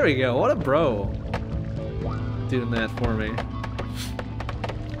 There we go. What a bro. Doing that for me.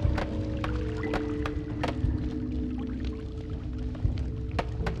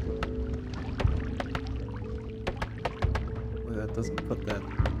 Well, that doesn't put that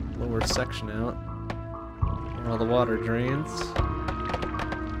lower section out where all the water drains.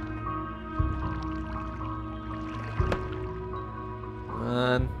 Come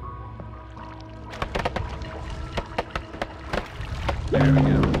on. There we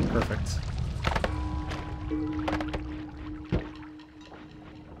go. Perfect. What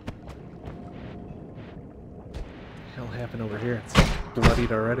the hell happened over here? It's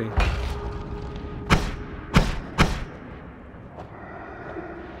bloodied already.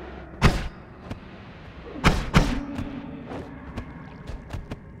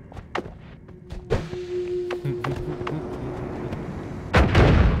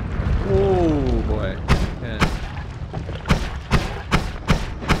 Oh boy. Yeah.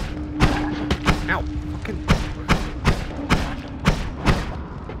 Ow! Fucking...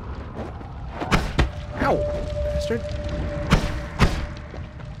 Ow! Bastard!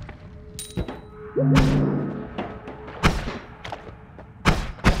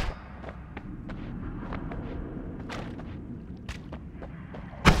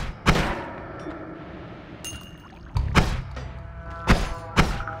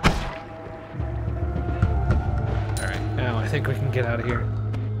 Alright, now I think we can get out of here.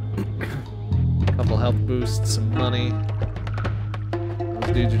 Couple health boosts, some money.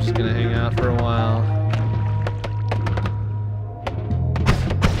 Those dudes are just gonna hang out for a while.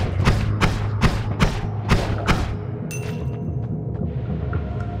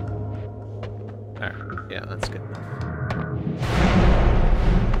 Alright, yeah, that's good enough.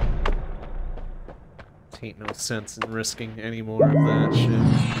 Ain't no sense in risking any more of that shit.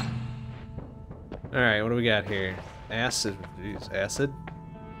 Alright, what do we got here? Acid. Jeez, acid?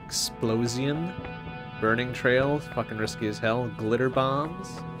 Explosion, burning trail, fucking risky as hell, glitter bombs,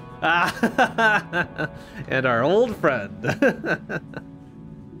 and our old friend.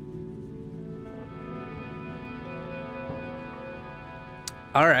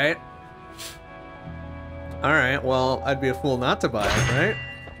 All right, well, I'd be a fool not to buy it, right?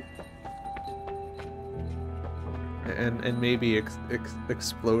 And maybe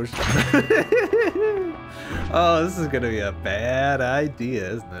explosion. Oh, this is gonna be a bad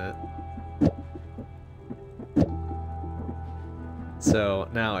idea, isn't it? So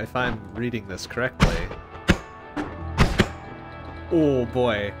now, if I'm reading this correctly, oh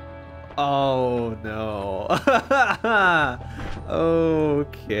boy, oh no.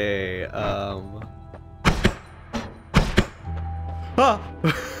 Okay.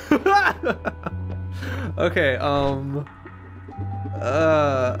 Okay,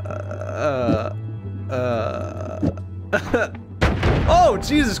 oh,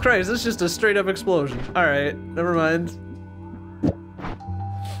 Jesus Christ, that's just a straight up explosion. Alright, never mind.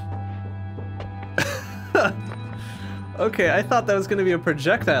 Okay, I thought that was gonna be a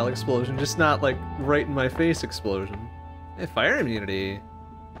projectile explosion, just not like right in my face explosion. Hey, fire immunity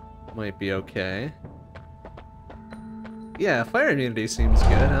might be okay. Yeah, fire immunity seems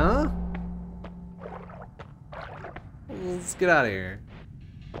good, huh? Let's get out of here.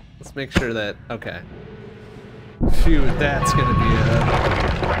 Let's make sure that, okay. Phew, that's gonna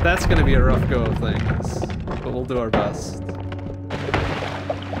be a rough go of things, but we'll do our best.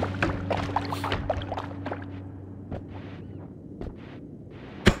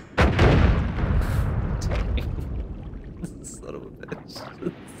 of a bitch.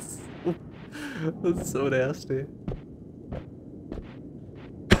 That's so nasty.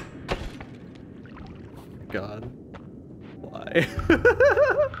 God. Why?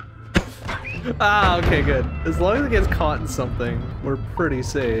 Ah, okay, good. As long as it gets caught in something, we're pretty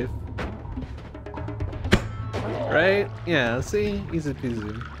safe. Right? Yeah, see? Easy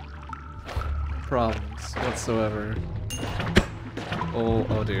peasy. Problems whatsoever.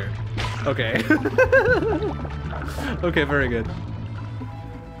 Oh dear. Okay. Okay, very good.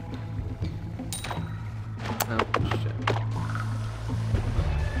 Oh, shit.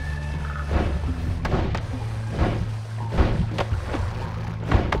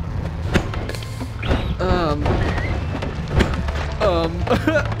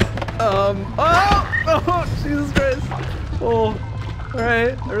 Oh, Jesus Christ. Oh,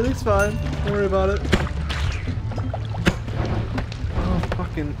 alright, everything's fine. Don't worry about it. Oh,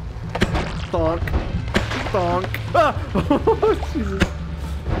 fucking thonk. Thonk. Ah! Oh, Jesus.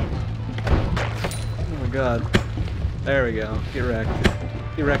 Oh my god. There we go. Get wrecked.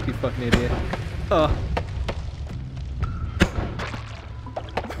 Get wrecked, you fucking idiot. Oh.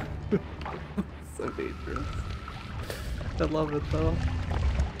 So dangerous. I love it though.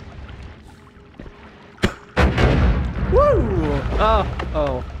 Woo! Oh,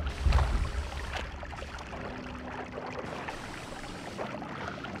 oh.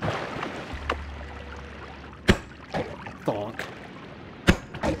 Thonk.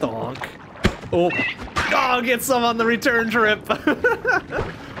 Thonk. Oh. Oh, get some on the return trip.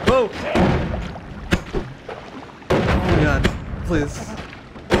 Whoa. Oh my god. Please.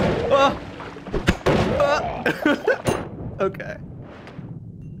 Oh. Okay.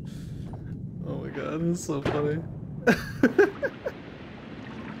 Oh my god, this is so funny.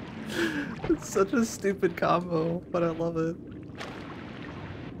 It's such a stupid combo, but I love it.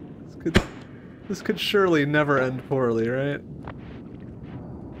 This could surely never end poorly, right?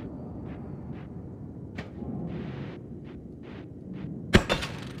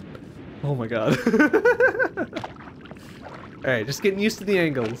 Oh my god. Alright, just getting used to the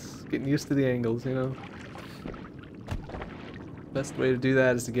angles. Getting used to the angles, you know? Best way to do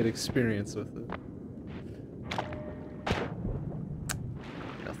that is to get experience with it.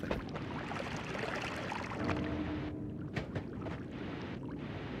 Nothing.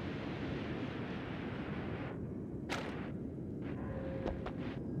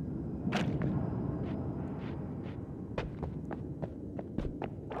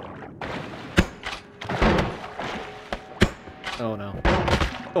 Oh no.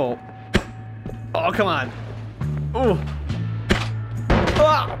 Oh. Oh, come on. Oh.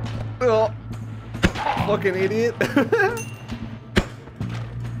 Ah! Oh. Fucking idiot.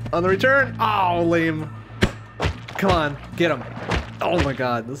 On the return. Oh, lame. Come on, get him. Oh my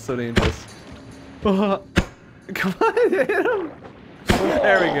god, this is so dangerous. Oh. Come on, hit him.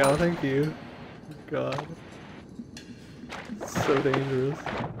 There we go, thank you. God. So dangerous.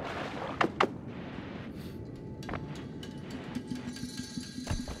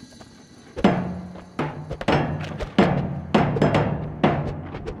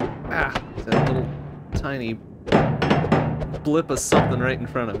 Ah, that little tiny blip of something right in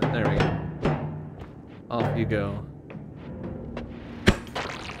front of it. There we go. Off you go.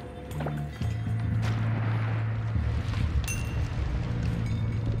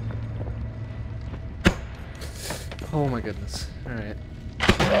 Oh my goodness. Alright.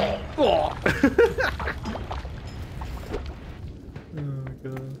 Oh! Oh my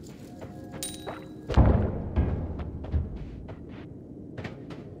god.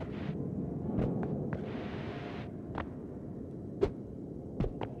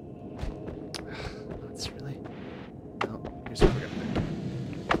 That's really... No, here's what we're gonna do.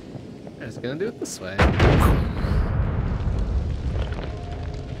 I'm just gonna do it this way.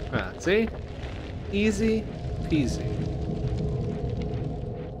 Ah, see? Easy peasy.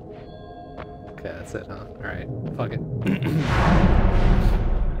 Okay, that's it, huh? Alright, fuck it.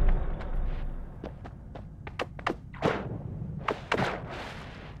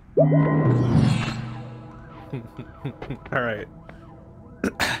 Alright.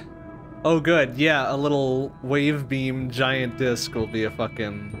 Oh good, yeah, a little wave beam giant disc will be a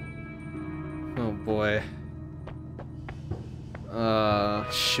fucking... Oh boy.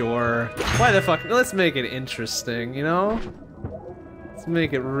 Sure. Why the fuck? Let's make it interesting, you know? Let's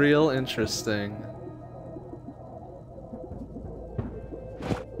make it real interesting.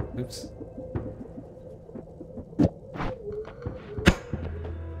 Oops.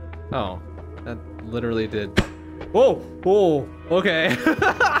 Oh, that literally did. Whoa! Whoa! Okay.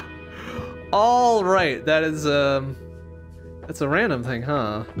 All right, that is that's a random thing,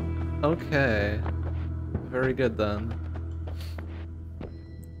 huh? Okay. Very good then.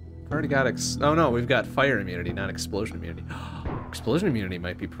 Already got oh no, we've got fire immunity, not explosion immunity. Explosion immunity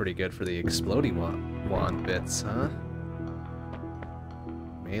might be pretty good for the explodey wand bits, huh?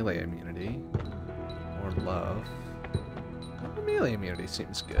 Melee immunity. More love. Melee immunity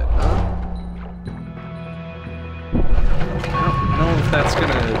seems good, huh? I don't know if that's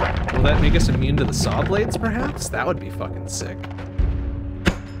gonna... Will that make us immune to the saw blades, perhaps? That would be fucking sick.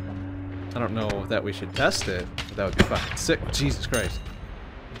 I don't know that we should test it, but that would be fucking sick. Jesus Christ.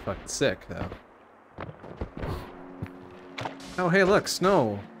 Fucking sick, though. Oh, hey, look,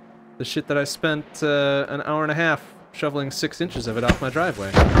 snow. The shit that I spent an hour and a half shoveling 6 inches of it off my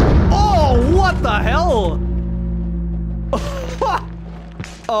driveway. Oh, what the hell?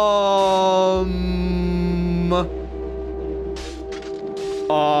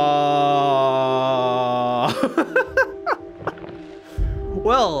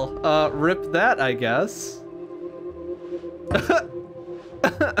 Well, rip that, I guess.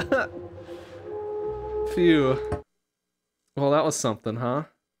 Phew. Well, that was something, huh?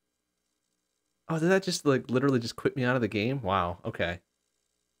 Oh, did that just, like, literally just quit me out of the game? Wow, okay.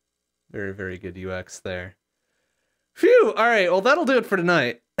 Very, very good UX there. Phew! Alright, well, that'll do it for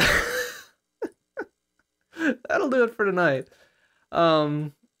tonight. That'll do it for tonight.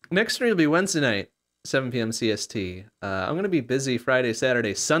 Next stream will be Wednesday night, 7 p.m. CST. I'm going to be busy Friday,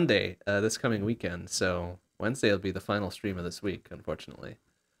 Saturday, Sunday this coming weekend, so Wednesday will be the final stream of this week, unfortunately.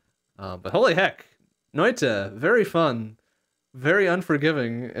 But holy heck, Noita, very fun, very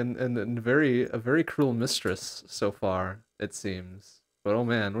unforgiving, and a very cruel mistress so far, it seems. But oh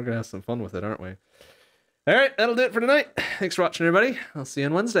man, we're going to have some fun with it, aren't we? Alright, that'll do it for tonight. Thanks for watching, everybody. I'll see you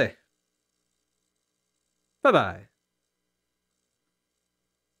on Wednesday. Bye-bye.